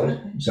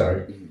forward.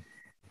 Sorry.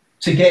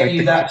 To get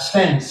you that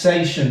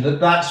sensation that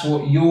that's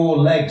what your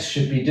legs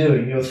should be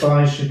doing, your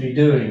thighs should be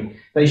doing.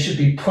 They should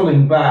be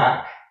pulling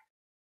back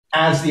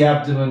as the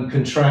abdomen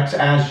contracts,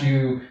 as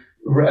you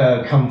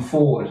come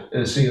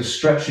forward. So you're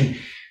stretching.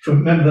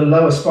 Remember, the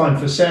lower spine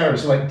for Sarah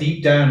is like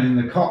deep down in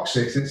the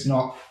coccyx. It's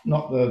not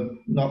the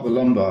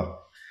lumbar.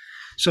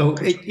 So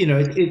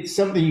it's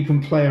something you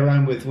can play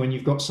around with when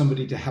you've got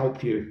somebody to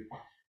help you.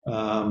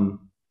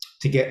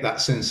 To get that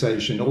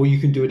sensation, or you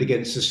can do it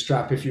against a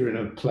strap. If you're in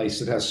a place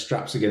that has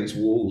straps against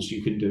walls,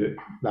 you can do it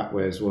that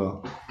way as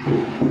well.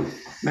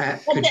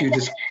 Matt, could you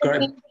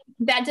describe?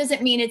 That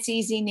doesn't mean it's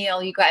easy,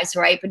 Neil, you guys,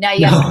 right? But now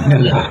you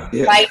have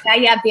right? Now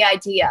you have the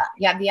idea.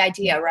 You have the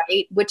idea,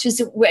 right? Which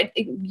is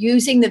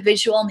using the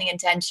visual and the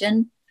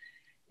intention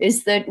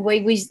is the way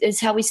is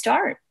how we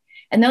start.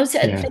 And those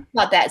think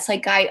about that. It's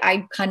like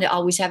I kind of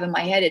always have in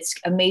my head, it's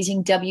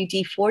amazing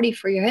WD-40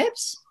 for your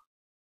hips.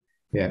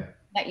 Yeah.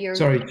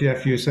 Sorry,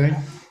 Jeff, you were saying?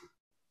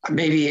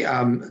 Maybe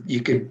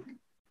you could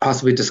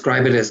possibly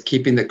describe it as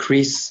keeping the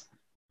crease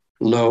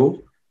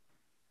low.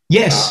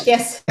 Yes.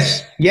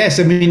 Yes.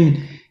 I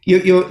mean,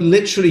 you're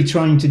literally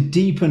trying to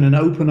deepen and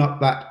open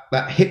up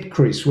that hip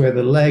crease where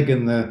the leg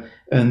and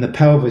the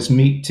pelvis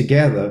meet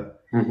together.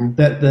 Mm-hmm.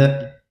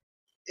 That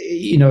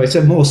it's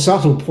a more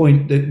subtle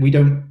point that we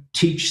don't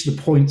teach the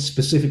point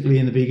specifically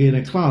in the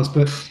beginner class,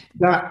 but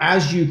that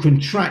as you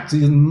contract,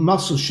 the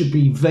muscles should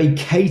be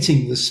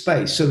vacating the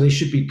space. So they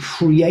should be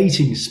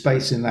creating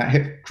space in that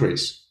hip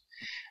crease.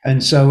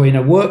 And so in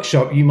a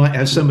workshop, you might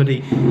have somebody,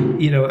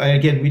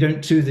 again, we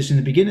don't do this in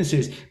the beginner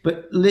series,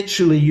 but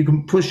literally you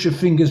can push your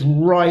fingers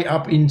right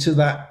up into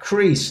that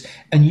crease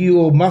and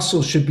your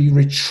muscles should be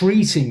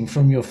retreating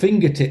from your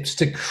fingertips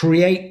to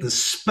create the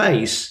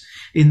space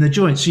in the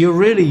joint. So you're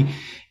really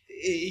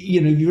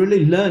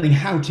learning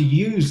how to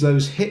use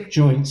those hip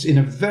joints in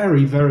a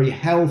very, very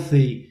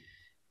healthy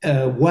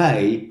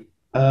way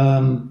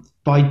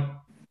by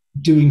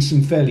doing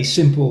some fairly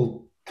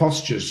simple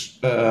postures.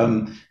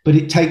 But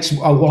it takes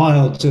a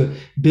while to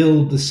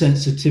build the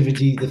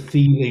sensitivity, the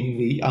feeling,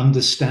 the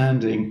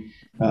understanding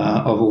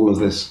of all of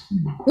this.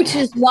 Which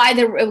is why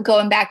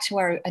going back to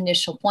our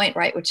initial point,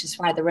 right? Which is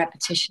why the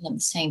repetition of the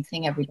same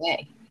thing every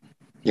day.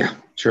 Yeah,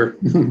 sure.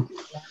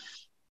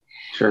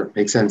 Sure,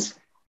 makes sense.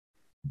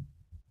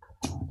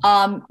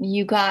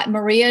 You got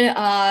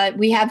Maria,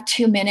 we have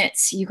 2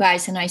 minutes, you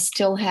guys, and I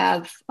still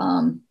have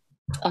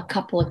a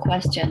couple of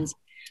questions.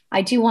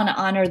 I do want to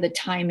honor the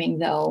timing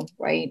though,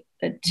 right?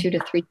 The 2 to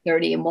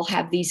 3:30, and we'll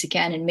have these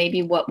again. And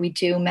maybe what we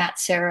do, Matt,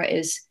 Sarah,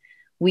 is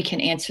we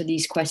can answer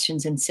these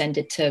questions and send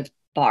it to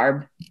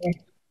Barb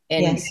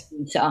and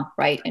Lisa,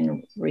 right?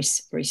 And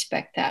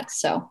respect that.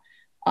 So,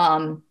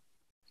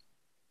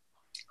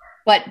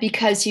 but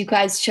because you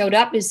guys showed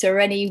up, is there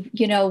any,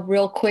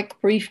 real quick,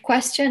 brief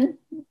question?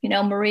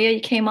 Maria,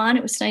 you came on.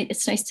 It was nice.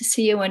 It's nice to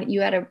see you. And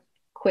you had a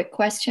quick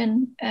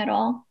question at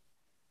all?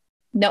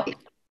 No.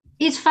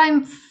 It's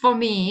fine for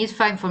me. It's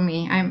fine for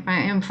me.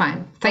 I'm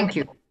fine. Thank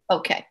you.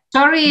 Okay.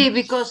 Sorry,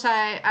 because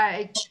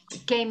I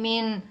came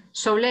in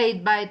so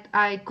late, but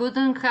I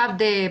couldn't have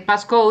the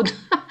passcode.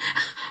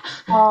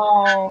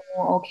 Oh,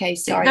 okay.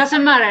 Sorry. It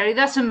doesn't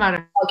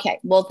matter. Okay.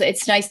 Well,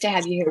 it's nice to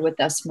have you here with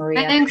us,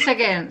 Maria. Thanks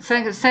again.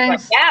 Thanks.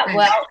 Yeah.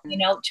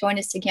 Well, join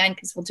us again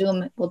because we'll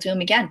do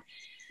them again.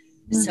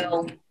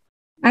 So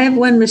I have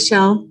one,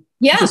 Michelle.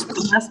 Yeah. Just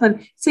one last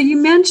one. So you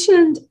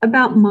mentioned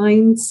about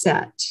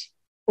mindset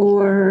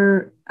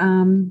or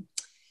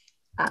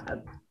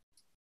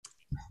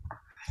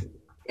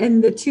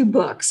in the 2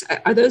 books.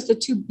 Are those the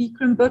 2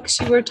 Bikram books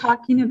you were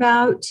talking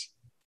about?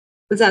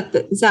 Is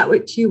that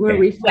what you were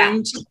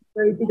referring to?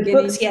 Very beginning?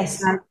 The books,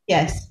 yes.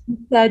 Yes. You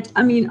said,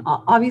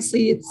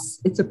 obviously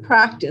it's a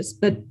practice,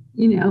 but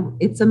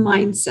it's a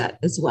mindset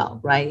as well,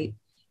 right?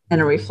 And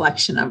a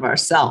reflection of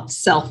ourselves,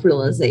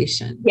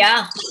 self-realization.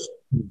 Yeah.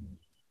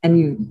 And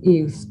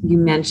you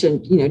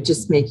mentioned,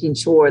 just making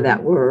sure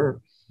that we're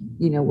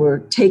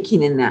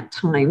taking in that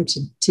time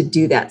to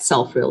do that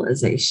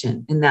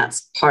self-realization. And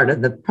that's part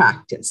of the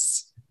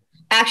practice.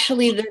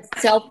 Actually, the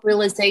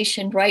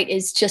self-realization, right,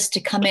 is just to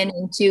come in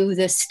and do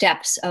the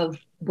steps of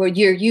where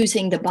you're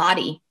using the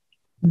body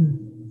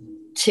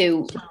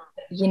to,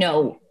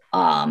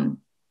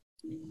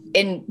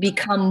 and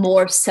become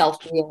more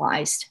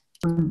self-realized.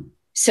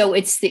 So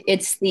it's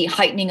the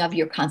heightening of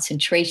your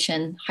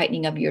concentration,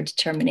 heightening of your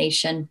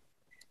determination,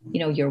 you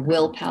know, your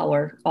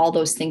willpower, all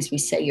those things we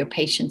say, your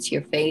patience,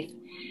 your faith.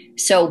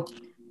 So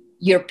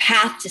your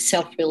path to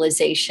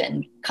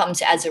self-realization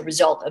comes as a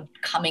result of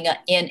coming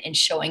in and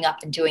showing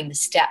up and doing the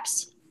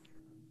steps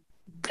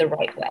the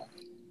right way.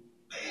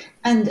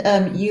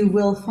 And you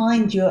will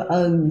find your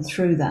own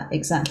through that,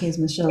 exactly as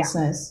Michele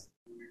says.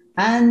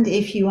 And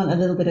if you want a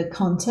little bit of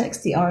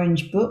context, the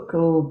orange book,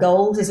 or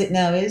gold as it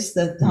now is,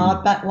 the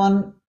hardback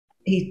one,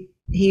 he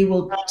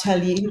will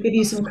tell you, he'll give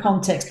you some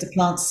context to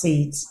plant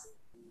seeds.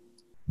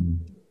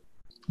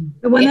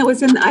 The one that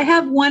was in, I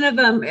have one of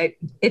them.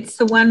 It's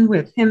the one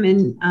with him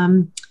in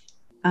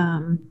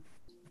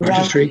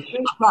registry.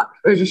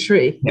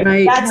 Registry,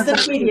 right? That's the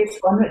previous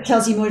one. It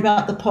tells you more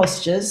about the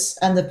postures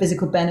and the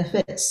physical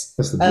benefits.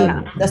 That's the blue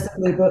book. That's the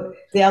blue book.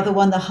 The other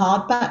one, the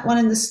hardback one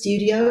in the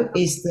studio,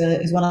 is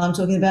what I'm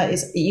talking about. It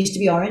used to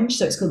be orange,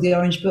 so it's called the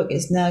orange book.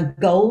 It's now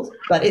gold,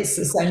 but it's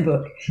the same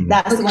book.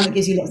 That's the one that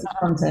gives you lots of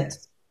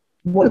context.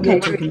 What you're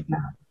talking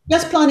about.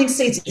 Just planting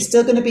seeds, it's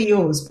still going to be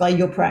yours by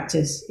your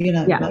practice, you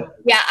know.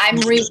 Yeah, I'm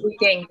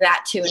rereading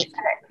that too. In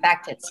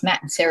fact, it's Matt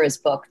and Sarah's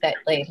book that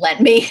they lent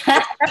me.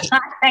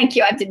 Thank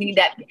you. I have to need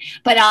that.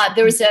 But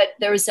there was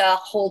a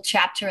whole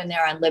chapter in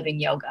there on living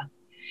yoga,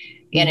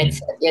 and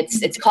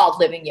it's called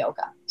Living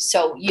Yoga.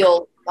 So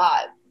you'll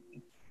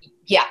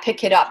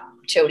pick it up,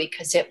 Jody,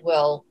 because it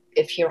will.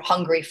 If you're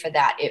hungry for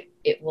that,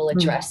 it will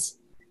address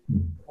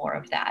more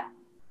of that,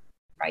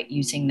 right?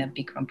 Using the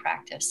Bikram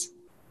practice.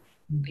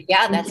 But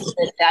yeah,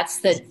 that's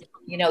the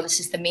you know, this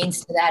is the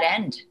means to that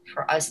end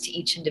for us to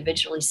each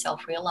individually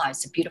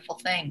self-realize. A beautiful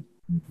thing.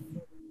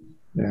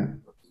 Yeah.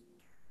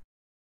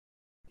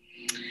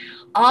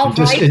 All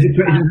just right.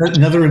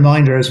 Another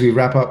reminder as we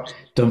wrap up,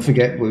 don't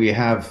forget we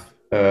have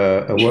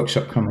a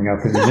workshop coming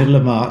up in the middle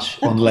of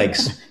March on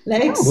legs.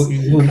 There'll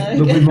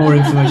be more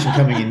information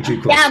coming in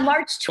due course. Yeah,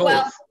 March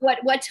 12th.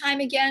 What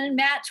time again,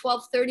 Matt?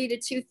 12:30 to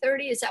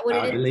 2:30? Is that what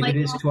it is? I believe it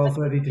is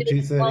 12:30 to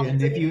 2:30.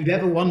 And if you'd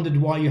ever wondered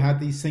why you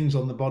had these things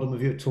on the bottom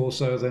of your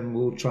torso, then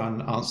we'll try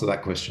and answer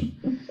that question.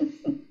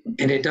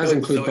 And it does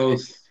include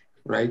both,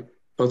 right?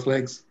 Both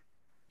legs?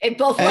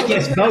 Both legs.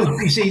 Yes, both.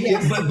 You see,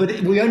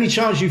 but we only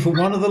charge you for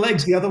one of the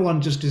legs. The other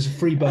one just is a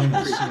free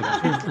bonus. You know.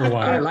 2 for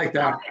 1. I like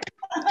that.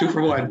 2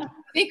 for 1.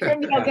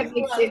 Bikram yoga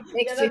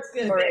makes it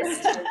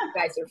tourist. You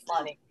guys are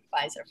funny.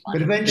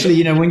 But eventually,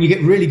 you know, when you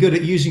get really good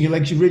at using your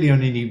legs, you really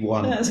only need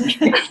one. Yeah,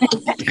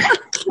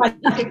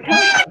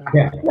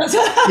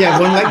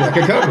 one leg like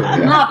a cobra.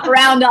 Yeah. Hop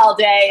around all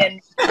day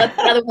and let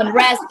the other one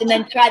rest, and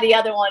then try the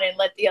other one and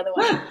let the other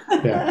one.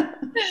 Yeah.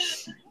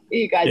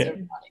 You guys are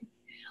funny.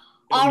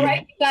 All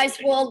right, you guys,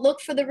 will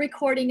look for the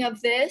recording of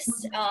this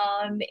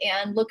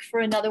and look for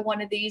another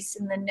one of these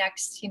in the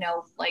next,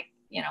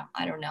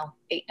 I don't know,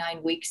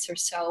 8-9 weeks or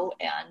so.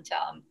 And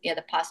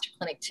the posture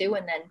clinic too.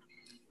 And then,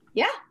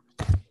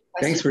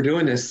 Thanks for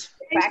doing this.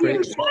 Thank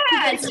you.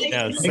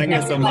 Thank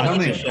you so much,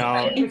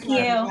 Michele. Thank you.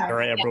 All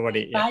right,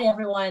 everybody. Bye,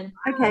 everyone.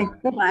 Okay,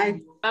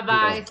 bye-bye.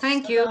 Bye-bye.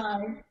 Thank you.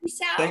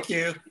 Peace out. Thank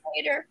you.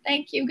 Later.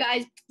 Thank you,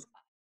 guys.